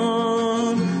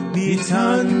جان بی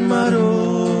تن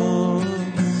مرو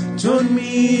چون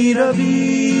می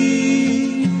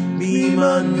روی بی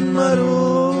من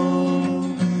مرو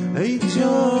ای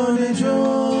جان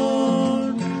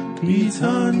جان بی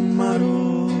تن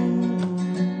مرو.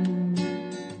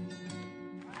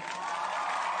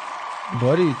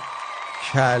 باری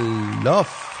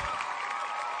کلاف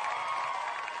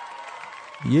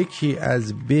یکی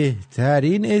از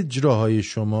بهترین اجراهای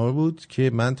شما بود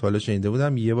که من تا حالا شنیده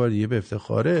بودم. یه بار دیگه به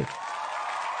افتخاره.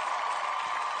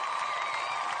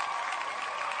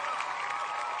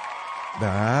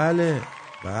 بله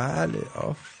بله،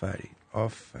 آفرین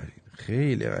آفرین،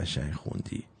 خیلی قشنگ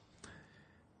خوندی.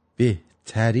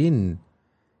 بهترین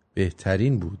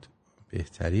بود،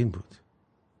 بهترین بود.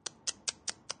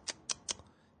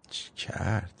 چی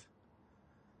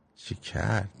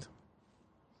کرد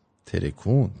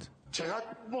ترکوند. چقدر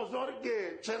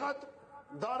بزرگه، چقدر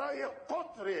دارای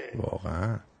قطره.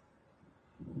 واقعا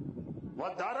ما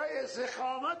دارای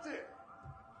زخامته.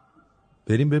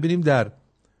 بریم ببینیم در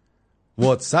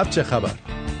واتساپ چه خبر.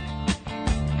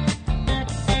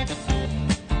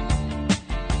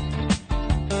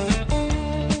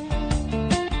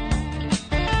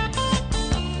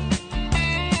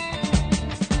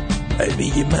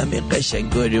 میگه من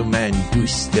قشنگا رو من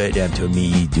دوست دارم تو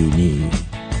میدونی.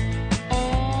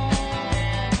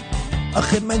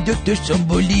 آخه من دکتر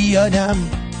سنبولیانم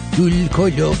گل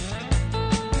کلفت،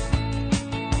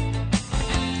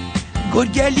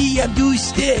 گرگلیم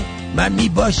دوسته من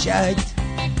میباشد،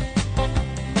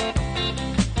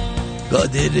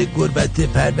 قادر قربت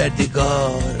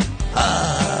پروردگار.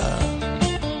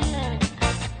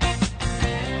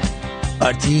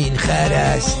 آرتین خر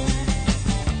است،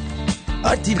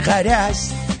 آرتین خر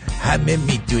است، همه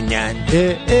میدونن.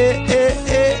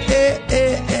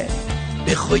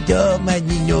 به خدا من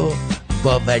اینو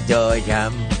باور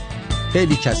دارم.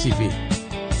 خیلی کثیفی.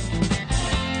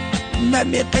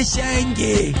 من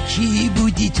قشنگه کی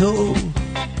بودی تو؟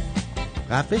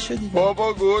 خفه شدی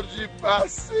بابا گرجی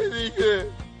بسته دیگه،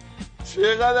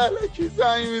 چقدر الکی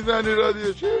زنگ میزنی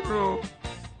رادیو چرنو؟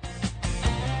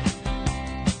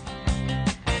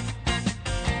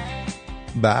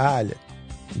 بله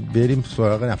بریم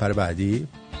سراغ نفر بعدی.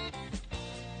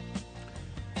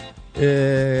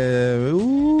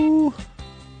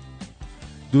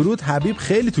 درود حبیب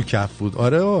خیلی تو کف بود.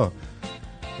 آره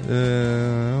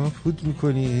فوت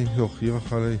میکنی دخیا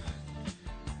خاله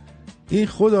این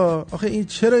خدا. آخه این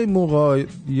چرا این موقع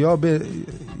یا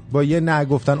با یه نه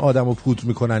گفتن آدمو پوت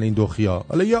میکنن این دخیا؟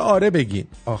 حالا یا آره بگین.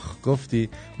 آخ گفتی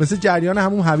مثل جریان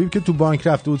همون حبیب که تو بانک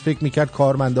رفته بود فکر میکرد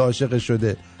کارمنده عاشق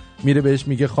شده، میره بهش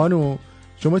میگه خانم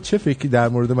شما چه فکری در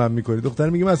مورد من میکنی؟ دختر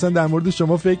میگه مثلا در مورد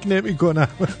شما فکر نمیکنم.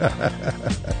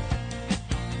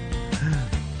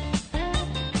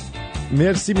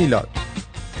 مرسی میلاد.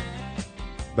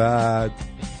 بعد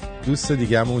دوست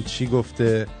دیگه همون چی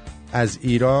گفته از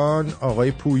ایران؟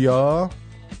 آقای پویا.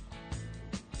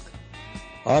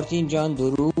 آرتین جان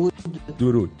درود.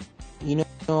 درود. اینو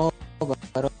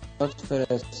برات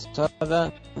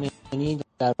فرستادم، یعنی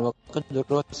در واقع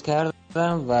درست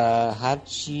کردم و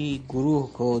هرچی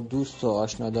گروه و دوست و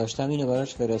آشنا داشتم اینو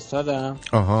براش فرستادم.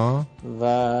 آها. و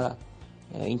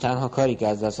این تنها کاری که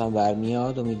از دستم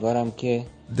برمیاد. امیدوارم که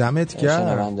دمت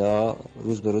گرم. شنونده ها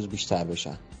روز به روز بیشتر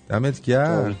بشن. دمت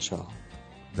گرم.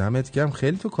 دمت گرم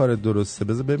خیلی تو کار درسته.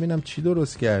 بذار ببینم چی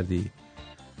درست کردی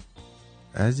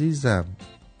عزیزم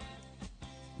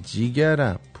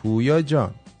جیگرم. پویا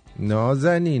جان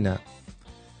نازنینم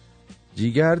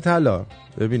جیگر طلا.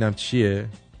 ببینم چیه.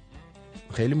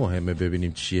 خیلی مهمه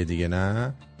ببینیم چیه دیگه.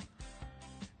 نه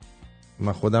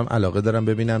من خودم علاقه دارم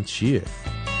ببینم چیه.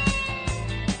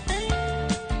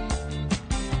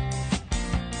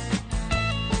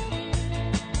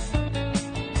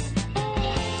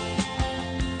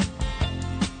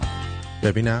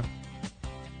 ببینم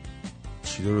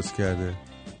چی درست کرده.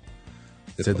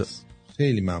 صدا.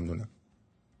 خیلی ممنونم.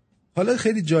 حالا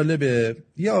خیلی جالبه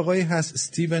یه آقایی هست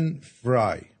استیون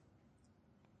فرای،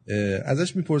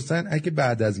 ازش میپرسن اگه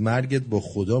بعد از مرگت با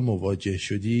خدا مواجه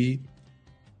شدی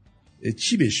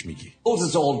چی بهش میگی؟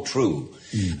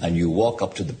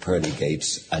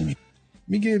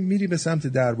 میگه میری به سمت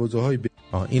دروازه های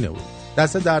اینه بود.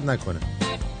 دست درد نکنه.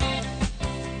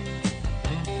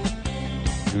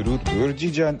 درود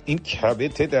گرجی جان، این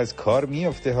کبتت از کار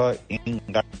میافته ها،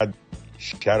 اینقدر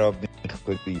شراب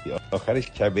میخوری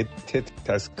آخرش کبتت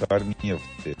از کار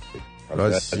میافته.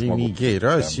 راستی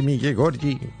میگه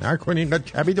گرجی نکنی اینقدر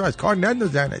کبیدو از کار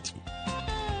نندازنتی.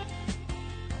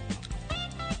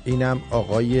 اینم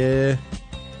آقای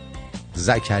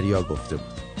زکریا گفته بود.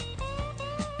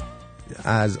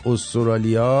 از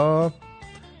استرالیا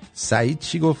سعید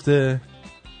چی گفته؟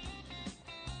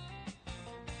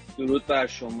 درود بر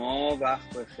شما، وقت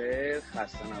بخیر،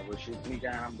 خسته نباشید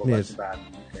میگم بابت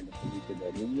برنامه خیلی خوبی که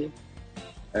داریم.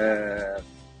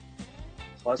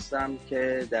 خواستم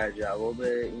که در جواب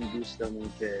این دوستمون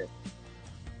که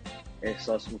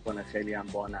احساس میکنه خیلی هم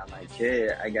با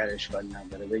نمکه اگر اشکالی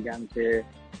نداره بگم که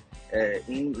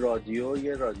این رادیو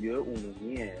یه رادیو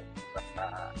عمومیه و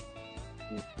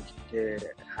که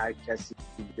هر کسی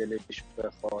دلش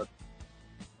بخواد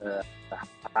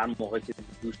هر موقع که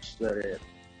دوست داره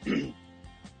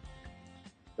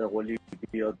به قولی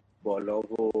بیاد بالا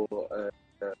و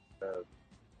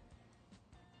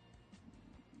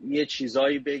یه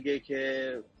چیزایی بگه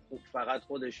که فقط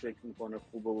خودش فکر میکنه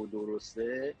خوبه و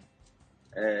درسته.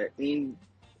 این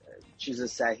چیز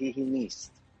صحیحی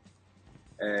نیست.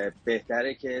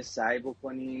 بهتره که سعی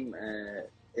بکنیم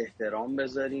احترام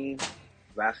بذاریم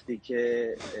وقتی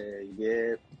که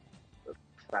یه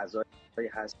فضایی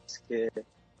هست که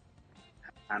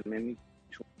همه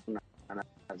میتونن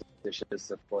ازش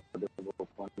استفاده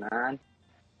بکنن،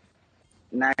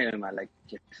 نه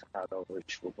ملکه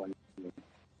خرابش بکنیم.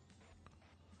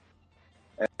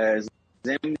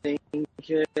 ضمن این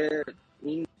که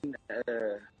این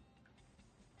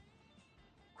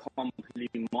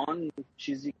کامپلیمان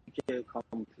چیزی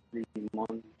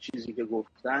که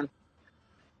گفتن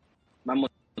من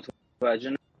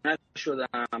متوجه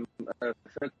نشدم.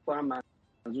 فکر کنم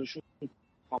منظورشون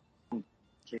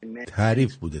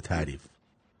تعریف بوده. تعریف.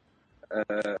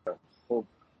 خب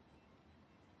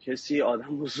کسی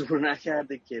آدم رو زور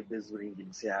نکرده که به زور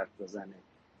انگلیسی حرف بزنه.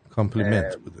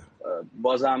 کامپلیمنت بوده.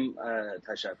 بازم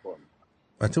تشکر.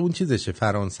 البته اون چیزشه،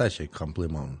 فرانسهشه.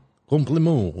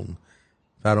 کامپلیمون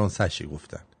فرانسهشه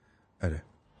گفتن. آره.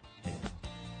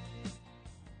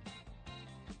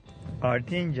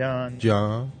 آرتین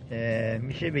جان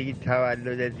میشه بگی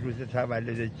روز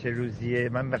تولدت چه روزیه؟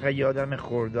 من فقط یادم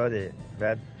خرداده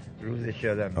و روزش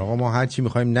یادم. آقا ما هر چی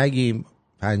میخوایم نگیم.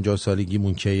 50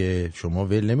 سالگیمون که شما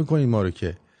ول نمی‌کنین ما رو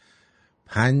که.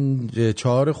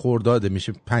 4 خرداده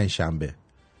میشه 5 شنبه.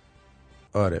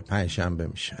 آره 5 شنبه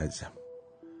میشه عزیزم.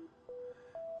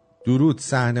 درود.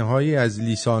 صحنه‌هایی از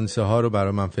لیسانسه ها رو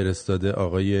برای من فرستاده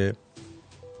آقای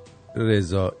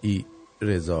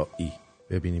رضایی.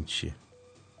 ببینیم چیه.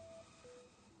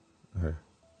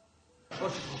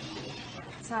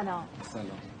 سلام.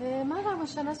 من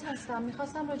روانشناس هستم.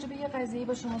 میخواستم راجع به یه قضیه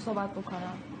با شما صحبت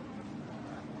بکنم.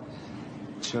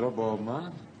 چرا با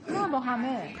من؟ نه با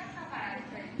همه.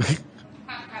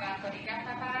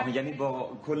 یعنی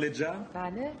با کل جمع؟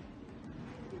 بله.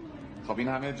 خب این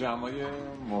همه جمعای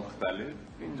مختلف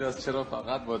اینجاست، چرا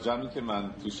فقط با جمعی که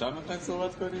من توشم میخواید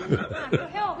صحبت کنیم؟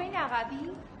 همراه آقای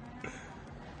نقدی؟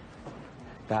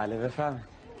 بله بفهم.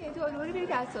 یه دوروری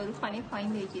برید از داروخانه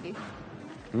پایین بگیرید.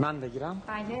 من بگیرم؟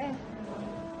 بله.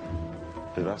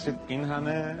 ببخشید این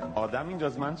همه آدم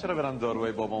اینجاست، من چرا برم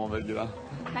داروهای بابامو بگیرم؟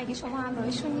 مگه شما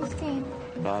همراهشون نیستین؟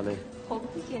 بله. خب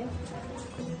دیگه.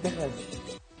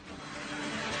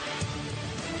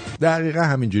 دقیقا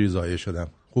همینجوری ضایع شدم.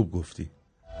 خوب گفتی.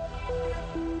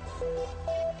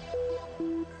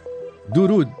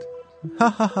 درود.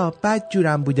 ها بد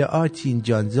جورم بوده آرتین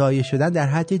جان. ضایع شدن در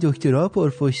حد دکترا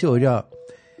پروفسورا.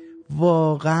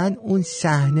 واقعا اون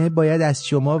صحنه باید از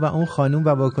شما و اون خانوم و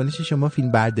واکنش شما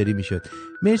فیلم برداری میشد.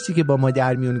 مرسی که با ما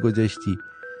در میون گذاشتی.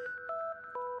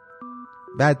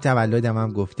 بعد تولدم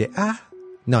هم گفته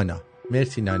نانا.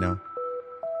 مرسی نانا.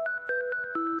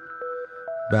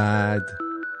 بعد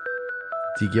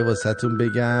دیگه واسهتون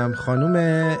بگم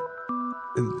خانوم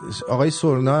آقای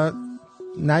سرنا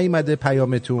نیومده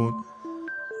پیامتون.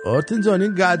 آرتین جان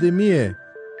این قدمیه.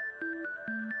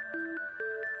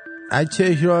 اگه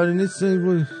احراری نیست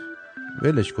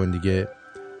ولش کن دیگه.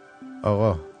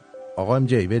 آقا ام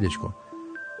جی ولش کن.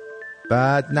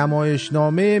 بعد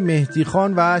نمایشنامه مهدی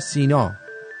خان و سینا.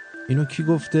 اینو کی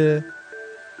گفته؟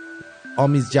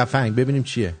 آمیز جفنگ. ببینیم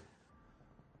چیه.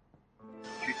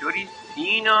 چطوری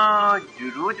سینا؟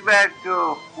 درود بر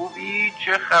تو. خوبی؟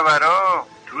 چه خبرها؟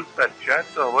 درود بر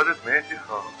جد آبادت مهدی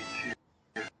خان.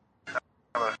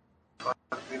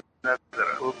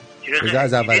 چرا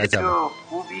از اول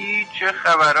خوبی؟ چه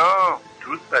خبرها؟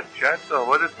 درود بر جد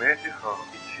آبادت مهدی خان.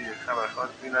 چیه خبر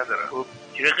خاصی ندارم.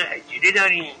 چرا هجیره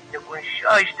داری؟ نکن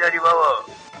شاش داری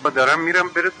بابا. دارم میرم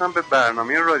برسم به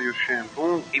برنامه رادیو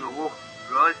شمپون. ای بابا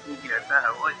راست میگی، اصلا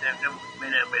حواسم نبود.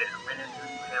 منم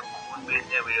خون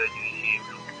بزنم به رادیو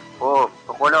شمپون. خب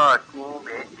به قول آرتین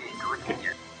بهت بدرود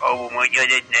میگم. آبو ما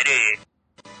یادت نره.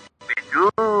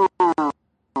 بدرود.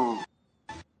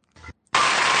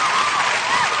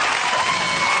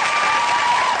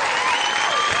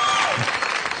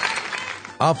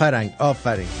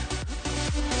 آفرین.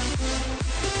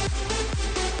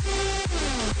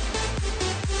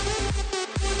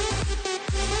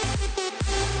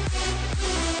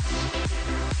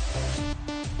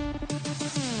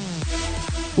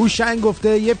 هوشنگ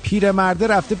گفته یه پیرمرده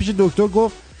رفته پیش دکتر،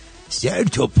 گفت سر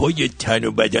تا پای تن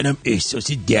و بدنم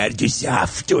احساس درد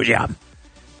ضعف دارم.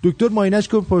 دکتر ماینش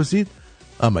کن، پرسید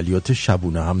عملیات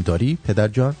شبونه هم داری پدر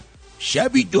جان؟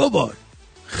 شبی 2 بار.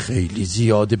 خیلی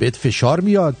زیاده، بهت فشار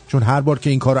میاد، چون هر بار که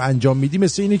این کارو انجام میدی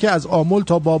مثل اینه که از آمل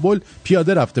تا بابل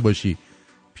پیاده رفته باشی.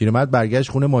 پیرمرد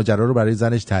برگشت خونه، ماجرا رو برای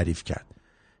زنش تعریف کرد.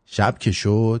 شب که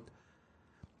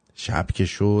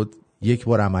شد 1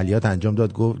 بار عملیات انجام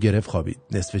داد، گفت گرفت خوابید.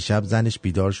 نصف شب زنش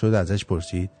بیدار شد، ازش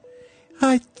پرسید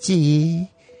حاجی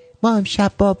ما هم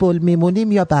شب بابل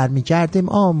میمونیم یا برمیگردیم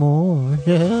آمون؟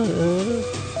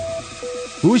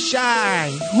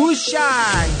 هوشنگ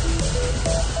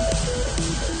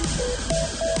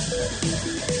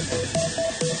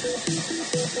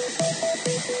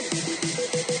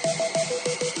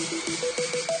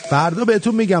فردا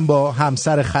بهتون میگم با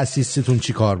همسر خسیستون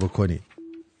چی کار بکنی.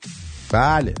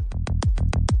 بله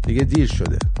دیگه دیر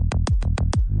شده.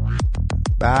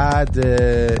 بعد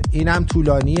اینم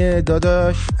طولانیه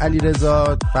داداش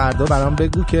علیرضا، فردا برام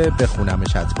بگو که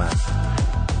بخونمش حتما.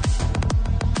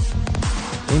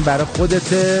 این برای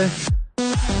خودته،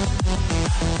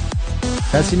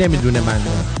 کسی نمیدونه من.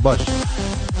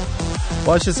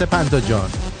 باشه سپنتا جان،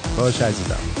 باشه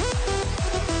عزیزم.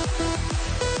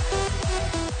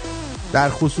 در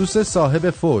خصوص صاحب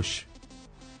فوش.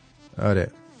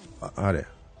 آره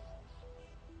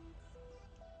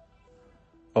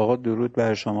آقا درود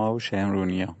بر شما و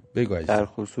شمرونیا. بگو. در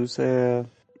خصوص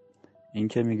این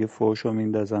که میگه فوشو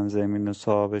میندازن زمین و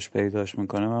صاحبش پیداش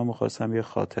میکنه، من میخواستم یه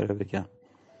خاطره بگم.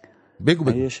 بگو.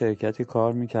 من یه شرکتی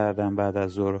کار میکردم بعد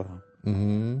از ظهر.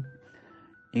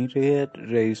 این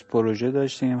رئیس پروژه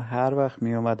داشتیم، هر وقت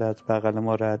میومد از بغل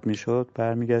ما رد میشد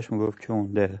برمیگشت میگفت که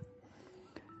اونده.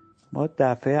 ما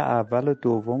دفعه اول و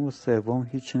دوم و سوم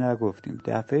هیچی نگفتیم.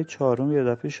 دفعه چهارم یه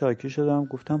دفعه شاکی شدم،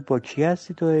 گفتم با کی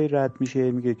هستی تو هی رد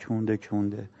میشه میگه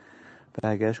کونده.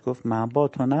 برگشت گفت من با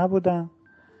تو نبودم،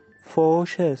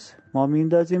 فوش هست، ما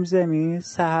میندازیم زمین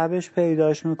صاحبش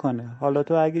پیداش میکنه. حالا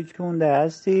تو اگه کونده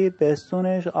هستی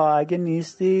بستونش، اگه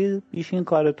نیستی بیشین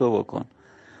کار تو بکن.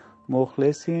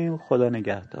 مخلصیم، خدا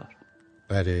نگهدار.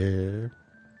 آره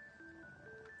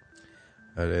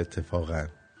اتفاقا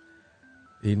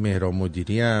این مهران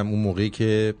مدیری هم اون موقعی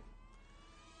که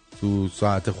تو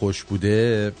ساعت خوش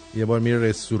بوده یه بار میره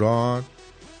رستوران،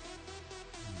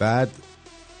 بعد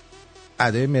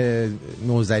ادای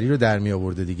نوزری رو در می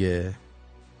آورده دیگه.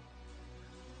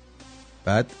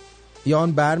 بعد یه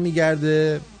آن بر می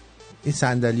گرده، این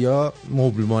صندلی‌ها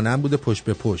مبل مانند بوده پشت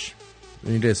به پشت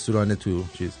این رستوران تو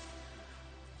چیز.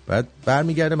 بعد بر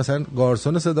می گرده مثلا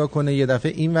گارسون رو صدا کنه، یه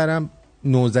دفعه این ورم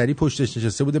نوزری پشتش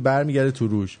نشسته بوده، بر می گرده تو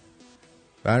روش،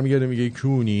 برمیگرده میگه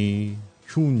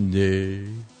کونده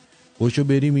خوشو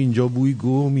بریم اینجا بوی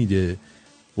گو میده.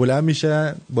 بلند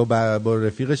میشه با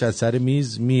رفیقش از سر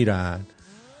میز میرن.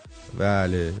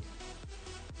 بله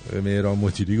مهران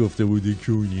مدیری گفته بوده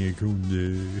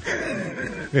کونده.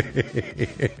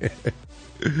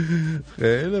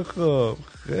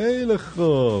 خیلی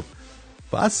خوب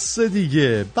بس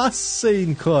دیگه، بس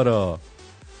این کارا.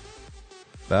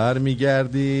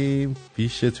 برمیگردیم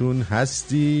پیشتون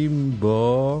هستیم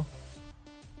با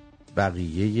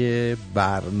بقیه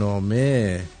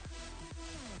برنامه.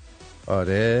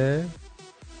 آره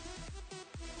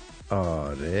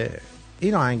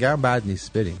این آهنگ هم بد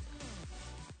نیست.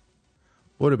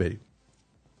 برو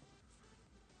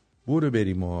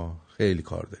بریم ما خیلی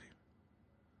کار داریم.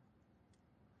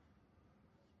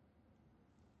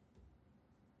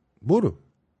 برو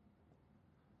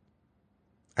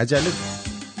عجله.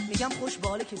 میگم خوش به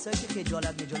حال کسایی که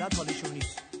خجالت حالشون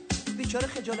نیست. بیچاره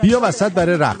خجالت بیا وسط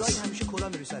برای رقص. همیشه کلا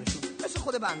میره سرشون مثل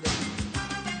خود بنده.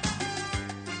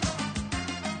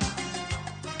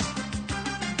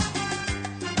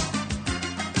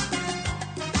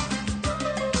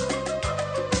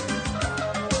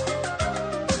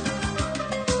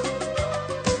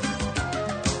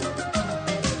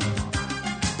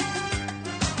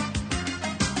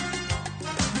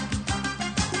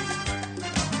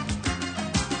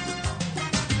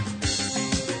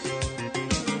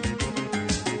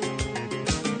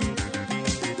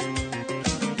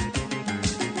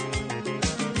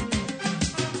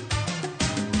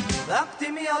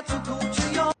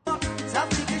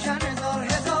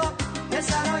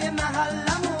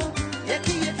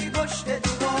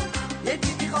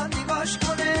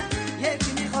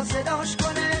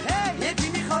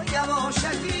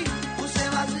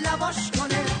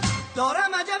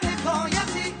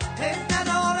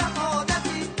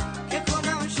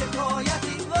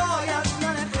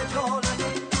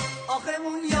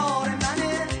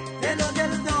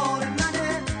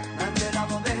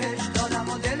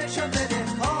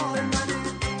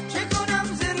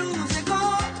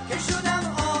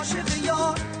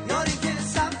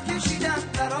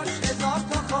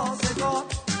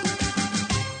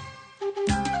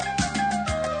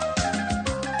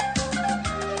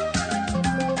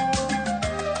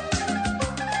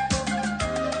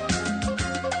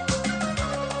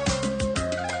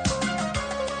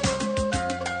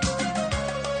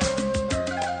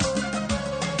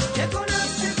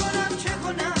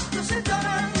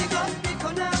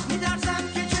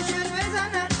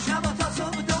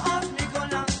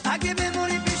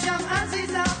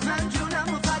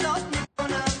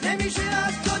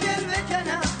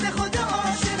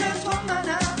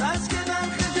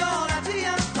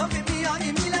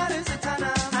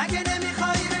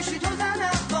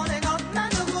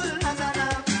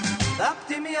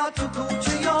 تو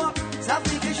کوچه یار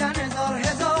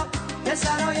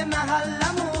پسرای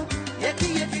محلمون یکی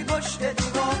یکی پشت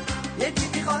دیوار، یکی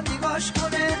میخواد نگاش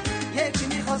کنه، یکی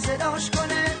میخواد صداش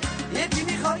کنه، یکی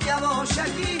میخواد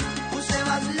یواشکی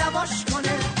بوسه از لباش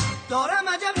کنه. دارم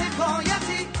عجب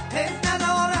حکایتی، حیف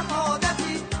ندارم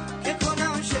عادتی که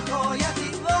کنم شکایتی،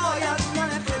 وای از من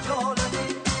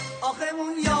خجالتی. آخه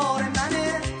اون یار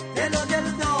منه، دل و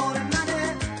دل دار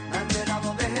منه، من دلم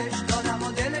و بهش دادم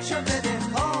و دلشو بده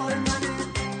کار منه.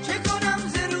 چه کنم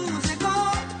ز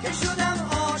روزگار که شدم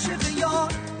عاشق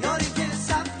یار، یاری که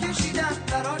صف کشیدم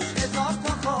براش هزار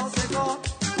تا خواستگار.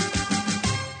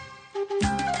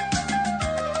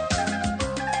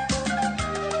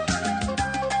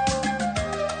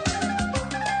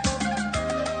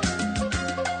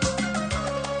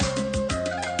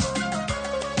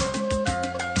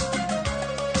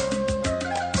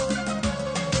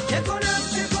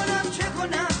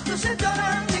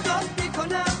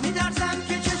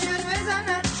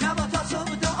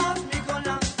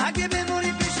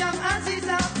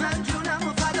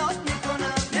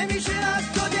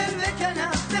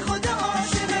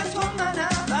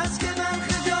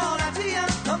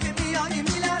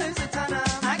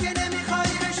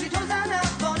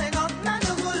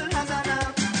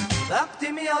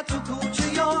 تو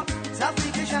کوچه یار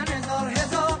صفی کشن هزار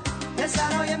هزار،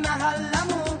 پسرای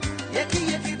محلمون یکی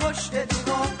یکی پشت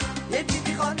دیوار، یکی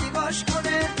میخواد نگاش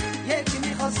کنه، یکی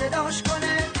میخواد صداش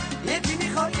کنه، یکی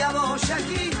میخواد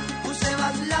یواشکی بوسه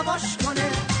از لباش کنه.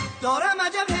 دارم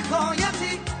عجب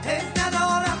حکایتی، حیف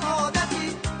ندارم عادتی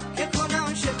که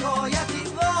کنم شکایتی،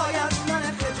 وای از من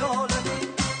خجالتی.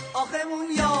 آخه اون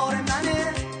یار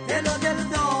منه، دل و دل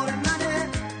دار منه،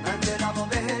 من دلم و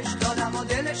بهش دادم و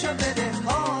دلشو بده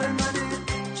کار منه.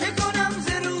 چه کنم ز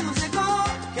روزگار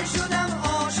که شدم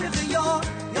عاشق یار،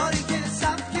 یاری که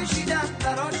صف کشیدم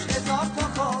براش هزار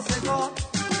تا خواستگار.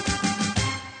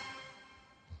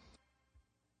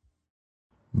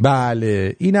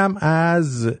 بله اینم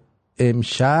از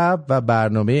امشب و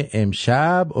برنامه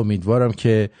امشب. امیدوارم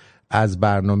که از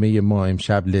برنامه ما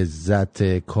امشب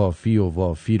لذت کافی و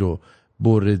وافی رو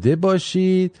برده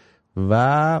باشید و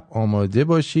آماده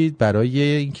باشید برای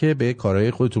اینکه به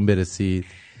کارهای خودتون برسید.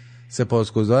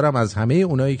 سپاسگزارم از همه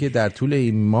اونایی که در طول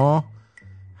این ماه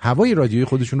هوای رادیویی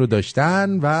خودشون رو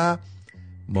داشتن و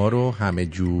ما رو همه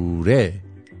جوره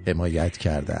حمایت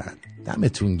کردن.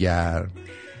 دمتون گرم.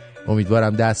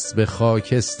 امیدوارم دست به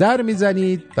خاکستر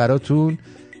میزنید براتون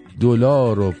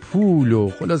دلار و پول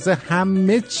و خلاصه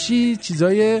همه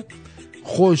چیزای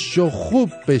خوش و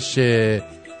خوب بشه.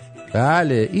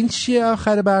 بله این چیه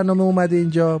آخر برنامه اومده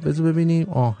اینجا؟ بذار ببینیم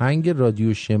آهنگ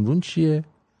رادیو شمرون چیه؟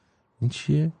 این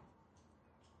چیه؟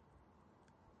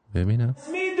 ببینم.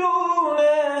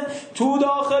 میدونه تو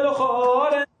داخل و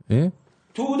خارج،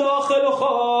 تو داخل و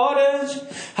خارج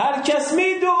هر کس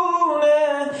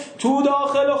میدونه، تو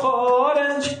داخل و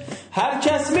خارج هر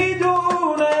کس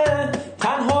میدونه،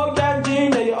 تنها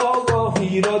گنجینه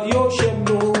آگاهی رادیو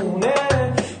شمرونه،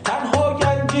 تنها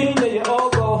گنجینه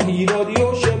آگاهی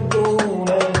رادیو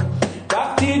شمرونه.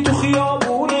 وقتی تو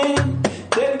خیابونی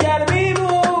دلگر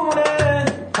میمونه،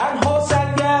 تنها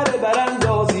سنگر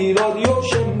براندازی رادیو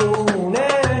شمرونه،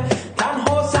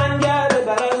 تنها سنگر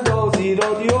براندازی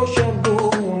رادیو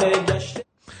شمرونه.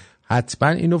 حتما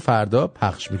اینو فردا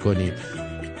پخش میکنیم.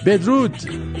 بدرود.